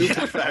Wentz. It's too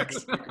Yeah,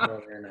 facts. right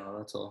now.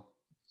 That's all.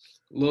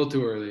 A little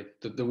too early.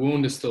 The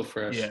wound is still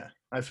fresh. Yeah,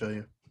 I feel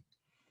you.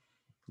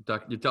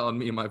 You're telling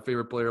me my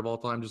favorite player of all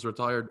time just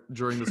retired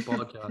during this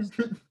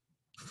podcast.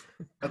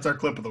 That's our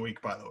clip of the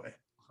week, by the way.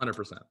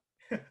 100%.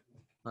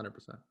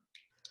 100%.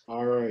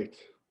 All right.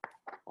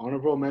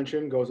 Honorable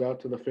mention goes out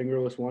to the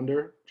fingerless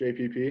wonder,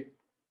 JPP.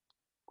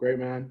 Great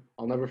man.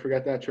 I'll never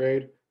forget that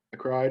trade. I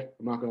cried.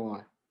 I'm not going to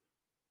lie.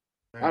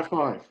 At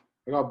 5,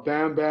 I got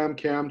Bam Bam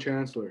Cam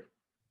Chancellor.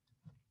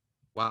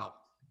 Wow.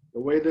 The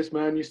way this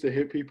man used to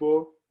hit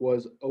people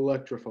was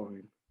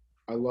electrifying.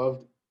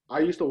 I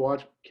used to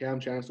watch Cam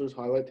Chancellor's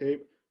highlight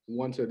tape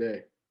once a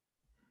day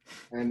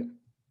and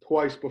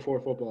twice before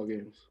football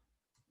games.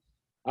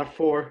 At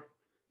 4,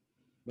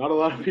 not a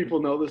lot of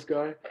people know this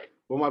guy,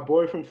 but my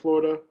boy from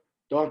Florida,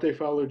 Dante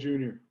Fowler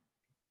Jr.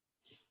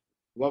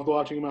 Loved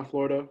watching him at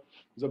Florida.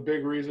 He's a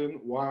big reason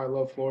why I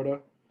love Florida.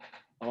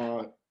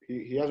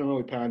 He hasn't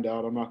really panned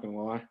out, I'm not going to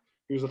lie.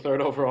 He was the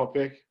 3rd overall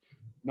pick.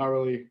 Not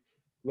really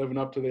living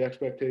up to the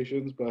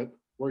expectations, but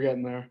we're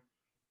getting there.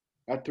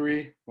 At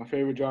 3, my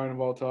favorite Giant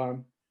of all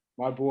time,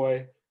 my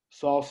boy,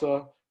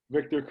 Salsa,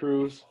 Victor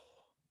Cruz.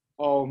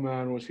 Oh,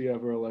 man, was he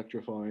ever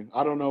electrifying.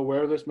 I don't know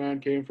where this man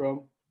came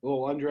from. A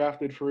little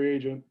undrafted free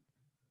agent.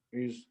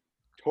 He's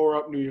tore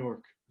up New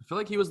York. I feel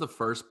like he was the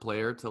first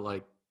player to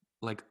like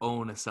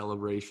own a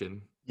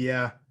celebration.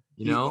 Yeah.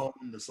 You know?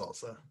 He owned the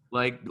salsa.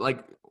 Like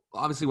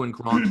obviously when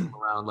Gronk came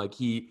around, I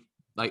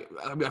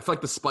feel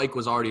like the spike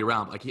was already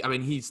around.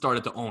 He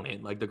started to own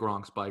it, like the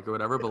Gronk spike or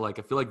whatever. But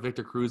I feel like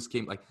Victor Cruz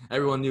came,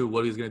 everyone knew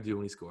what he was gonna do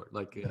when he scored.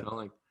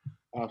 Absolutely.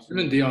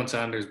 Even Deion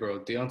Sanders, bro.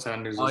 Deion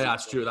Sanders. Oh yeah,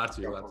 it's true. That's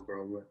true.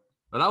 bro.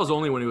 But that was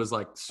only when he was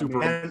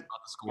super And- not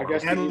the score. I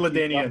guess And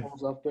LaDainian.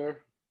 was up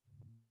there.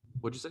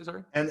 What'd you say?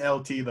 Sorry. And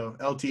LT, though.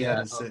 LT Yeah, had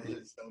his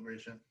LT.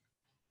 celebration.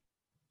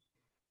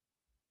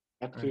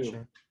 At All right, 2.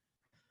 Shane.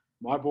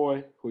 My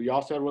boy, who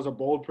y'all said was a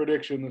bold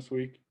prediction this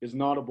week, is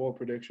not a bold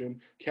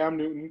prediction. Cam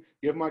Newton,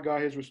 give my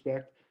guy his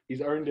respect.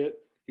 He's earned it.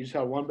 He just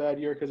had one bad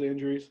year because of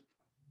injuries.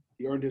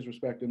 He earned his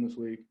respect in this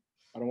league.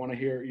 I don't want to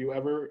hear you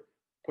ever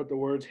put the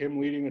words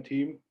him leading a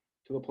team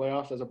to the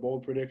playoffs as a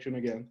bold prediction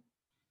again.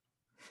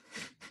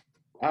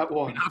 At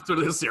 1. After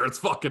this year, it's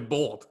fucking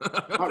bold.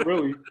 Not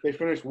really. They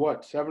finished,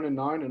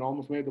 7-9 and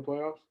almost made the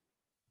playoffs?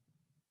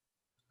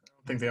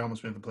 I think they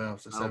almost made the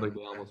playoffs. I don't think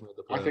they almost made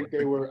the I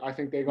playoffs.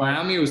 think they got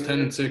Miami was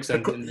 10-6.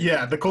 And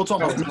didn't- The Colts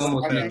almost No, missed the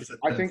almost playoffs.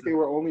 I think they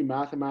were only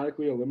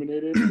mathematically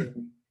eliminated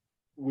in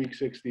week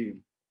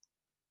 16.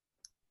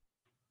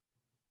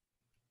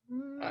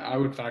 I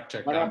would fact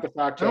check Might have that. to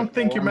fact I check. don't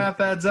think your that one. math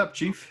adds up,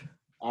 Chief.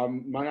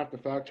 Might have to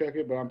fact check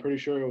it, but I'm pretty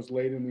sure it was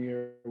late in the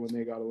year when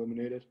they got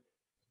eliminated.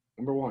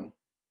 Number 1,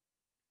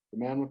 the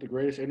man with the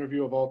greatest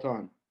interview of all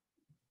time,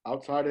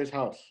 outside his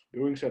house,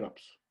 doing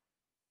sit-ups.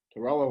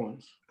 Terrell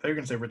Owens. I thought you were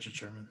going to say Richard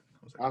Sherman. I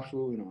was like,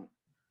 Absolutely not.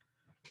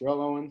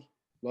 Terrell Owens,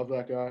 love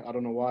that guy. I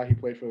don't know why he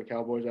played for the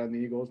Cowboys and the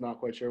Eagles. Not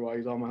quite sure why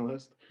he's on my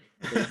list.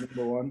 But he's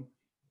number 1.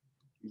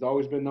 He's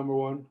always been number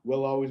 1.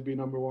 Will always be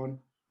number 1.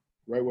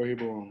 Right where he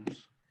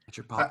belongs. Get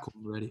your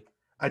popcorn ready.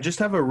 I just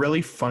have a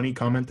really funny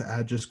comment to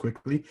add just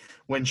quickly.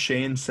 When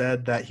Shane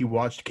said that he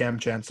watched Cam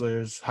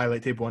Chancellor's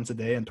highlight tape once a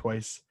day and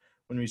twice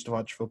when we used to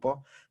watch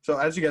football. So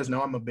as you guys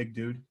know, I'm a big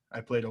dude.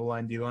 I played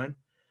O-line, D-line.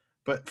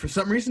 But for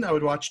some reason, I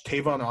would watch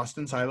Tavon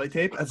Austin's highlight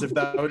tape as if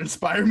that would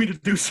inspire me to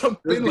do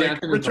something, like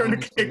Anthony return a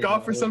Thomas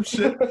kickoff or some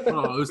shit.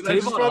 Oh, it was But I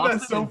just Tavon found that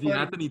Austin so and funny.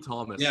 Anthony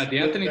Thomas. Yeah, the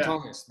Anthony Yeah.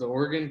 Thomas, the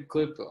Oregon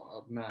clip.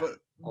 Oh, man.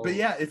 But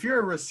yeah, if you're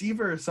a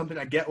receiver or something,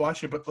 I get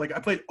watching it. But like, I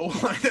played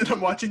O-line and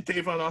I'm watching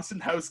Tavon Austin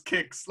house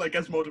kicks like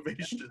as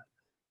motivation.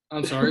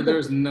 I'm sorry,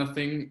 there's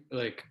nothing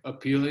like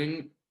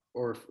appealing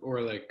or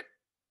like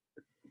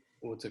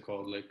what's it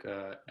called, like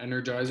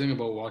energizing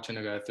about watching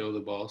a guy throw the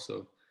ball.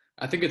 So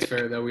I think it's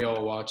fair that we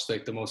all watch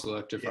like the most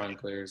electrifying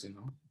players, you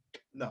know.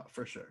 No,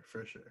 for sure.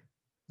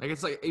 Like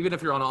it's like even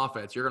if you're on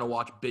offense, you're gonna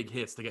watch big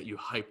hits to get you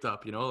hyped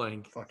up. You know,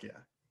 like Fuck yeah.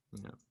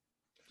 yeah.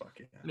 Fuck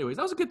yeah. Anyways,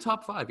 that was a good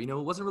top 5. You know,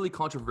 it wasn't really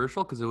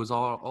controversial because it was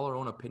all our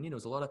own opinion. It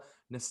was a lot of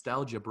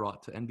nostalgia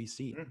brought to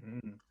NBC.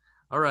 Mm-hmm.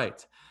 All right,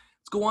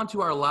 let's go on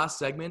to our last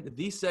segment,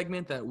 the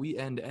segment that we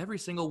end every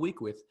single week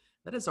with.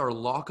 That is our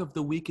lock of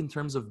the week in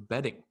terms of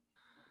betting.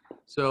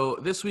 So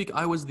this week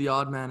I was the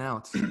odd man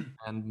out,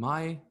 and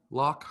my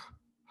lock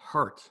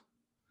hurt.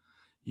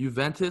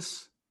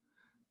 Juventus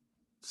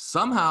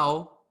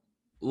somehow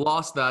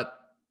lost that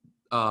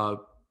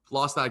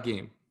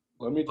game.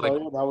 Let me tell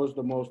you, that was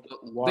the most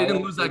wild. They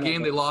didn't lose that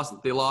game. They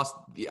lost the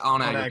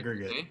on aggregate.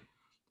 aggregate. Okay?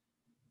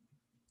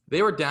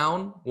 They were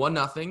down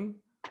 1-0.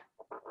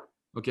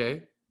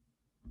 Okay.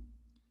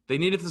 They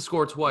needed to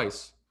score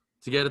twice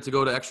to get it to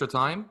go to extra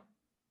time.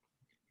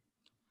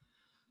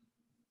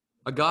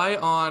 A guy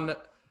on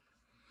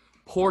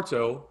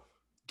Porto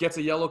gets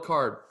a yellow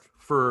card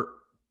for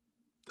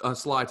a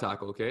slide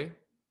tackle, okay?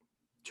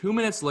 2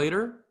 minutes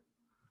later,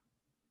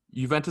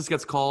 Juventus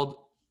gets called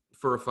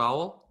for a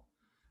foul,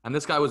 and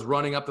this guy was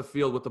running up the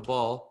field with the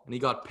ball, and he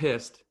got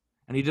pissed,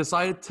 and he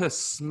decided to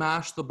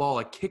smash the ball,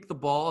 like kick the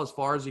ball as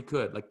far as he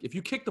could. Like if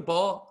you kick the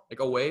ball like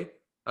away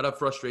out of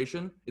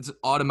frustration, it's an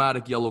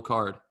automatic yellow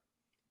card.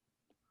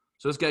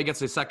 So this guy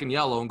gets a second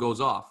yellow and goes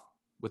off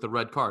with a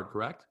red card,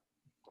 correct?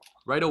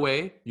 Right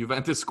away,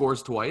 Juventus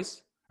scores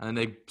twice, and then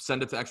they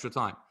send it to extra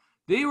time.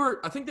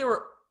 I think they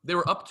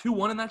were up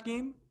 2-1 in that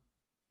game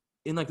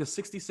in like the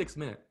 66th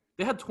minute.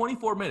 They had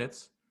 24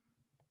 minutes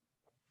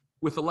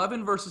with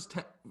 11 versus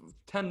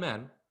 10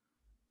 men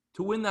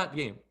to win that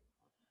game.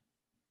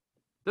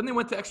 Then they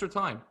went to extra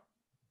time.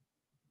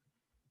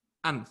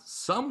 And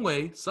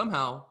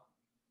somehow,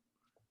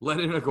 let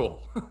in a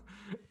goal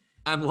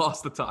and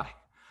lost the tie.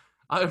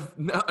 I've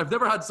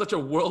never had such a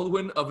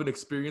whirlwind of an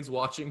experience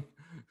watching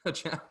a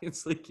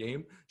Champions League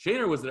game.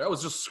 Shaner was there. I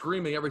was just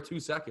screaming every 2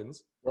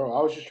 seconds. Bro,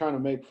 I was just trying to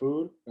make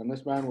food, and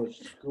this man was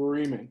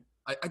screaming.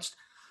 I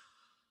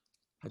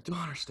don't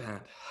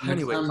understand. Next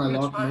Anyway, time my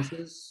lock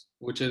misses,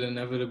 which it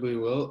inevitably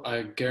will,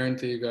 I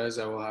guarantee you guys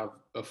I will have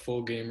a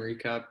full game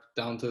recap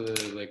down to the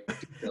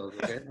details.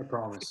 Okay, I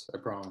promise.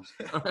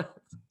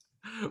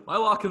 my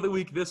lock of the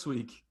week this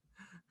week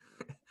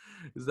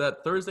is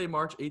that Thursday,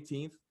 March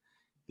 18th,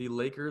 the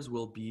Lakers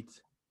will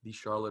beat the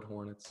Charlotte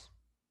Hornets.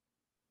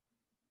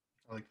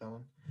 I like that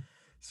one.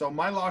 So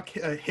my lock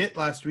hit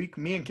last week.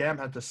 Me and Cam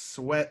had to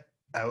sweat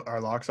out our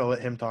locks. I'll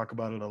let him talk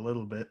about it a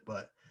little bit,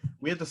 but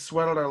we had to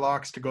sweat out our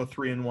locks to go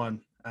 3-1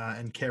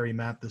 and carry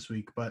Matt this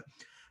week. But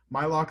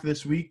my lock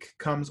this week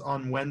comes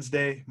on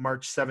Wednesday,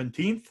 March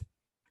 17th.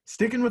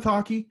 Sticking with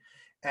hockey,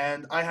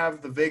 and I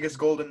have the Vegas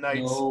Golden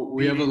Knights. No,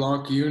 we have a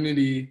lock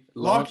unity.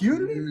 Lock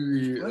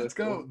unity? Let's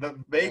go. The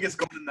Vegas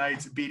Golden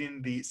Knights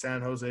beating the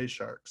San Jose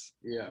Sharks.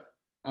 Yeah,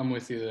 I'm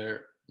with you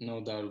there. No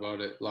doubt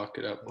about it. Lock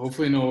it up.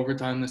 Hopefully no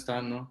overtime this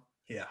time, though.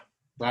 Yeah.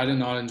 But I did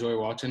not enjoy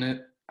watching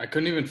it. I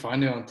couldn't even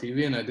find it on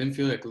TV, and I didn't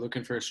feel like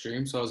looking for a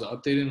stream, so I was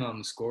updating on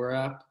the Score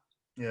app,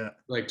 Yeah.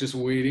 like just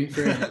waiting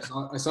for it.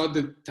 I saw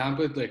the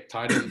Tampa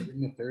tied it in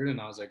the third, and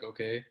I was like,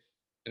 okay.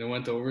 and it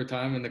went to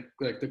overtime, and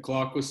the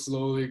clock was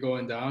slowly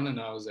going down, and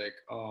I was like,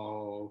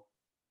 oh,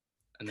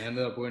 and they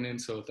ended up winning,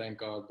 so thank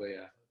God. But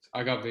yeah,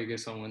 I got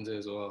Vegas on Wednesday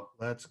as well.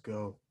 Let's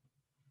go.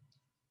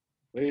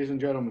 Ladies and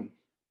gentlemen,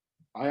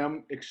 I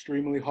am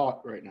extremely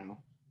hot right now.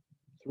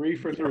 3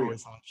 for 3.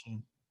 Always hot,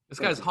 Shane. This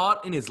guy's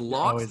hot in his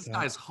locks. Always This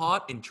guy's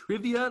hot in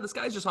trivia. This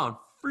guy's just on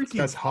freaking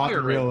That's hot fire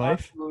in right real now.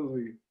 life.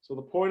 Absolutely. So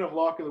the point of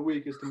lock of the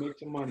week is to make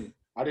some money.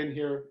 I didn't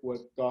hear what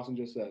Dawson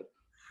just said.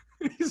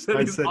 He said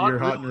I he's said you're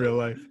hot in real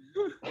life.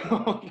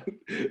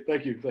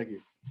 Thank you.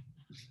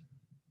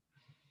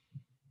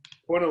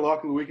 Point of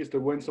lock of the week is to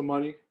win some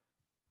money,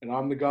 and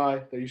I'm the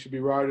guy that you should be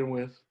riding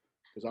with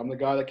because I'm the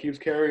guy that keeps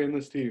carrying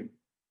this team.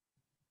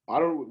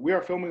 We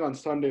are filming on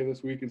Sunday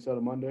this week instead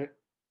of Monday.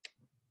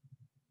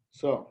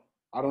 So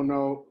I don't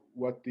know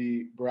what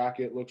the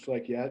bracket looks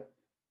like yet,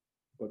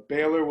 but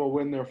Baylor will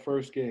win their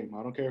first game.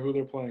 I don't care who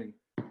they're playing.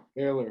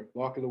 Baylor,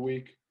 lock of the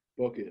week,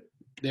 book it.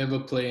 They have a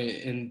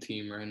play-in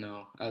team right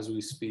now as we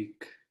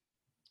speak.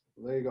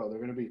 There you go. They're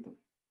going to beat them.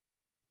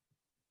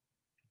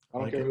 I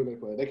don't Like care it. who they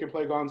play. They can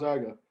play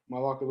Gonzaga. My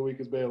lock of the week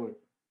is Baylor.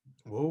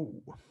 Whoa.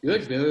 You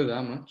like Baylor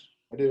that much?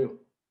 I do.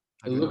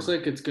 I It do looks know.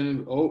 like it's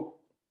gonna. Oh,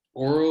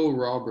 Oral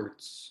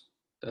Roberts.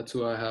 That's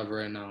who I have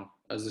right now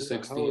as the Who the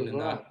hell 16 is in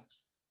that. that?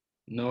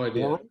 No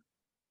idea.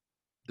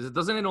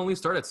 Doesn't it only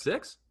start at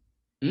 6?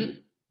 Hmm?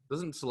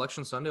 Doesn't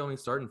Selection Sunday only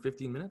start in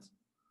 15 minutes?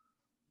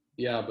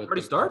 Yeah, but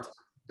Already start?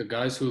 the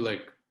guys who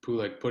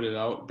put it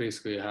out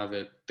basically have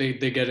it. They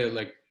get it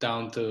like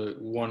down to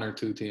 1 or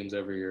 2 teams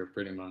every year,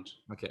 pretty much.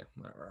 Okay.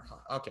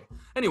 Okay.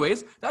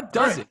 Anyways, that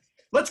does right. it.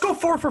 Let's go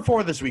 4 for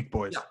 4 this week,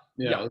 boys.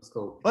 Yeah. Yeah, let's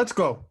go. Let's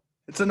go.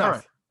 It's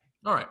enough.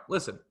 All right.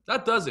 Listen,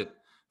 that does it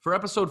for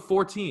episode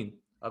 14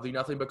 of the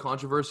Nothing But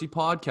Controversy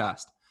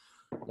podcast.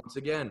 Once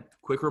again,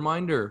 quick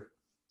reminder.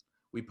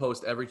 We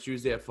post every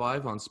Tuesday at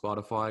 5 on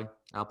Spotify,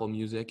 Apple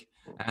Music,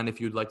 and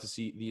if you'd like to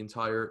see the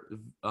entire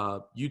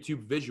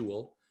YouTube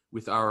visual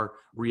with our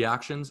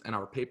reactions and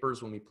our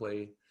papers when we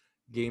play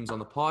games on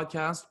the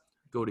podcast,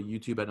 go to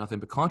YouTube at Nothing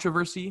But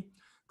Controversy.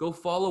 Go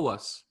follow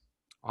us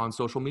on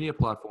social media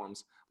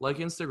platforms like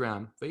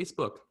Instagram,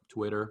 Facebook,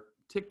 Twitter,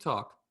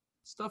 TikTok,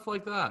 stuff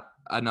like that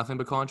at Nothing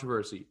But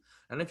Controversy.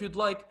 And if you'd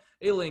like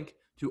a link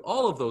to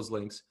all of those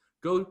links,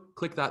 go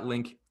click that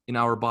link in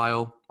our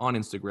bio on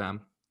Instagram.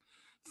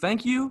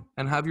 Thank you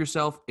and have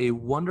yourself a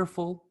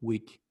wonderful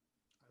week.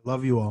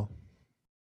 Love you all.